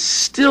 and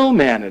still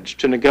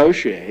managed to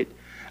negotiate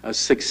a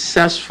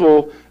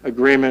successful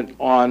agreement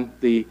on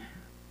the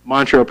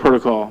Montreal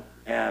Protocol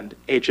and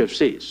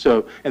HFCs.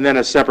 So, and then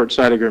a separate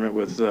side agreement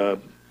with the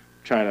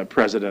China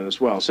president as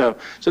well. So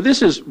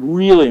this is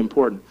really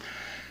important,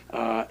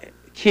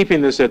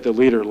 keeping this at the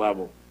leader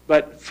level.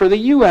 But for the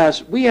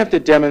U.S., we have to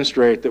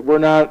demonstrate that we're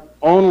not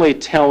only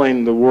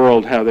telling the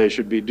world how they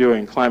should be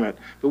doing climate,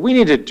 but we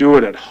need to do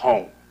it at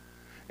home.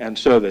 And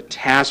so the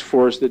task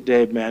force that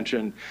Dave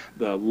mentioned,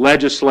 the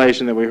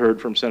legislation that we heard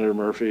from Senator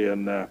Murphy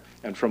and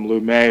from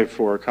Lumay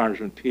for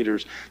Congressman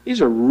Peters, these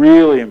are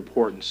really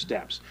important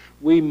steps.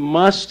 We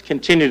must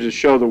continue to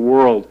show the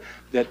world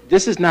that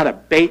this is not a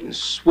bait and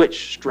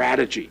switch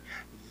strategy.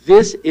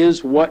 This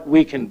is what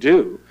we can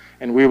do,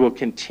 and we will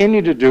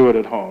continue to do it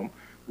at home.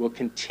 We'll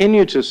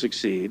continue to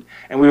succeed,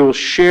 and we will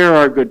share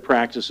our good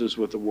practices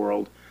with the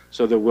world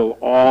so that we'll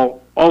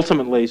all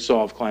ultimately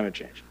solve climate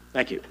change.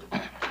 Thank you.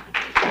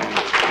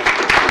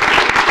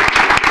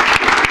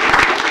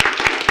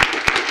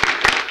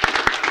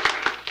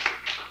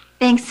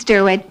 Thanks,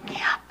 Durwood.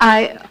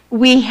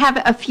 We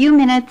have a few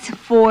minutes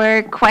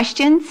for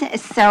questions,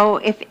 so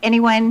if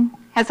anyone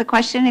has a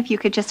question, if you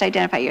could just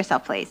identify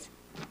yourself, please.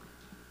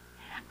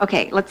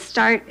 Okay, let's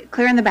start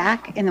clear in the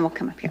back, and then we'll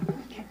come up here.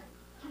 Okay.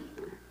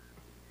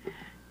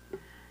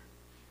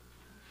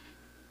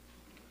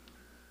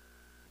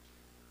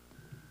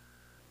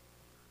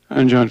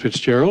 I'm John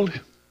Fitzgerald.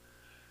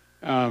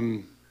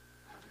 The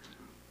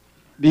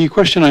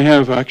question I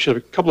have, actually, I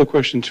have a couple of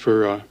questions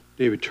for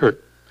David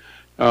Turk.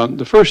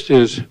 The first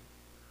is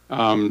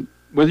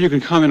whether you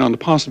can comment on the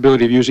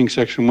possibility of using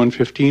Section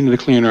 115 of the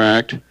Clean Air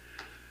Act,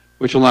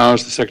 which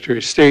allows the Secretary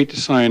of State to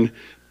sign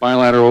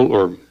bilateral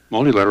or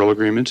multilateral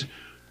agreements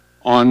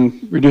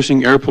on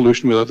reducing air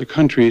pollution with other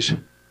countries.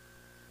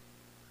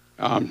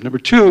 Number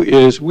 2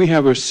 is we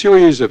have a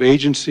series of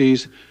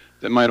agencies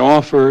that might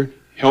offer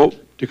help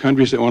to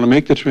countries that want to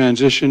make the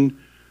transition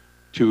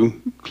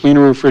to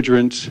cleaner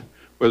refrigerants,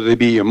 whether they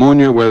be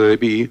ammonia, whether they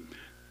be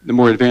the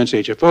more advanced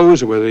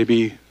HFOs, or whether they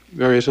be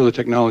various other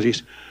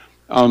technologies,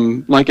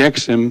 like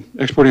EXIM,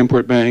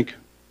 Export-Import Bank,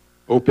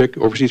 OPIC,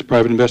 Overseas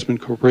Private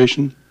Investment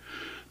Corporation,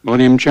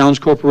 Millennium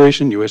Challenge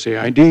Corporation,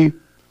 USAID. The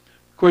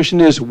question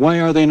is, why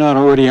are they not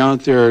already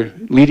out there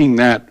leading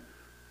that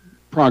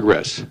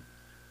progress?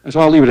 So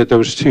I'll leave it at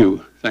those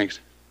 2. Thanks.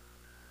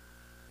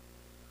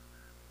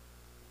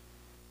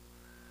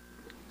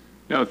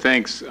 No,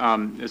 thanks.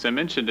 As I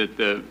mentioned at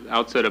the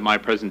outset of my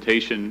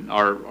presentation,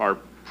 our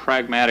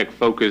pragmatic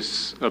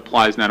focus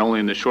applies not only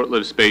in the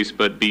short-lived space,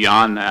 but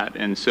beyond that.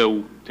 And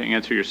so to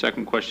answer your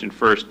second question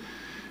first,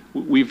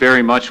 we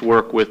very much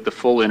work with the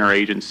full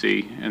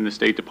interagency, and the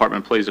State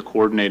Department plays a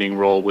coordinating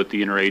role with the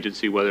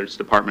interagency, whether it's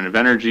Department of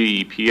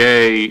Energy,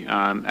 EPA,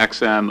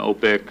 XM,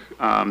 OPIC,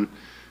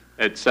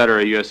 et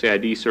cetera,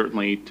 USAID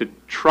certainly, to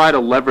try to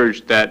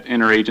leverage that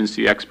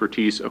interagency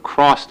expertise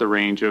across the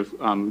range of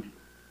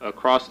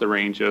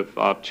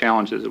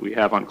challenges that we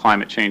have on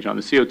climate change on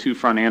the CO2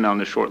 front and on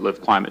the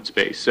short-lived climate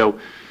space. So,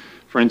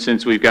 for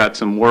instance, we've got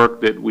some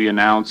work that we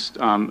announced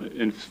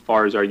as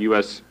far as our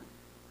U.S.-China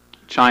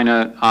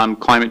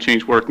climate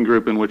change working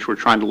group, in which we're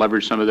trying to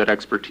leverage some of that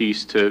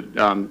expertise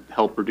to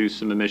help reduce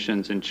some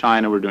emissions in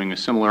China. We're doing a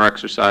similar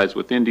exercise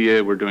with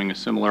India. We're doing a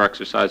similar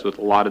exercise with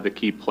a lot of the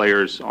key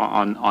players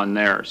on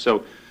there.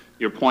 So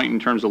your point in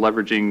terms of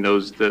leveraging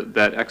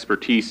that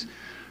expertise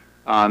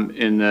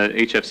in the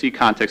HFC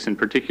context in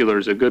particular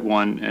is a good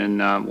one,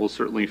 and we'll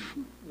certainly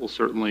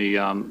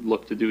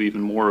look to do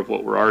even more of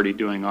what we're already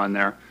doing on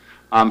there.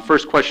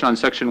 First question on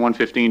Section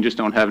 115, just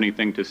don't have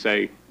anything to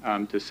say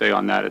on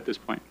that at this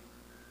point.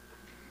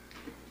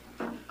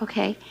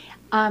 Okay.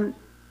 And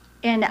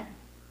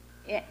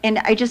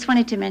I just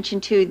wanted to mention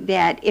too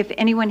that if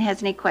anyone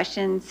has any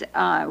questions to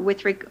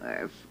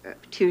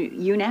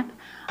UNEP,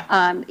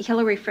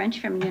 Hillary French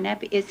from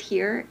UNEP is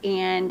here,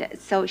 and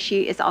so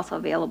she is also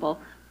available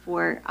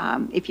for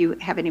if you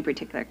have any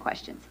particular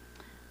questions.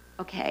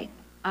 Okay,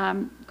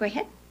 go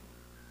ahead.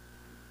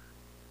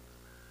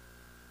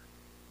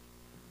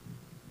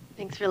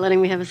 Thanks for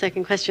letting me have a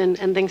second question,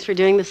 and thanks for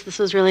doing this. This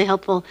was really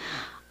helpful.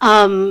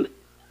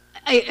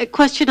 A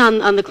question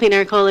on the Clean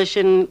Air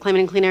Coalition,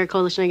 Climate and Clean Air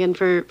Coalition again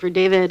for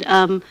David,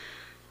 and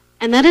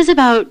that is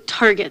about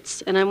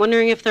targets. And I'm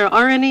wondering if there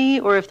are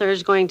any, or if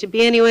there's going to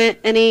be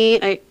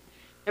any. I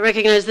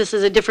recognize this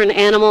is a different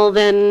animal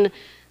than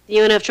the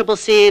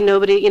UNFCCC.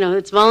 Nobody,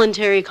 it's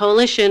voluntary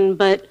coalition,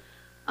 but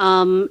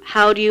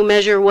how do you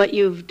measure what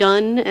you've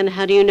done, and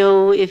how do you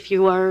know if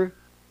you are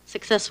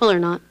successful or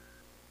not?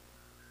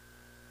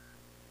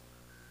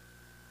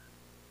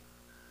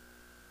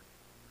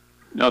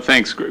 No,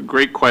 thanks.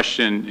 Great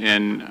question.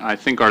 And I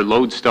think our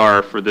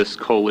lodestar for this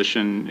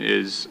coalition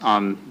is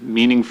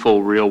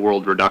meaningful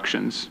real-world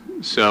reductions.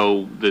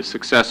 So the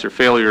success or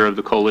failure of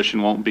the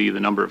coalition won't be the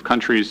number of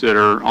countries that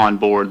are on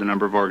board, the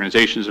number of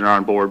organizations that are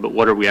on board, but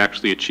what are we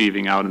actually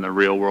achieving out in the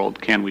real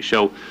world? Can we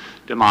show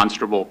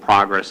demonstrable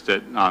progress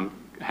that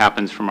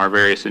happens from our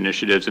various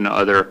initiatives and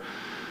other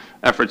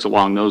efforts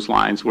along those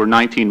lines? We're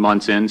 19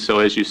 months in, so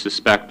as you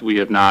suspect, we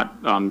have not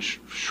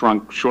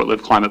shrunk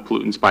short-lived climate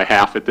pollutants by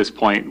half at this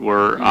point.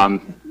 We're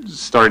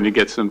starting to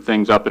get some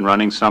things up and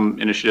running. Some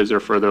initiatives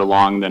are further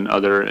along than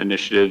other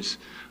initiatives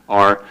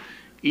are.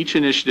 Each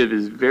initiative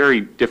is very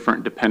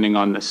different depending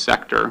on the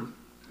sector.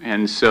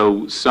 And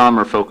so some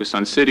are focused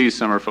on cities,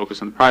 some are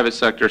focused on the private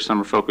sector, some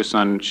are focused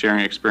on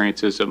sharing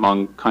experiences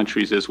among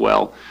countries as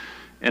well.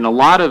 And a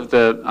lot of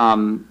the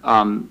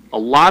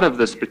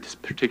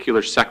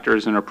particular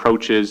sectors and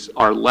approaches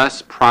are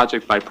less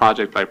project by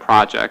project by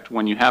project.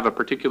 When you have a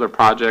particular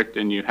project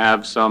and you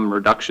have some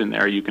reduction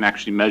there, you can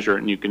actually measure it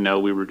and you can know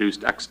we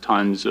reduced X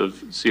tons of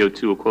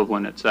CO2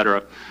 equivalent, et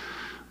cetera.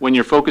 When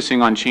you're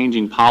focusing on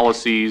changing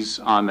policies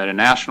at a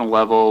national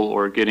level,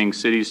 or getting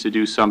cities to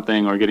do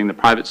something, or getting the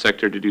private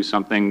sector to do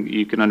something,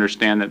 you can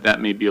understand that that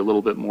may be a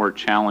little bit more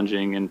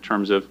challenging in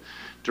terms of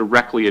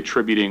directly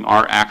attributing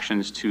our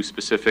actions to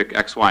specific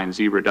X, Y, and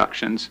Z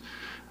reductions.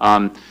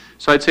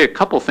 So I'd say a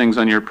couple things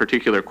on your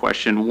particular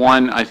question.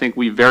 One, I think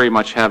we very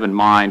much have in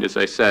mind, as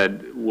I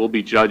said, we'll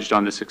be judged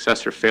on the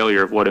success or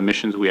failure of what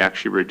emissions we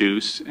actually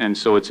reduce. And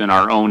so it's in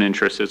our own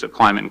interest as a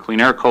Climate and Clean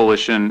Air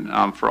Coalition,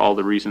 for all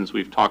the reasons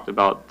we've talked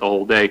about the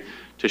whole day,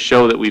 to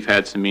show that we've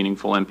had some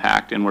meaningful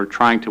impact. And we're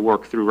trying to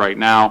work through right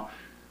now,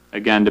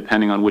 again,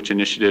 depending on which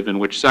initiative and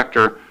which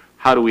sector,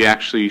 how do we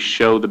actually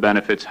show the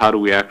benefits? How do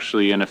we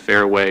actually, in a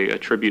fair way,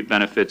 attribute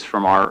benefits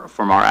from our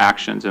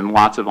actions? And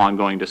lots of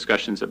ongoing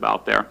discussions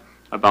about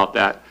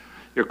that.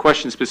 Your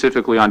question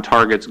specifically on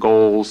targets,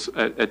 goals,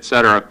 et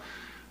cetera.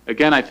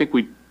 Again, I think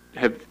we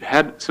have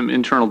had some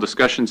internal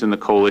discussions in the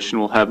coalition.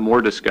 We'll have more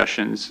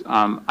discussions.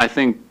 I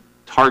think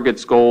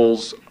targets,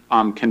 goals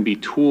can be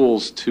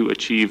tools to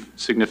achieve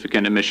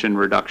significant emission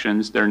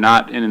reductions. They're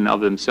not in and of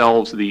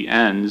themselves the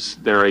ends.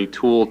 They're a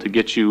tool to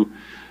get you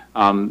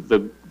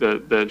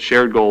the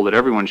shared goal that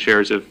everyone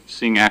shares of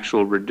seeing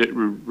actual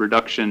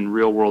reduction,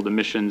 real-world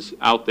emissions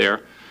out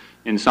there.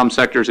 In some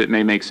sectors, it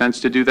may make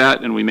sense to do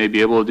that, and we may be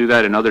able to do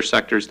that. In other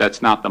sectors,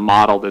 that's not the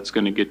model that's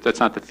going to get,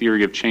 that's not the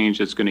theory of change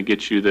that's going to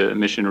get you the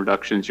emission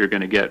reductions you're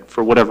going to get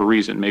for whatever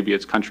reason. Maybe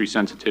it's country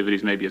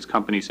sensitivities, maybe it's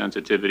company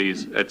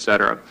sensitivities, et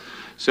cetera.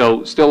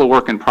 So still a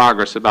work in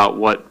progress about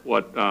what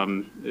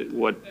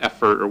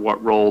effort or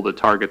what role the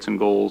targets and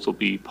goals will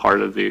be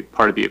part of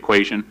the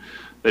equation.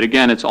 But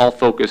again, it's all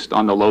focused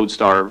on the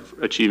lodestar of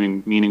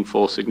achieving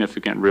meaningful,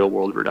 significant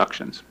real-world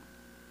reductions.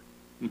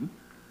 Mm-hmm.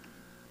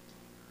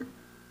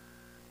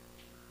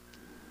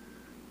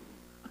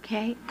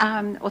 Okay,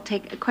 we'll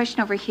take a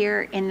question over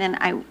here, and then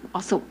I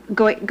also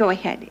go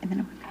ahead, and then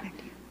I'll come back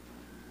to you.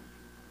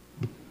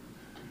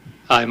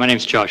 Hi, my name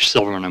is Josh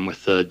Silverman. I'm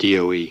with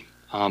DOE.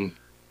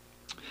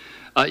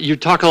 You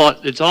talk a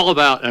lot, it's all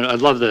about, and I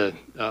love the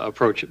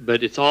approach,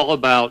 but it's all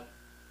about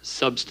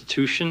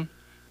substitution.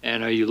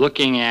 And are you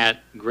looking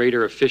at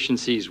greater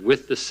efficiencies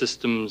with the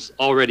systems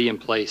already in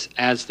place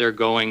as they're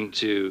going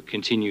to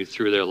continue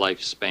through their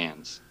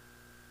lifespans?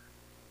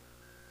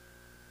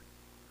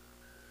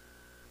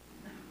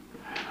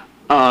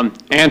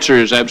 Answer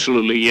is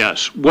absolutely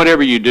yes.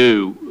 Whatever you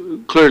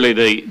do, clearly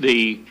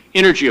the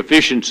energy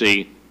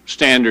efficiency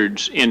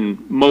standards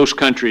in most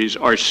countries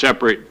are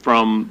separate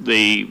from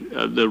the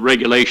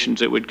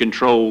regulations that would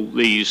control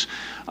these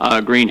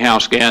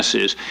greenhouse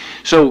gases.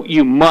 So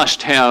you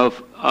must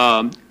have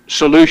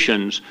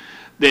solutions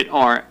that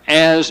are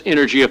as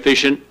energy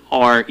efficient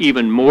or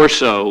even more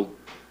so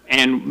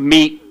and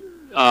meet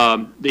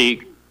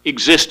the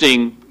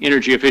existing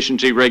energy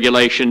efficiency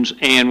regulations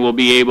and will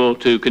be able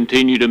to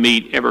continue to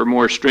meet ever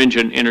more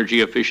stringent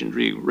energy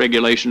efficiency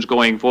regulations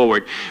going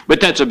forward.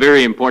 But that's a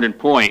very important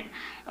point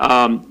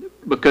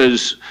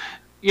because,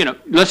 you know,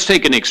 let's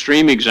take an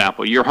extreme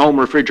example. Your home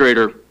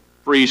refrigerator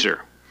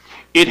freezer.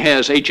 It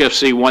has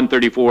HFC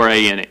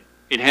 134A in it.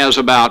 It has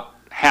about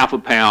half a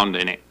pound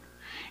in it.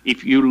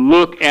 If you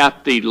look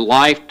at the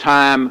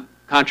lifetime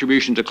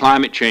contribution to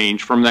climate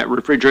change from that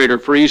refrigerator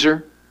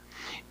freezer,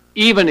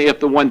 even if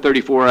the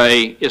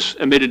 134A is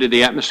emitted to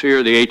the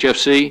atmosphere, the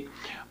HFC,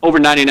 over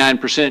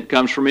 99%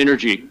 comes from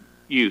energy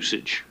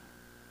usage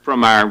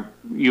from our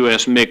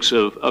U.S. mix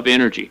of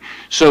energy.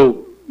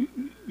 So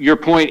your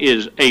point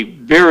is a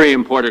very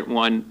important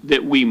one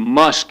that we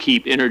must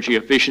keep energy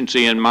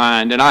efficiency in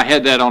mind. And I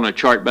had that on a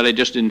chart, but I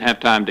just didn't have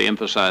time to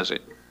emphasize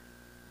it.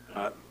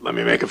 Let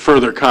me make a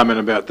further comment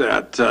about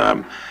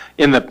that.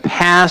 In the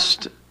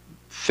past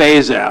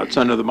phase-outs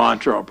under the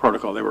Montreal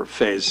Protocol, they were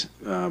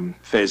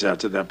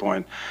phase-outs at that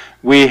point,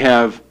 we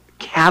have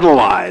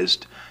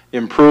catalyzed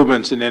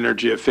improvements in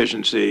energy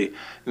efficiency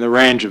in the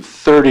range of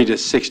 30 to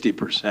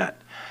 60%.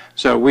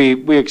 So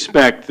we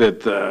expect that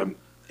the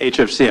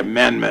HFC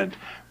amendment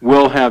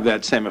will have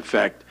that same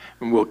effect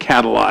and will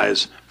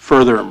catalyze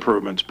further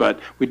improvements. But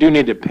we do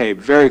need to pay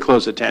very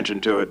close attention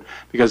to it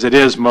because it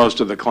is most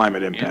of the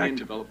climate impact. And in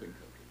developing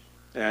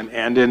countries.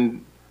 And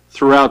in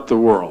throughout the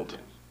world.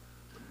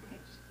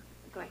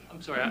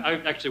 I'm sorry, I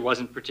actually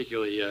wasn't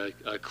particularly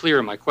clear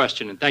in my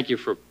question, and thank you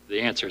for the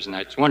answers, and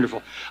that's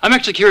wonderful. I'm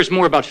actually curious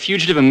more about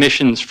fugitive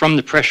emissions from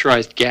the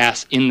pressurized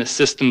gas in the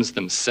systems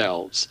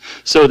themselves,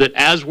 so that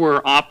as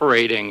we're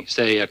operating,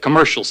 say, a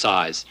commercial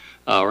size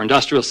or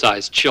industrial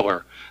size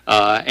chiller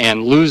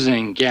and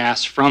losing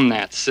gas from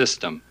that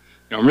system,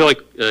 you know, I'm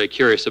really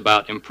curious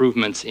about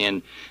improvements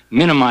in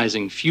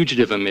minimizing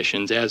fugitive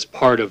emissions as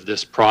part of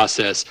this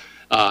process.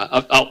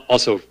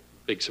 Also,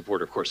 big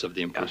supporter, of course, of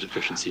the improved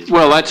efficiency as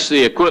well. Well, that's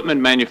the equipment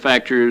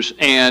manufacturers,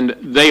 and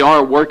they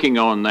are working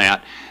on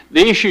that.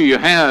 The issue you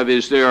have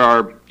is there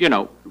are, you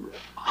know,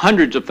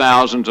 hundreds of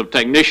thousands of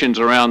technicians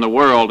around the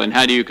world, and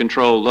how do you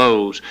control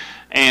those?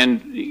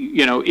 And,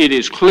 you know, it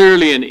is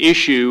clearly an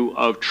issue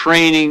of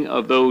training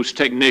of those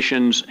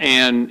technicians,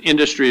 and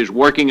industry is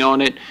working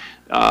on it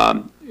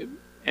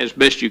as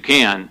best you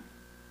can.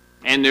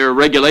 And there are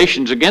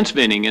regulations against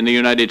venting in the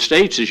United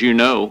States, as you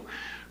know.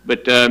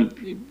 But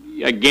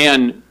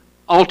again,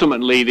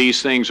 ultimately,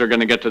 these things are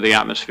going to get to the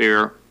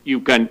atmosphere. You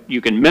can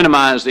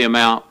minimize the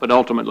amount, but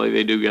ultimately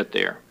they do get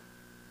there.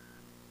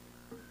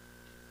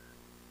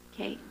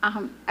 Okay,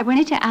 I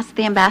wanted to ask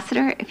the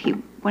ambassador if he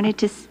wanted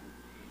to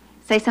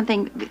say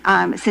something,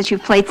 since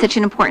you've played such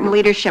an important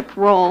leadership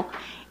role,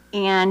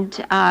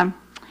 and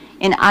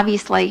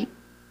obviously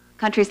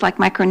countries like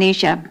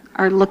Micronesia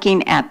are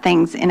looking at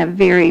things in a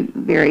very,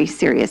 very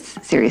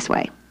serious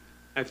way.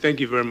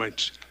 Thank you very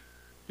much.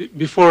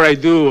 Before I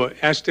do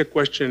ask the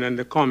question and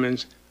the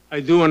comments, I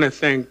do want to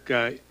thank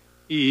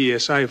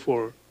EESI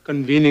for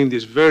convening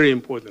this very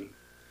important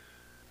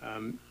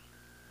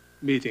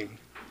meeting.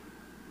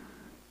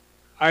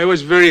 I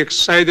was very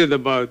excited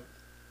about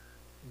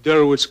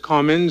Durwood's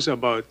comments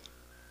about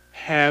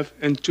half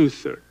and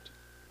two-thirds.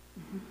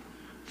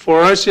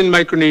 For us in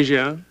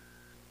Micronesia,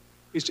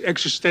 it's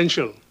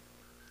existential.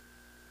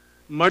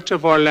 Much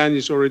of our land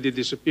is already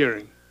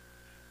disappearing.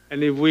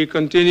 And if we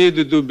continue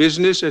to do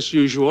business as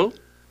usual,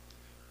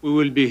 we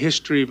will be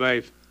history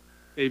by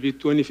maybe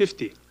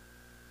 2050.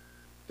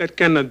 That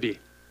cannot be.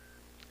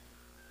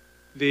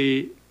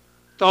 The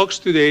talks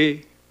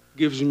today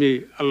gives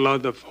me a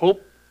lot of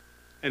hope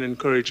and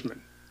encouragement.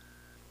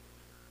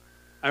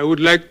 I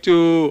would like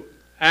to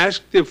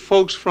ask the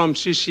folks from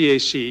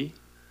CCAC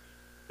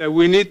that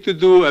we need to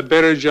do a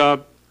better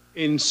job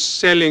in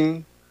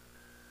selling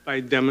by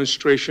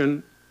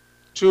demonstration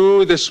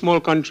to the small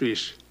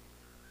countries.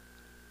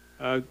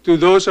 To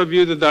those of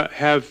you that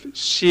have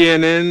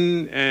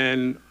CNN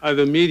and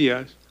other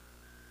media,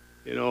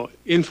 you know,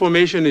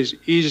 information is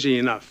easy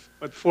enough.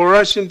 But for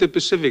us in the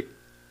Pacific,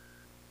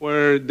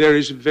 where there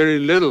is very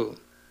little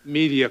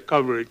media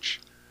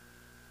coverage,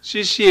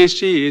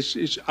 CCAC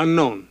is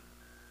unknown.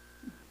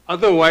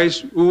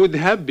 Otherwise, we would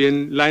have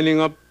been lining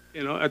up,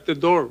 you know, at the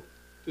door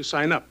to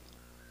sign up.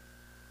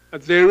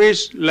 But there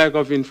is lack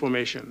of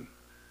information.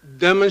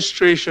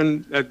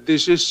 demonstration that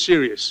this is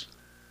serious.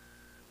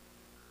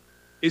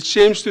 It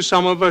seems to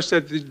some of us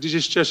that this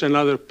is just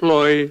another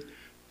ploy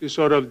to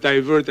sort of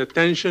divert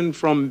attention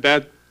from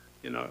bad,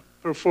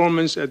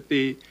 performance at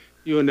the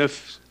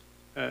UNEP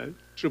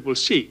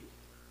CCC,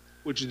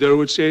 which they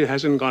would say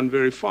hasn't gone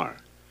very far.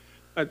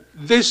 But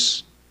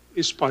this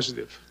is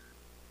positive.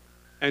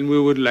 And we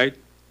would like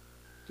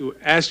to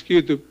ask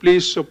you to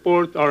please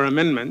support our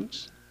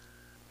amendments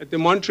at the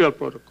Montreal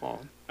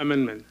Protocol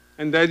amendment.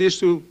 And that is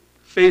to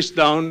phase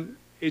down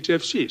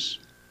HFCs,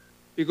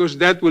 because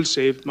that will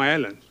save my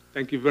island.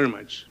 Thank you very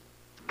much.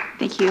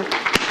 Thank you.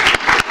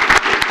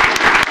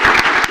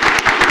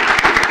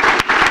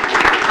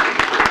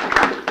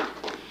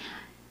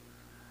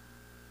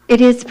 It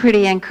is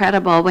pretty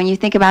incredible when you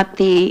think about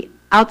the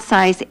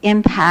outsized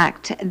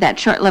impact that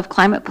short-lived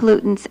climate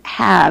pollutants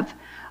have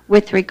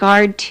with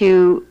regard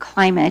to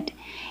climate,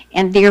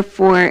 and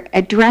therefore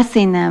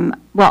addressing them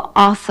will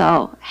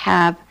also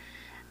have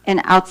an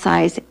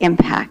outsized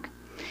impact.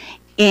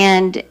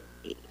 And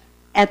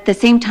at the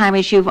same time,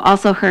 as you've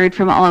also heard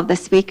from all of the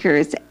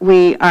speakers,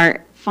 we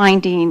are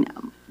finding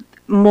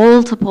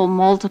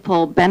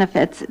multiple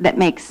benefits that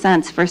make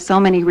sense for so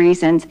many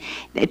reasons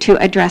to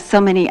address so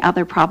many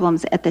other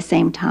problems at the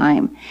same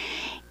time.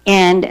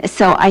 And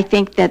so I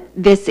think that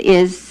this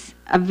is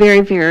a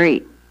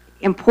very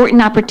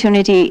important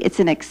opportunity. It's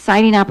an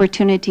exciting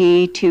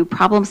opportunity to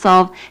problem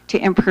solve, to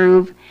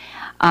improve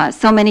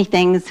so many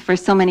things for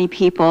so many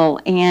people,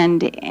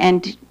 and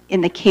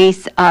in the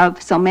case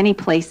of so many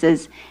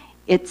places,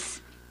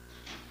 it's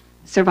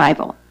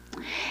survival.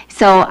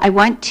 So I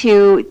want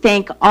to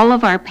thank all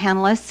of our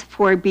panelists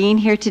for being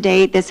here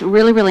today. This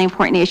really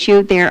important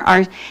issue. There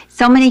are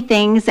so many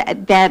things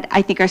that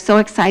I think are so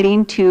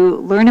exciting to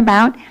learn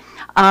about.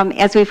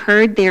 As we've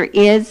heard, there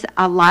is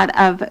a lot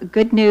of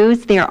good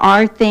news. There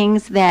are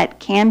things that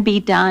can be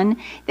done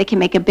that can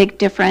make a big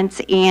difference,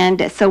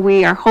 and so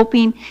we are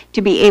hoping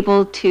to be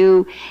able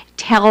to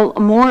tell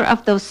more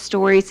of those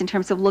stories in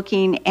terms of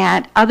looking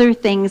at other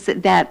things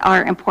that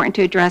are important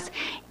to address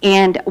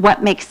and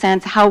what makes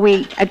sense, how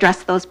we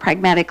address those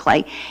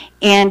pragmatically.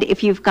 And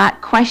if you've got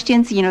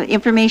questions,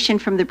 information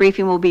from the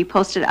briefing will be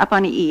posted up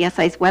on the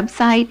EESI's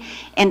website.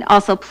 And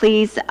also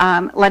please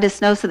let us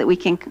know so that we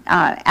can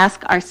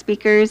ask our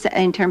speakers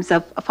in terms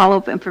of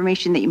follow-up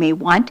information that you may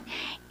want.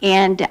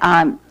 And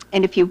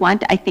if you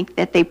want, I think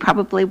that they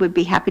probably would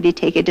be happy to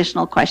take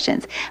additional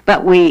questions.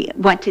 But we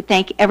want to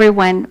thank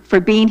everyone for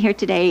being here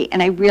today,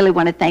 and I really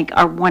want to thank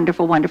our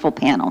wonderful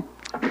panel.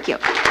 Thank you.